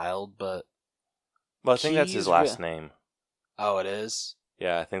naming your child, but well, I think that's his last name. Oh, it is?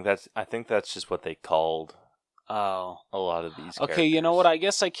 Yeah, I think that's just what they called a lot of these Okay, you know what? I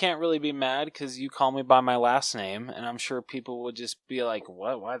guess I can't really be mad because you call me by my last name, and I'm sure people would just be like,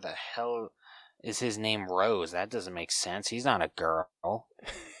 what? Why the hell is his name Rose? That doesn't make sense. He's not a girl.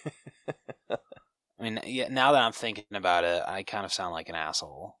 I mean, yeah, now that I'm thinking about it, I kind of sound like an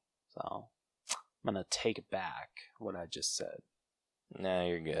asshole. So I'm going to take back what I just said. Nah,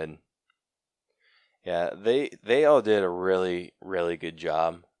 you're good. Yeah, they all did a really, really good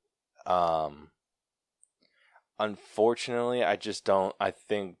job. Unfortunately, I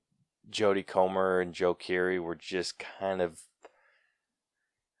think Jodie Comer and Joe Keery were just kind of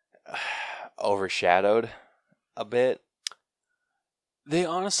overshadowed a bit. They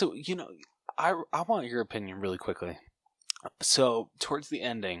honestly, I want your opinion really quickly. So towards the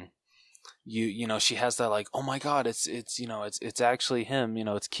ending, she has that like, oh my god, it's actually him,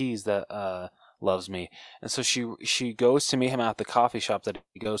 it's Keys that loves me, and so she goes to meet him at the coffee shop that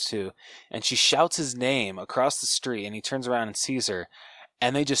he goes to, and she shouts his name across the street, and he turns around and sees her,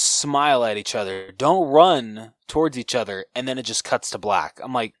 and they just smile at each other, don't run towards each other, and then it just cuts to black.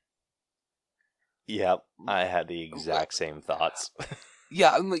 I'm like, yep, I had the exact same thoughts.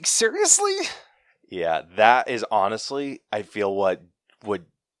 Yeah, I'm like, seriously? Yeah, that is honestly, I feel what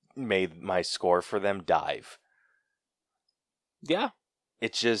made my score for them dive. Yeah.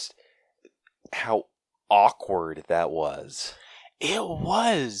 It's just how awkward that was. It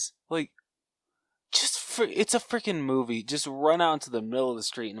was. Like, it's a freaking movie. Just run out into the middle of the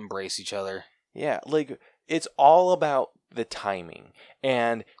street and embrace each other. Yeah, like, it's all about the timing.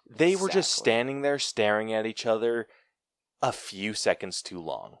 And they were just standing there staring at each other a few seconds too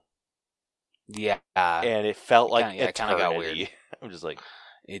long. Yeah. And it felt like it kind of got weird. I'm just like,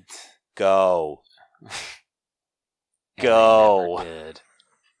 go. Go. Never did.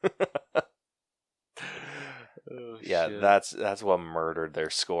 Oh, yeah, shit. that's what murdered their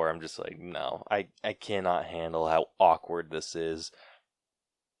score. I'm just like, no, I cannot handle how awkward this is.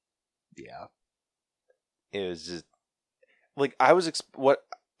 Yeah. It was just like what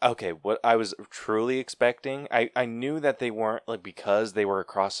I was truly expecting. I knew that they weren't, like, because they were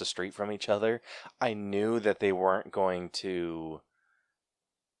across the street from each other, I knew that they weren't going to,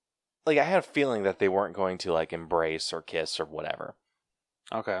 like, I had a feeling that they weren't going to, like, embrace or kiss or whatever.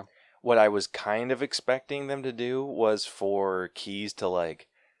 Okay. What I was kind of expecting them to do was for Keys to, like,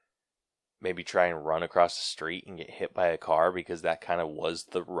 maybe try and run across the street and get hit by a car, because that kind of was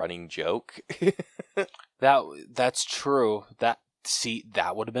the running joke. That's true. That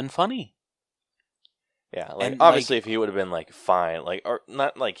would have been funny. Yeah, like And, obviously if he would have been like fine, like or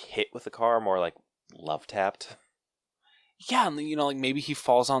not like hit with the car, more like love tapped. yeah, and like maybe he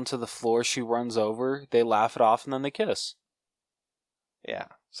falls onto the floor, she runs over, they laugh it off, and then they kiss. Yeah,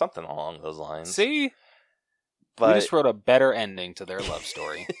 something along those lines. See? We but just wrote a better ending to their love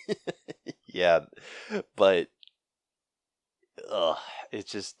story. yeah, but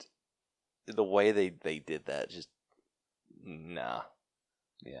it's just the way they did that. Just nah.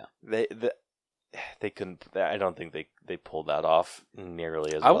 Yeah. They couldn't. I don't think they pulled that off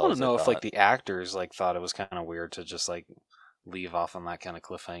nearly as I well. want as to know I if like thought. the actors like thought it was kind of weird to just like leave off on that kind of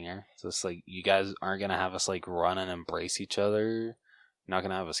cliffhanger. So it's like you guys aren't gonna have us like run and embrace each other. You're not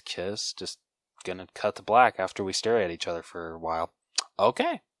gonna have us kiss. Just gonna cut to black after we stare at each other for a while.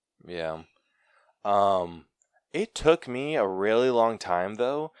 Okay. Yeah. It took me a really long time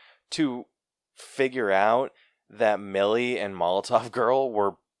though to figure out that Millie and Molotov Girl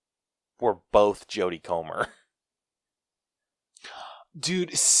were both Jodie Comer.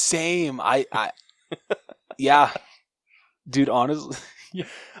 Dude, same. I yeah. Dude, honestly, yeah.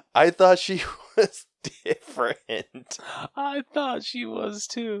 I thought she was different. I thought she was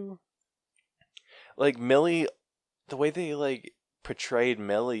too. Like Millie, the way they like portrayed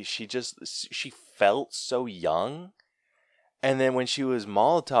Millie, she felt so young. And then when she was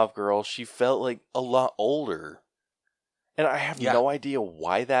Molotov Girl, she felt like a lot older. And I have no idea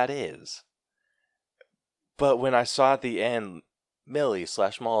why that is. But when I saw at the end Millie /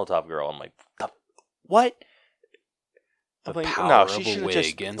 Molotov Girl, I'm like, what? The I'm like, power no, of she a should have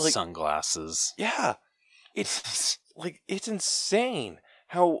wig just and like, sunglasses. yeah, it's like it's insane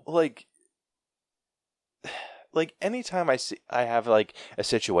how like anytime I have like a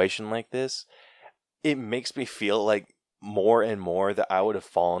situation like this, it makes me feel like more and more that I would have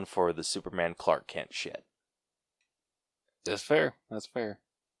fallen for the Superman Clark Kent shit. That's fair. That's fair.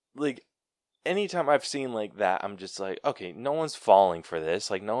 Like anytime I've seen like that, I'm just like, okay, no one's falling for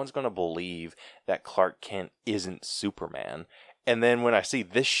this. Like no one's gonna believe that Clark Kent isn't Superman. And then when I see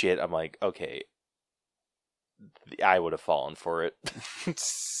this shit, I'm like, okay, I would have fallen for it.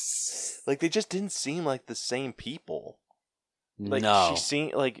 Like they just didn't seem like the same people. Like no.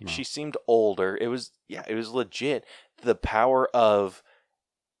 she seemed older. It was legit. The power of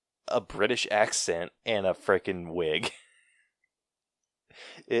a British accent and a freaking wig.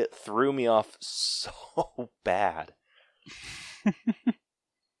 It threw me off so bad.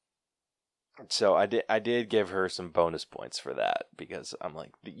 So I did give her some bonus points for that because I'm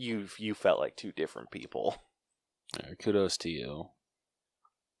like, you felt like two different people. Yeah, kudos to you.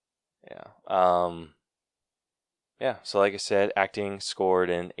 Yeah. Yeah, so like I said, acting scored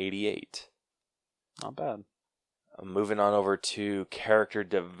an 88. Not bad. Moving on over to character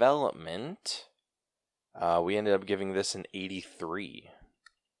development, we ended up giving this an 83.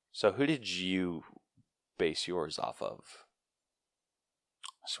 So who did you base yours off of?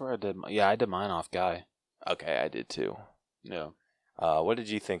 I swear I did. Yeah, I did mine off Guy. Okay, I did too. Yeah. What did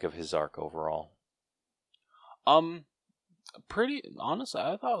you think of his arc overall? Pretty honestly,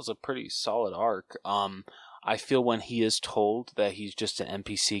 I thought it was a pretty solid arc. I feel when he is told that he's just an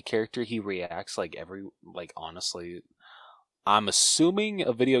NPC character, he reacts like honestly, I'm assuming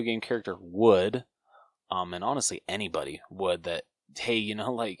a video game character would, and honestly anybody would, that hey,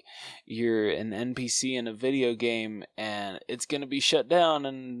 like you're an NPC in a video game and it's gonna be shut down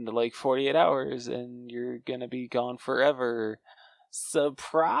in like 48 hours and you're gonna be gone forever.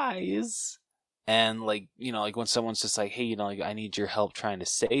 Surprise! And like when someone's just like, hey, like I need your help trying to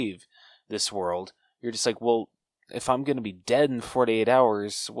save this world, you're just like, well, if I'm gonna be dead in 48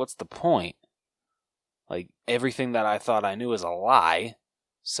 hours, what's the point? Like everything that I thought I knew is a lie.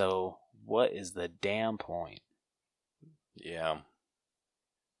 So what is the damn point? Yeah.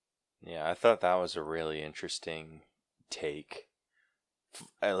 Yeah, I thought that was a really interesting take.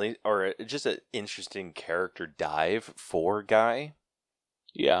 At least, or just an interesting character dive for Guy.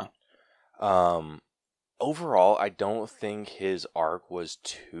 Yeah. Overall, I don't think his arc was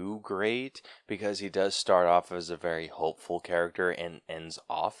too great because he does start off as a very hopeful character and ends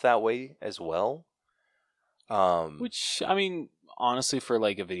off that way as well. Which, I mean, honestly, for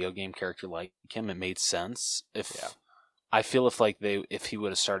like a video game character like him, it made sense. I feel if he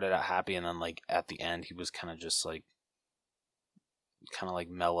would have started out happy and then like at the end he was kind of just like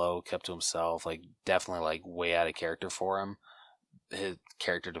mellow, kept to himself, like definitely like way out of character for him, his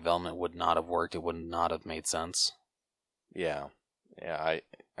character development would not have worked. It would not have made sense. Yeah, I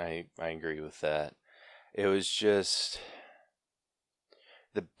agree with that. It was just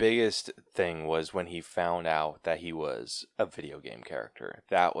the biggest thing was when he found out that he was a video game character.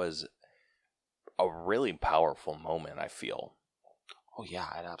 That was a really powerful moment, I feel. Oh yeah,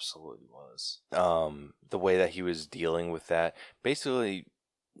 it absolutely was. The way that he was dealing with that, basically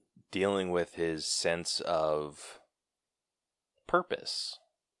dealing with his sense of purpose.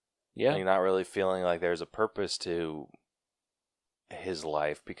 Yeah. Like, not really feeling like there's a purpose to his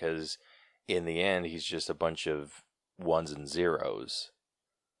life, because in the end he's just a bunch of ones and zeros,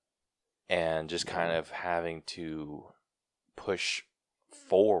 and just kind of having to push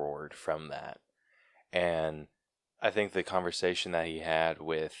forward from that. And I think the conversation that he had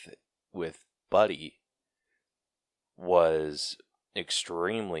with Buddy was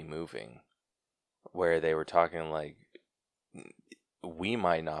extremely moving, where they were talking like, we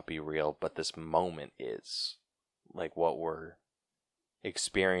might not be real, but this moment is. Like, what we're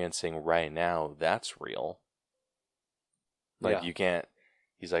experiencing right now, that's real. Like, you can't...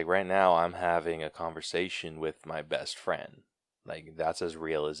 He's like, right now I'm having a conversation with my best friend. Like, that's as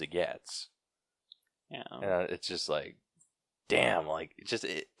real as it gets. Yeah. And it's just like, damn, like, just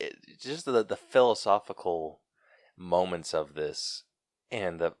the philosophical moments of this,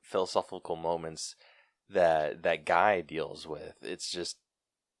 and the philosophical moments that guy deals with, it's just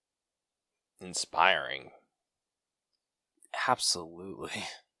inspiring. Absolutely.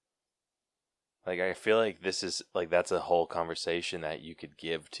 Like, I feel like this is like, that's a whole conversation that you could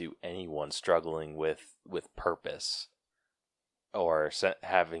give to anyone struggling with purpose, or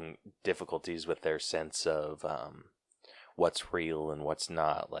having difficulties with their sense of what's real and what's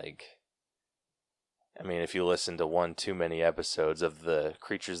not. Like, I mean, if you listen to one too many episodes of the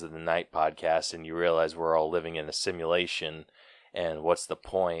Creatures of the Night podcast and you realize we're all living in a simulation, and what's the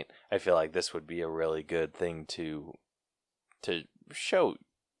point? I feel like this would be a really good thing to show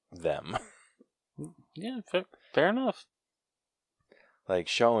them. Yeah, fair enough. Like,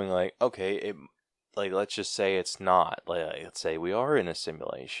 showing, like, okay, like, let's just say it's not. Like, let's say we are in a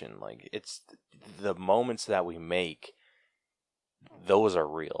simulation. Like, it's the moments that we make, those are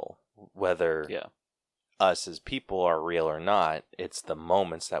real. Whether us as people are real or not, it's the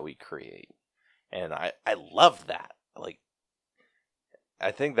moments that we create. And I love that. Like,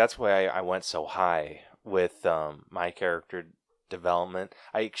 I think that's why I went so high with my character development.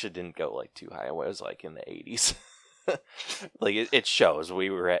 I actually didn't go like too high. I was like in the 80s. Like, it shows we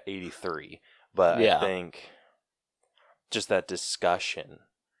were at 83. But I think just that discussion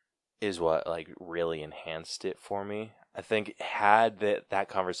is what, like, really enhanced it for me. I think had that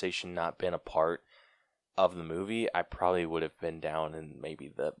conversation not been a part of the movie, I probably would have been down in maybe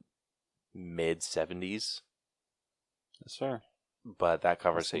the mid 70s. That's fair. But that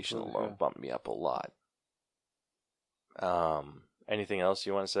conversation alone bumped me up a lot. Anything else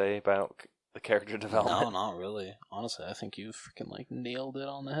you want to say about the character development? No, not really. Honestly, I think you freaking like nailed it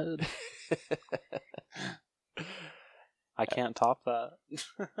on the head. I can't top that.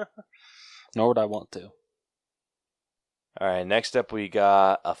 Nor would I want to. Alright, next up we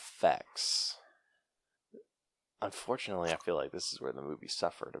got effects. Unfortunately, I feel like this is where the movie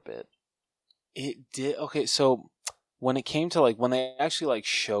suffered a bit. It did. Okay, so when it came to, like, when they actually, like,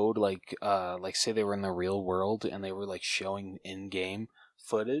 showed, like say they were in the real world and they were, like, showing in-game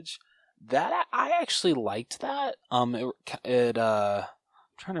footage, that I actually liked that. I'm trying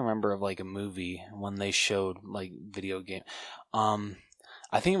to remember of, like, a movie when they showed, like, video game.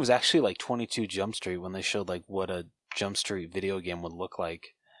 I think it was actually, like, 22 Jump Street when they showed, like, what a Jump Street video game would look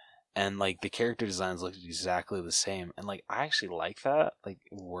like. And, like, the character designs look exactly the same. And, like, I actually like that. Like,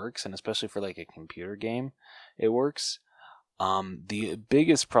 it works. And especially for, like, a computer game, it works. The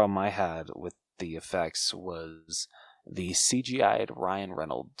biggest problem I had with the effects was the CGI'd Ryan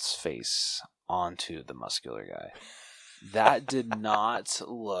Reynolds face onto the muscular guy. That did not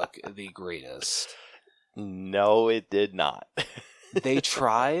look the greatest. No, it did not. They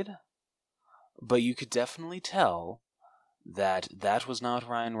tried, but you could definitely tell that was not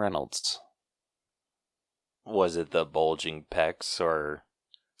Ryan Reynolds. Was it the bulging pecs, or?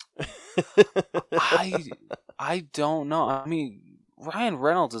 I don't know. I mean, Ryan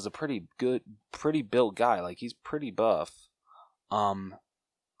Reynolds is a pretty built guy. Like, he's pretty buff.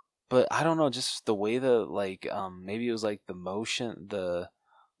 But I don't know, just the way maybe it was like the motion, the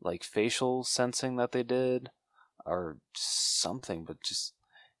like facial sensing that they did, or something. But just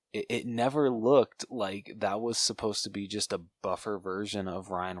it never looked like that was supposed to be just a buffer version of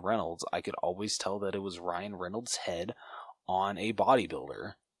Ryan Reynolds. I could always tell that it was Ryan Reynolds' head on a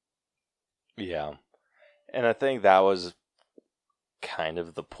bodybuilder. Yeah. And I think that was kind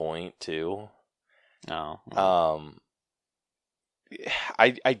of the point too. Oh.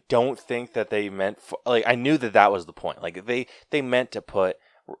 I don't think that they meant for, like, I knew that was the point. Like, they meant to put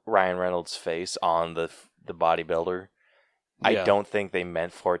Ryan Reynolds' face on the bodybuilder. Yeah. I don't think they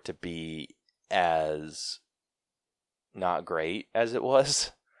meant for it to be as not great as it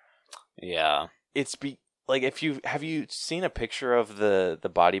was. Yeah. It's like if have you seen a picture of the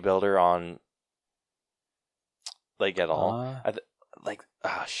bodybuilder on like at all?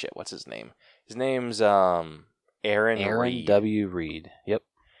 Shit, what's his name? His name's Aaron Reed. W. Reed. Yep.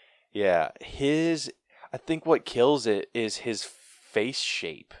 Yeah, I think what kills it is his face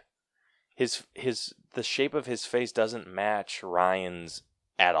shape. The shape of his face doesn't match Ryan's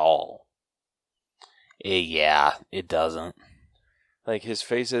at all. Yeah, it doesn't. Like his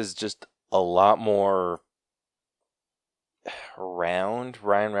face is just a lot more round.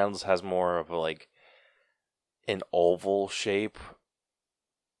 Ryan Reynolds has more of like an oval shape.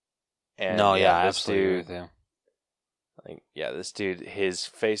 And no, yeah, this absolutely dude, with you. like, yeah, this dude, his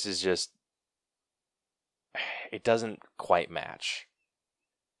face is just, it doesn't quite match.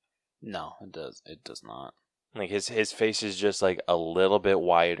 No, it does. It does not. Like his face is just like a little bit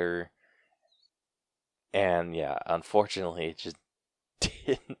wider. And yeah, unfortunately, it just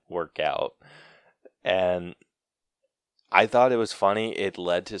didn't work out. And I thought it was funny. It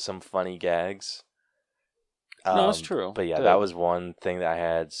led to some funny gags. No, it's true. But yeah, that was one thing that I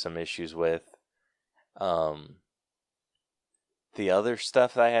had some issues with. The other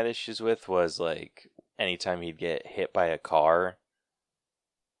stuff that I had issues with was like anytime he'd get hit by a car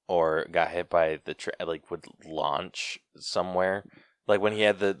or got hit by would launch somewhere. Like when he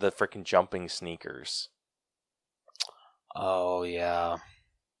had the freaking jumping sneakers. Oh, yeah.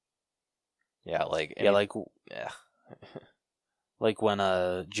 Yeah, like... Yeah. Like when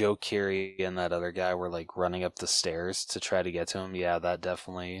Joe Keery and that other guy were like running up the stairs to try to get to him. Yeah, that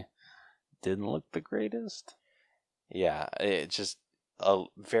definitely didn't look the greatest. Yeah, it's just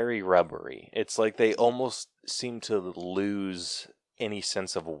very rubbery. It's like they almost seem to lose any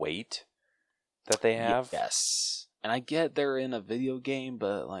sense of weight that they have. Yes. And I get they're in a video game,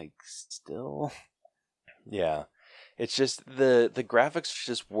 but like still. Yeah. It's just the graphics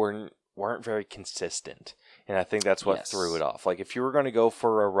just weren't very consistent. And I think that's what threw it off. Like if you were going to go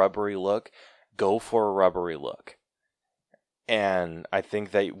for a rubbery look, go for a rubbery look. And I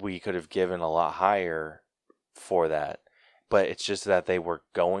think that we could have given a lot higher for that. But it's just that they were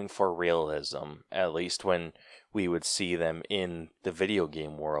going for realism, at least when we would see them in the video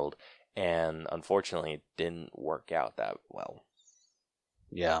game world. And unfortunately, it didn't work out that well.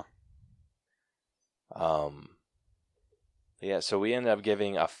 Yeah. Yeah, so we ended up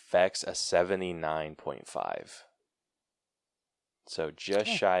giving effects a 79.5. So just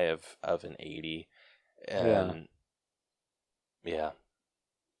shy of an 80. And yeah.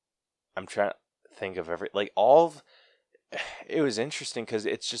 I'm trying to think of it was interesting because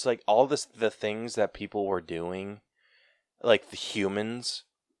it's just like all the things that people were doing, like the humans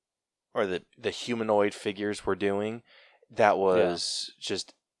or the humanoid figures were doing, that was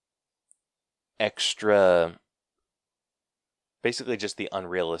just extra, basically just the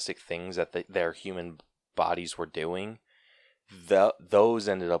unrealistic things that their human bodies were doing. Those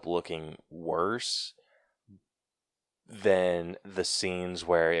ended up looking worse than the scenes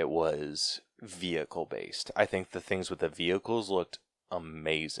where it was vehicle based. I think the things with the vehicles looked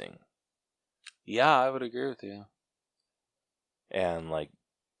amazing. Yeah, I would agree with you. And like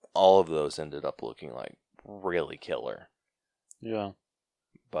all of those ended up looking like really killer. Yeah.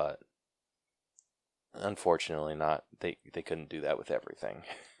 But unfortunately not they couldn't do that with everything.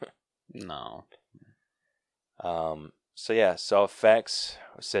 No. So effects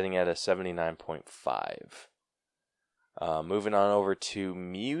was sitting at a 79.5. Moving on over to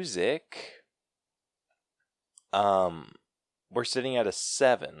music. We're sitting at a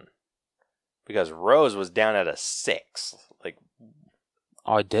 7 because Rose was down at a 6. Like,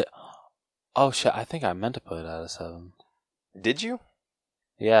 oh, I did. Oh shit! I think I meant to put it at a 7. Did you?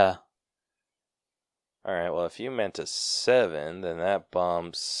 Yeah. All right. Well, if you meant a 7, then that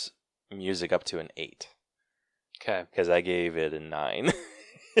bumps music up to an 8. Okay. Because I gave it a 9.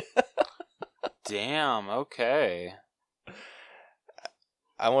 Damn. Okay.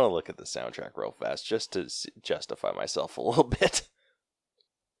 I want to look at the soundtrack real fast just to justify myself a little bit.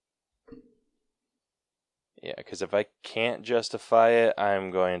 Yeah, because if I can't justify it,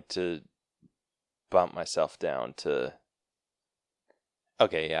 I'm going to bump myself down to...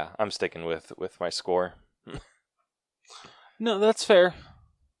 Okay, yeah, I'm sticking with my score. No, that's fair.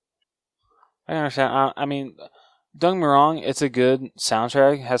 I understand. I mean, don't get me wrong, it's a good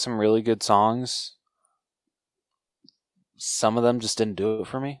soundtrack. It has some really good songs. Some of them just didn't do it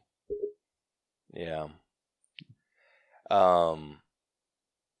for me. Yeah. I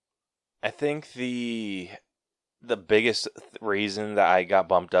think the biggest reason that I got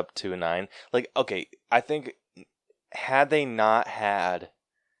bumped up to a 9, like, okay, I think had they not had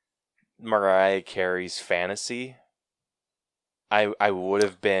Mariah Carey's Fantasy I would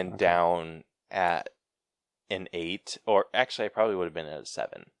have been Okay. down at an 8, or actually I probably would have been at a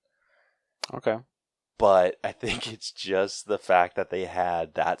 7. Okay. But I think it's just the fact that they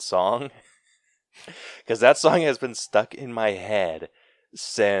had that song. Because that song has been stuck in my head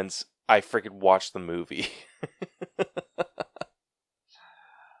since I freaking watched the movie.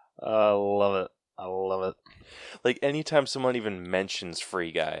 I love it. I love it. Like, anytime someone even mentions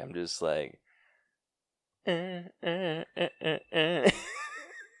Free Guy, I'm just like...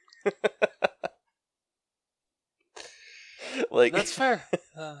 Like, That's fair.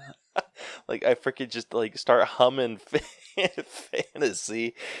 like, I freaking just, like, start humming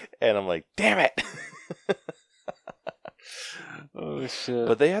Fantasy, and I'm like, damn it! Oh, shit.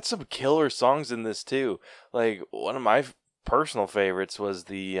 But they had some killer songs in this, too. Like, one of my personal favorites was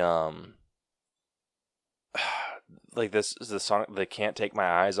the, like, this is the song, the Can't Take My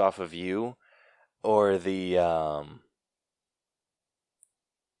Eyes Off of You, or the, oh,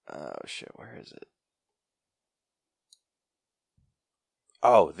 shit, where is it?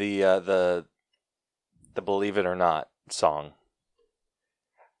 Oh, the Believe It or Not song.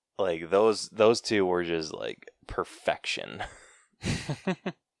 Like, those two were just, like, perfection.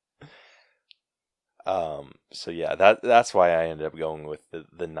 So yeah, that's why I ended up going with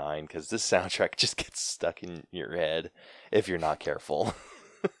the 9, because this soundtrack just gets stuck in your head if you're not careful.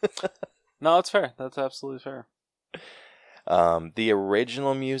 No, it's fair. That's absolutely fair. The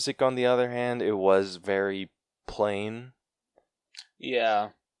original music, on the other hand, it was very plain. Yeah.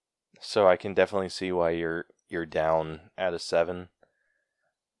 So I can definitely see why you're down at a 7.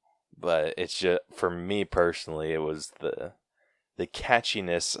 But it's just, for me personally, it was the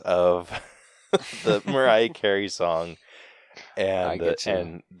catchiness of the Mariah Carey song I and get you.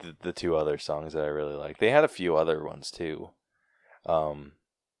 and the two other songs that I really like. They had a few other ones too.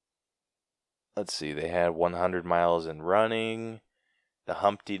 Let's see. They had 100 Miles and Running, the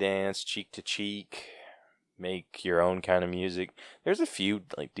Humpty Dance, Cheek to Cheek, Make Your Own Kind of Music. There's a few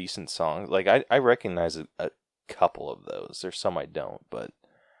like decent songs. Like I recognize a couple of those. There's some I don't, but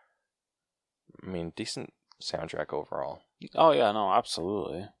I mean, decent soundtrack overall. Oh, yeah, no,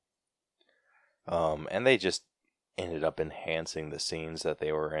 absolutely. And they just ended up enhancing the scenes that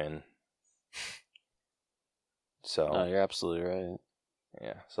they were in. So No, you're absolutely right.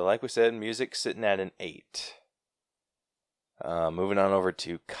 yeah. So like we said, music sitting at an 8. Moving on over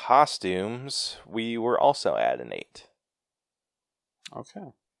to costumes, we were also at an 8.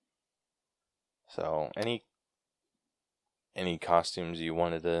 Okay. So any costumes you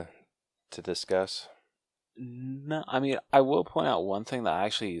wanted to discuss? No, I mean, I will point out one thing that I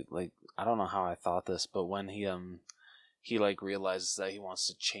actually, like, I don't know how I thought this, but when he like realizes that he wants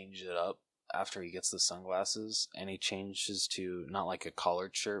to change it up after he gets the sunglasses, and he changes to not like a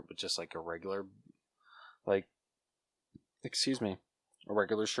collared shirt, but just like a regular, like, excuse me, a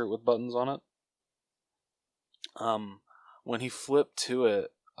regular shirt with buttons on it. When he flipped to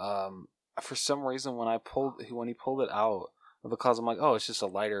it, for some reason when he pulled it out of the closet, I'm like, oh, it's just a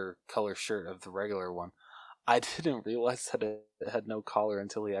lighter color shirt of the regular one. I didn't realize that it had no collar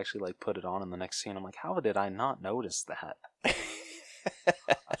until he actually like put it on in the next scene. I'm like, how did I not notice that?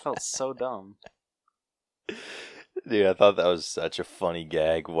 I felt so dumb. Dude, I thought that was such a funny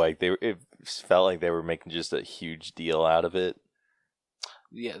gag. Like it felt like they were making just a huge deal out of it.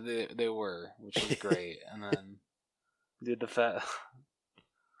 Yeah, they were, which was great. And then, dude, the fact.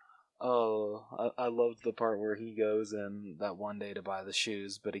 Oh, I loved the part where he goes in that one day to buy the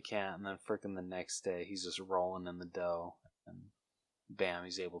shoes, but he can't, and then frickin' the next day he's just rolling in the dough, and bam,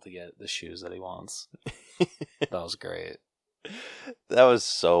 he's able to get the shoes that he wants. That was great. That was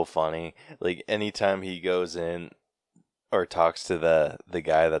so funny. Like anytime he goes in or talks to the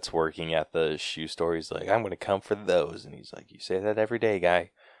guy that's working at the shoe store, he's like, "I'm gonna come for those," and he's like, "You say that every day,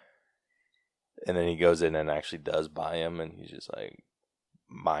 guy." And then he goes in and actually does buy him, and he's just like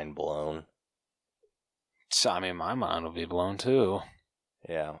mind blown. So, I mean, my mind will be blown too.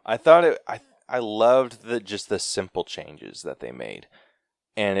 Yeah, I thought I loved just the simple changes that they made,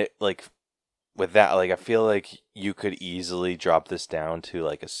 and it like with that, like I feel like you could easily drop this down to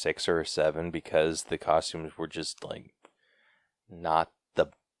like a 6 or a 7 because the costumes were just like not the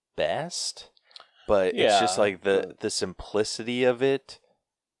best, but it's just Yeah, like the simplicity of it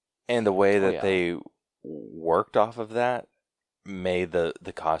and the way that they worked off of that made the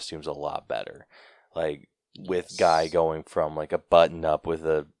costumes a lot better. Like with Guy going from like a button up with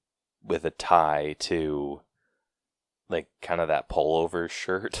a tie to like kind of that pullover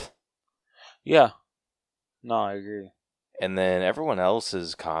shirt. Yeah. No, I agree. And then everyone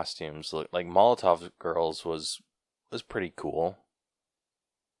else's costumes look like Molotov Girls was pretty cool.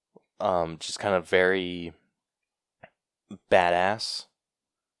 Just kind of very badass.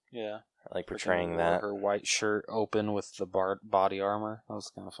 Yeah. I like Freaking portraying wore that. her white shirt open with the body armor. That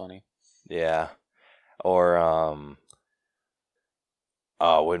was kind of funny. Yeah. Or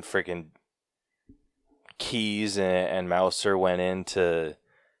when freaking Keys and Mouser went in to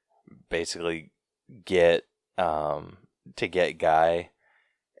basically get Guy,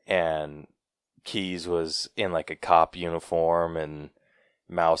 and Keys was in like a cop uniform and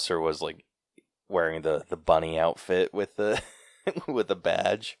Mouser was like wearing the bunny outfit with the with the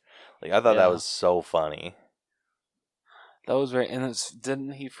badge. Like, I thought that was so funny. That was very, and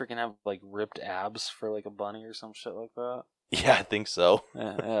didn't he freaking have like ripped abs for like a bunny or some shit like that? Yeah, I think so.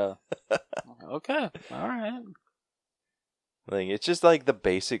 Yeah. Okay. All right. Like, it's just like the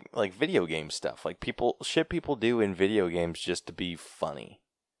basic like video game stuff. Like people do in video games just to be funny.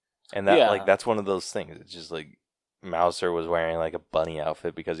 And that like that's one of those things. It's just like Mouser was wearing like a bunny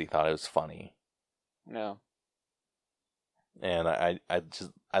outfit because he thought it was funny. Yeah. And I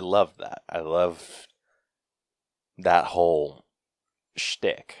love that. I love that whole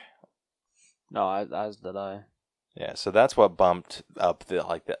shtick. No, as did I. Yeah, so that's what bumped up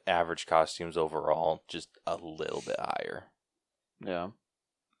the average costumes overall just a little bit higher. Yeah.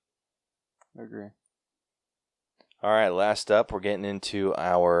 I agree. All right, last up, we're getting into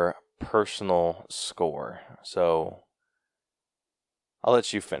our personal score. So I'll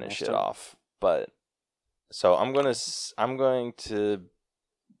let you finish it off, but so I'm going to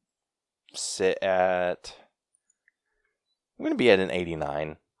be at an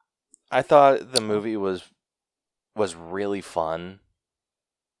 89. I thought the movie was really fun.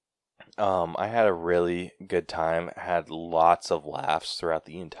 I had a really good time. Had lots of laughs throughout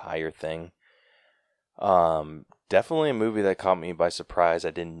the entire thing. Definitely a movie that caught me by surprise.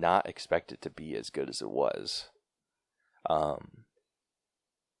 I did not expect it to be as good as it was. I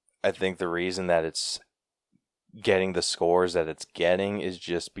think the reason that it's getting the scores that it's getting is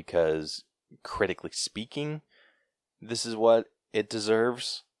just because, critically speaking, this is what it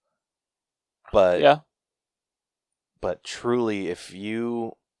deserves. But truly, if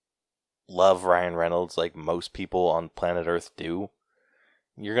you love Ryan Reynolds like most people on planet Earth do,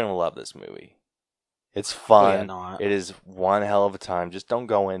 you're going to love this movie. It's fun. It is one hell of a time. Just don't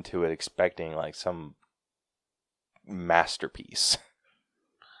go into it expecting like some masterpiece.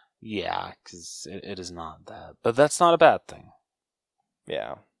 Yeah, because it is not that. But that's not a bad thing.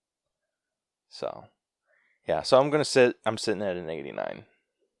 Yeah. So I'm sitting at an 89.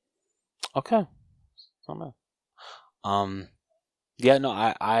 Okay. Not bad. Yeah, no,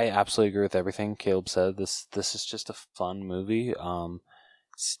 I absolutely agree with everything Caleb said. This is just a fun movie.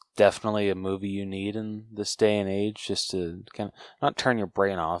 It's definitely a movie you need in this day and age, just to kind of not turn your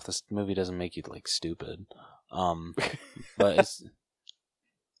brain off. This movie doesn't make you like stupid. But it's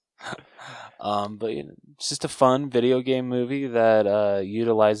it's just a fun video game movie that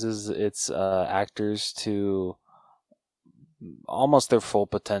utilizes its actors to almost their full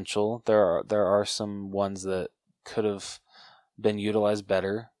potential. There are some ones that could have been utilized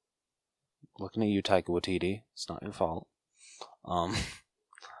better. Looking at you, Taika Waititi. It's not your fault.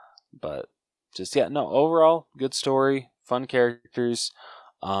 But just overall good story, fun characters.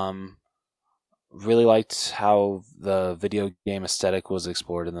 Really liked how the video game aesthetic was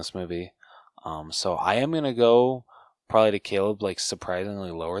explored in this movie. So I am gonna go probably to Caleb, like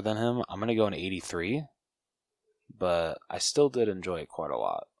surprisingly lower than him. I'm gonna go an 83, but I still did enjoy it quite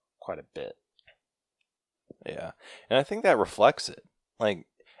a bit. Yeah, and I think that reflects it. Like,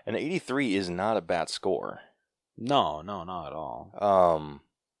 an 83 is not a bad score. No, not at all.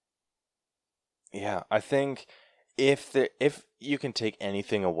 Yeah, I think if you can take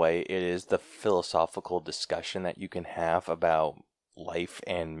anything away, it is the philosophical discussion that you can have about life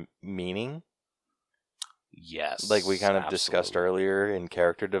and meaning. Yes. Like we kind of discussed earlier in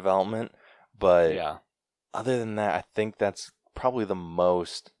character development. But other than that, I think that's probably the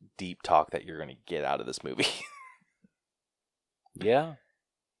most deep talk that you're going to get out of this movie. Yeah.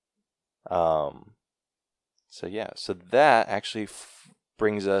 So that actually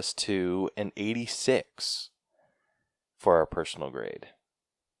brings us to an 86 for our personal grade.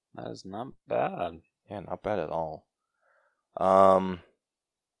 That is not bad. Yeah, not bad at all.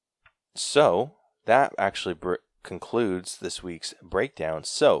 So that actually concludes this week's breakdown.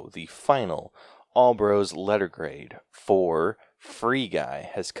 So the final All Bros letter grade for Free Guy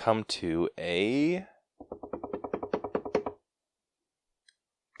has come to a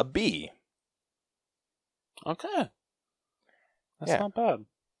B. Okay. That's not bad.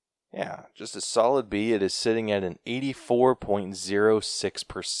 Yeah, just a solid B. It is sitting at an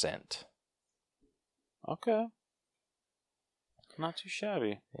 84.06%. Okay. Not too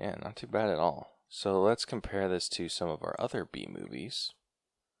shabby. Yeah, not too bad at all. So let's compare this to some of our other B movies.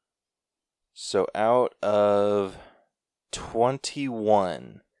 So out of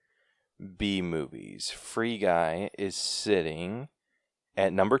 21 B movies, Free Guy is sitting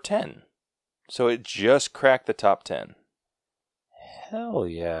at number 10. So it just cracked the top 10. Hell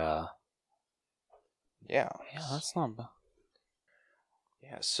yeah. Yeah. Yeah, that's not bad.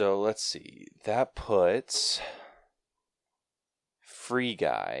 Yeah, so let's see. That puts Free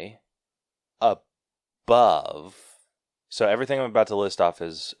Guy above. So everything I'm about to list off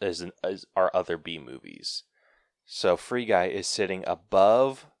is our other B movies. So Free Guy is sitting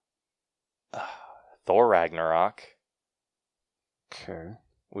above Thor Ragnarok, Okay.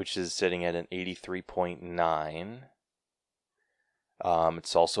 which is sitting at an 83.9.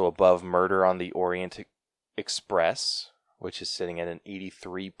 It's also above Murder on the Orient Express, which is sitting at an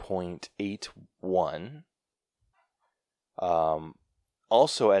 83.81.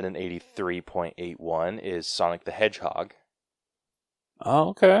 Also at an 83.81 is Sonic the Hedgehog. Oh,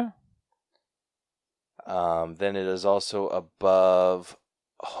 okay. Then it is also above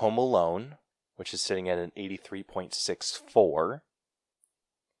Home Alone, which is sitting at an 83.64.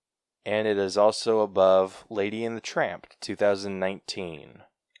 And it is also above Lady and the Tramp, 2019,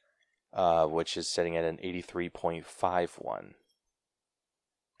 which is sitting at an 83.51.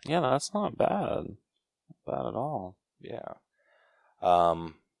 Yeah, that's not bad. Not bad at all. Yeah.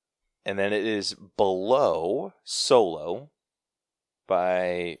 And then it is below Solo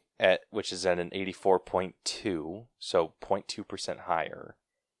which is at an 84.2, so 0.2% higher.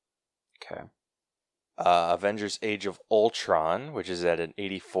 Okay. Avengers Age of Ultron, which is at an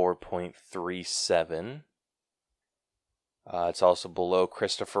 84.37. It's also below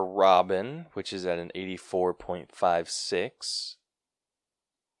Christopher Robin, which is at an 84.56.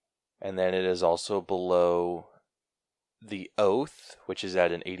 And then it is also below The Oath, which is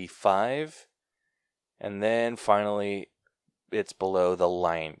at an 85. And then finally, it's below The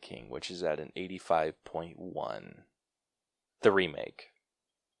Lion King, which is at an 85.1. The remake,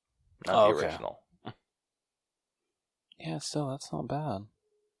 not the original. Yeah, still, that's not bad.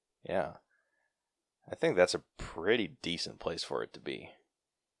 Yeah. I think that's a pretty decent place for it to be.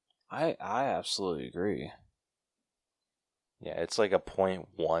 I absolutely agree. Yeah, it's like a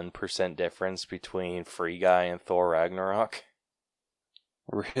 0.1% difference between Free Guy and Thor Ragnarok.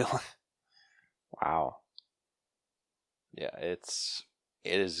 Really? Wow. Yeah, it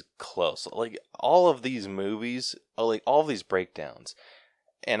is close. Like all of these movies, like all of these breakdowns,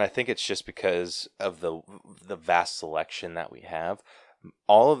 and I think it's just because of the vast selection that we have.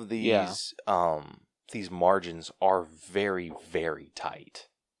 All of these these margins are very, very tight.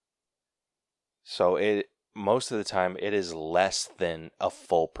 So most of the time it is less than a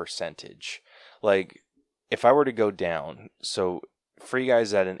full percentage. Like if I were to go down, so Free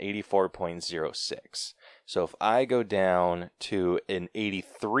Guy's at an 84.06. So if I go down to an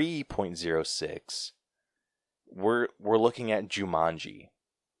 83.06, we're looking at Jumanji.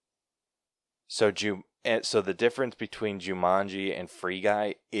 So the difference between Jumanji and Free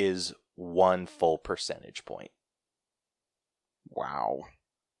Guy is 1 full percentage point. Wow.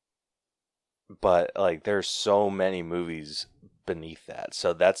 But like there's so many movies beneath that.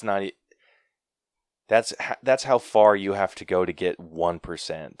 So that's how far you have to go to get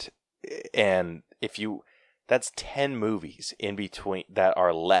 1%. And that's 10 movies in between that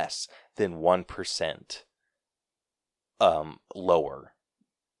are less than 1% lower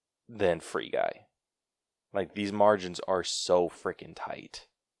than Free Guy. Like these margins are so freaking tight.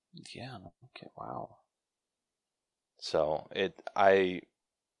 Yeah. Okay. Wow. So I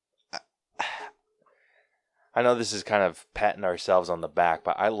know this is kind of patting ourselves on the back,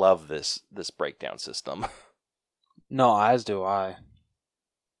 but I love this breakdown system. No, as do I.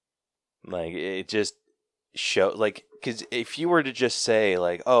 Like it just shows, like, because if you were to just say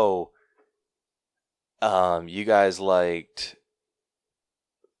like, oh, you guys liked,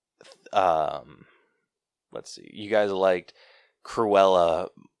 let's see, you guys liked Cruella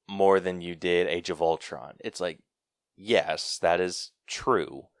more than you did Age of Ultron. It's like, yes, that is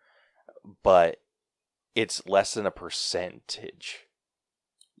true, but it's less than a percentage.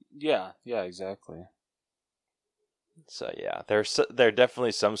 Yeah. Yeah. Exactly. So yeah, there are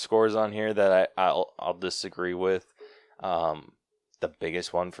definitely some scores on here that I'll disagree with. The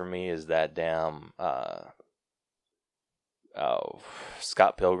biggest one for me is that damn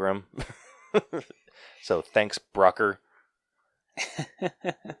Scott Pilgrim. So thanks, Brucker.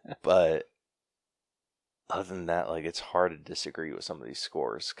 But other than that, like it's hard to disagree with some of these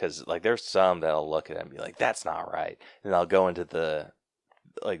scores because like there's some that I'll look at and be like, that's not right, and I'll go into the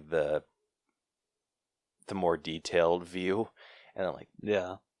more detailed view, and I'm like,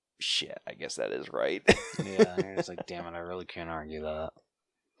 Yeah. shit, I guess that is right. Yeah, you're just like, damn it, I really can't argue that.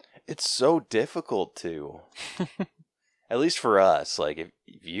 It's so difficult to. At least for us, like, if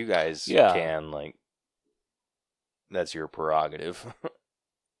you guys Yeah. can, like, that's your prerogative.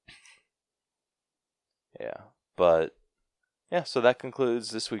 Yeah. But, yeah, so that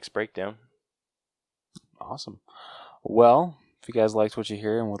concludes this week's breakdown. Awesome. Well, if you guys liked what you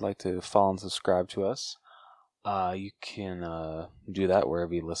hear and would like to follow and subscribe to us, you can do that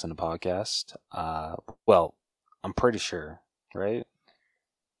wherever you listen to podcasts. Well, I'm pretty sure, right?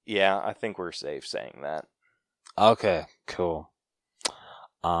 Yeah, I think we're safe saying that. Okay, cool.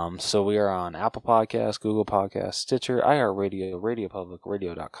 So we are on Apple Podcasts, Google Podcasts, Stitcher, iHeartRadio, Radio Public,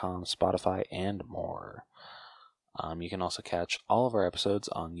 Radio.com, Spotify, and more. You can also catch all of our episodes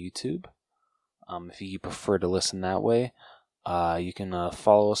on YouTube. If you prefer to listen that way, you can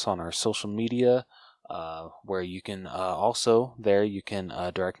follow us on our social media, where you can also there you can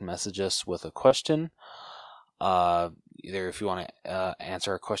direct message us with a question. Either if you want to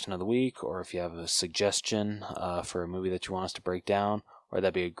answer a question of the week, or if you have a suggestion for a movie that you want us to break down, or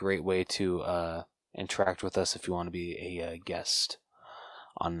that'd be a great way to interact with us if you want to be a guest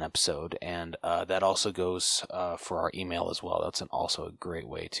on an episode. And that also goes for our email as well. That's also a great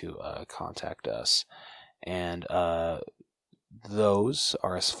way to contact us. And those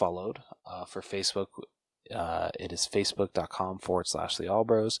are as followed. For Facebook, it is facebook.com/The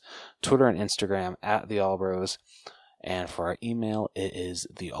Allbros, Twitter and Instagram @The Allbros, and for our email, it is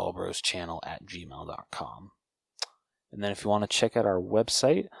theallbroschannel@gmail.com. And then if you want to check out our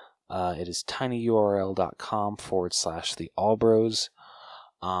website, it is tinyurl.com/The Allbros.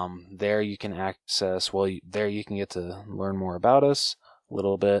 There you can access, there you can get to learn more about us a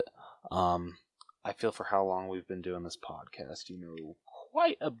little bit. I feel for how long we've been doing this podcast, you know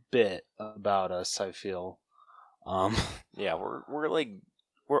quite a bit about us, I feel. Yeah, we're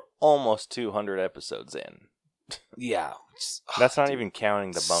almost 200 episodes in. Yeah. That's not even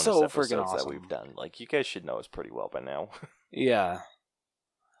counting the bonus so episodes freaking that awesome. we've done. Like, you guys should know us pretty well by now. Yeah.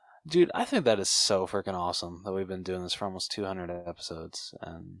 Dude, I think that is so freaking awesome that we've been doing this for almost 200 episodes,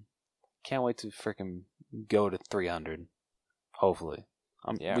 and can't wait to freaking go to 300. Hopefully.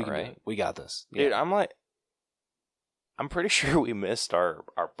 Yeah, we can right. do it. We got this. Dude, Yeah. I'm pretty sure we missed our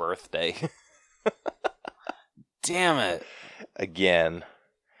birthday. Damn it. Again.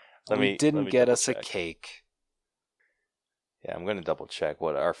 Let we me didn't get double us a check. cake. Yeah, I'm gonna double check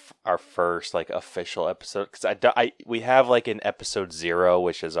what our first like official episode, because we have like an episode 0,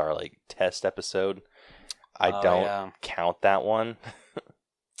 which is our like test episode. I don't count that one.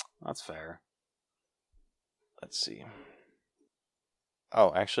 That's fair. Let's see.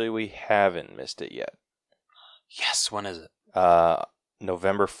 Oh, actually, we haven't missed it yet. Yes, when is it?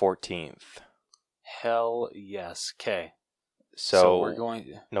 November 14th. Hell yes. Okay. So we're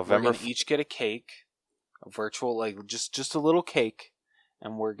going November. We're gonna each get a cake, a virtual, like just a little cake,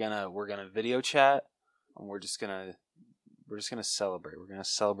 and we're gonna video chat, and we're just gonna celebrate. We're gonna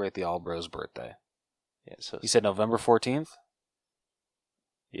celebrate the Allbros birthday. Yeah. So you said November 14th.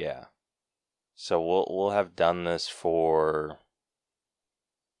 Yeah. So we'll have done this for.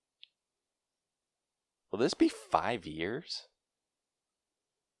 Will this be 5 years?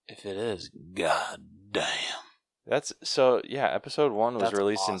 If it is, god damn. That's so. Yeah, episode 1 was That's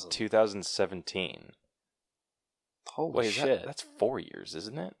released awesome. in 2017. Holy Wait, shit! that's 4 years,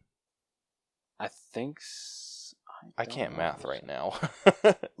 isn't it? I think. I can't math right now.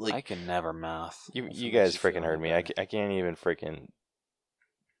 Like, I can never math. You guys freaking heard me. I can't even freaking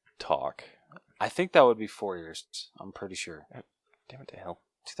talk. I think that would be 4 years. I'm pretty sure. Damn it to hell.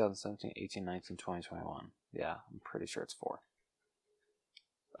 2017, 18, 19, 20, 21. Yeah, I'm pretty sure it's 4.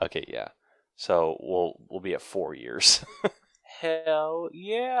 Okay, yeah. So we'll be at 4 years. Hell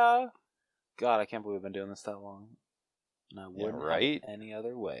yeah! God, I can't believe we've been doing this that long. And I wouldn't have it any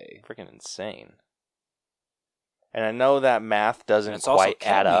other way. Freaking insane. And I know that math doesn't it's quite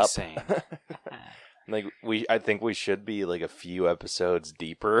add up. Like I think we should be like a few episodes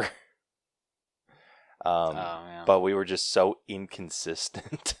deeper. But we were just so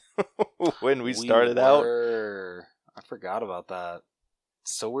inconsistent when we started out. I forgot about that.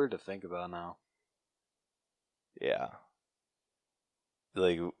 It's so weird to think about now. Yeah.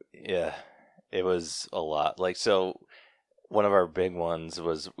 Like, yeah, it was a lot. Like, so one of our big ones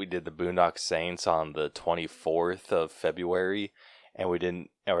was we did the Boondock Saints on the 24th of February, and then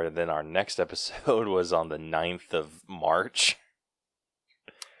our next episode was on the 9th of March.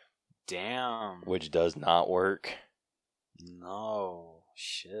 Damn. Which does not work. No.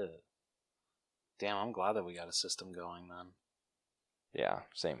 Shit. Damn, I'm glad that we got a system going then. Yeah,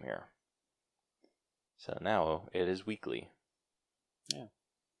 same here. So now it is weekly. Yeah.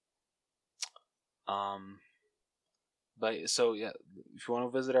 But so yeah, if you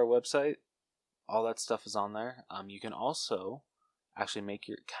want to visit our website, all that stuff is on there. You can also actually make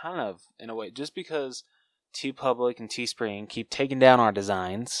your kind of in a way just because TeePublic and Teespring keep taking down our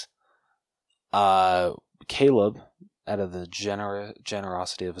designs. Caleb, out of the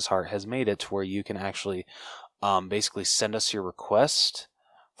generosity of his heart, has made it to where you can actually basically send us your request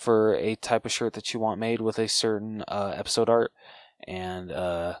for a type of shirt that you want made with a certain episode art, and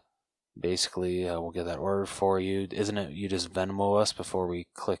basically we'll get that ordered for you. Isn't it? You just Venmo us before we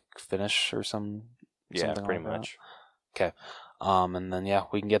click finish or something. Yeah, pretty much. Okay. And then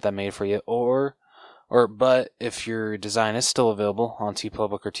we can get that made for you. But if your design is still available on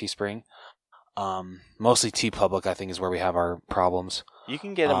TeePublic or Teespring, mostly TeePublic I think is where we have our problems. You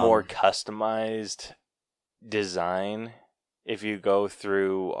can get a more customized design if you go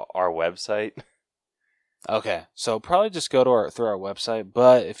through our website. Okay, so probably just go to through our website,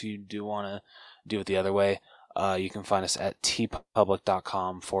 but if you do want to do it the other way, you can find us at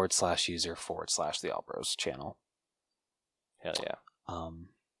teepublic.com/user/the Allbros channel. Hell yeah.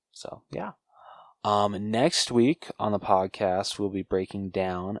 So yeah. Next week on the podcast, we'll be breaking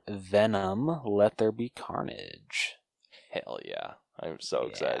down Venom, Let There Be Carnage. Hell yeah. I'm so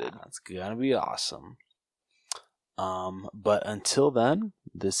excited. It's gonna be awesome. But until then,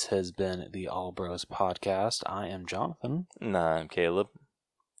 this has been the Allbros podcast. I am Jonathan. Nah, I'm Caleb.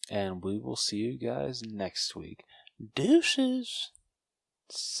 And we will see you guys next week. Deuces.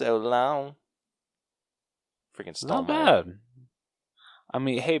 So long. Freaking stole Not bad. I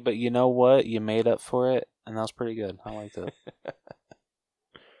mean, hey, but you know what? You made up for it, and that was pretty good. I liked it.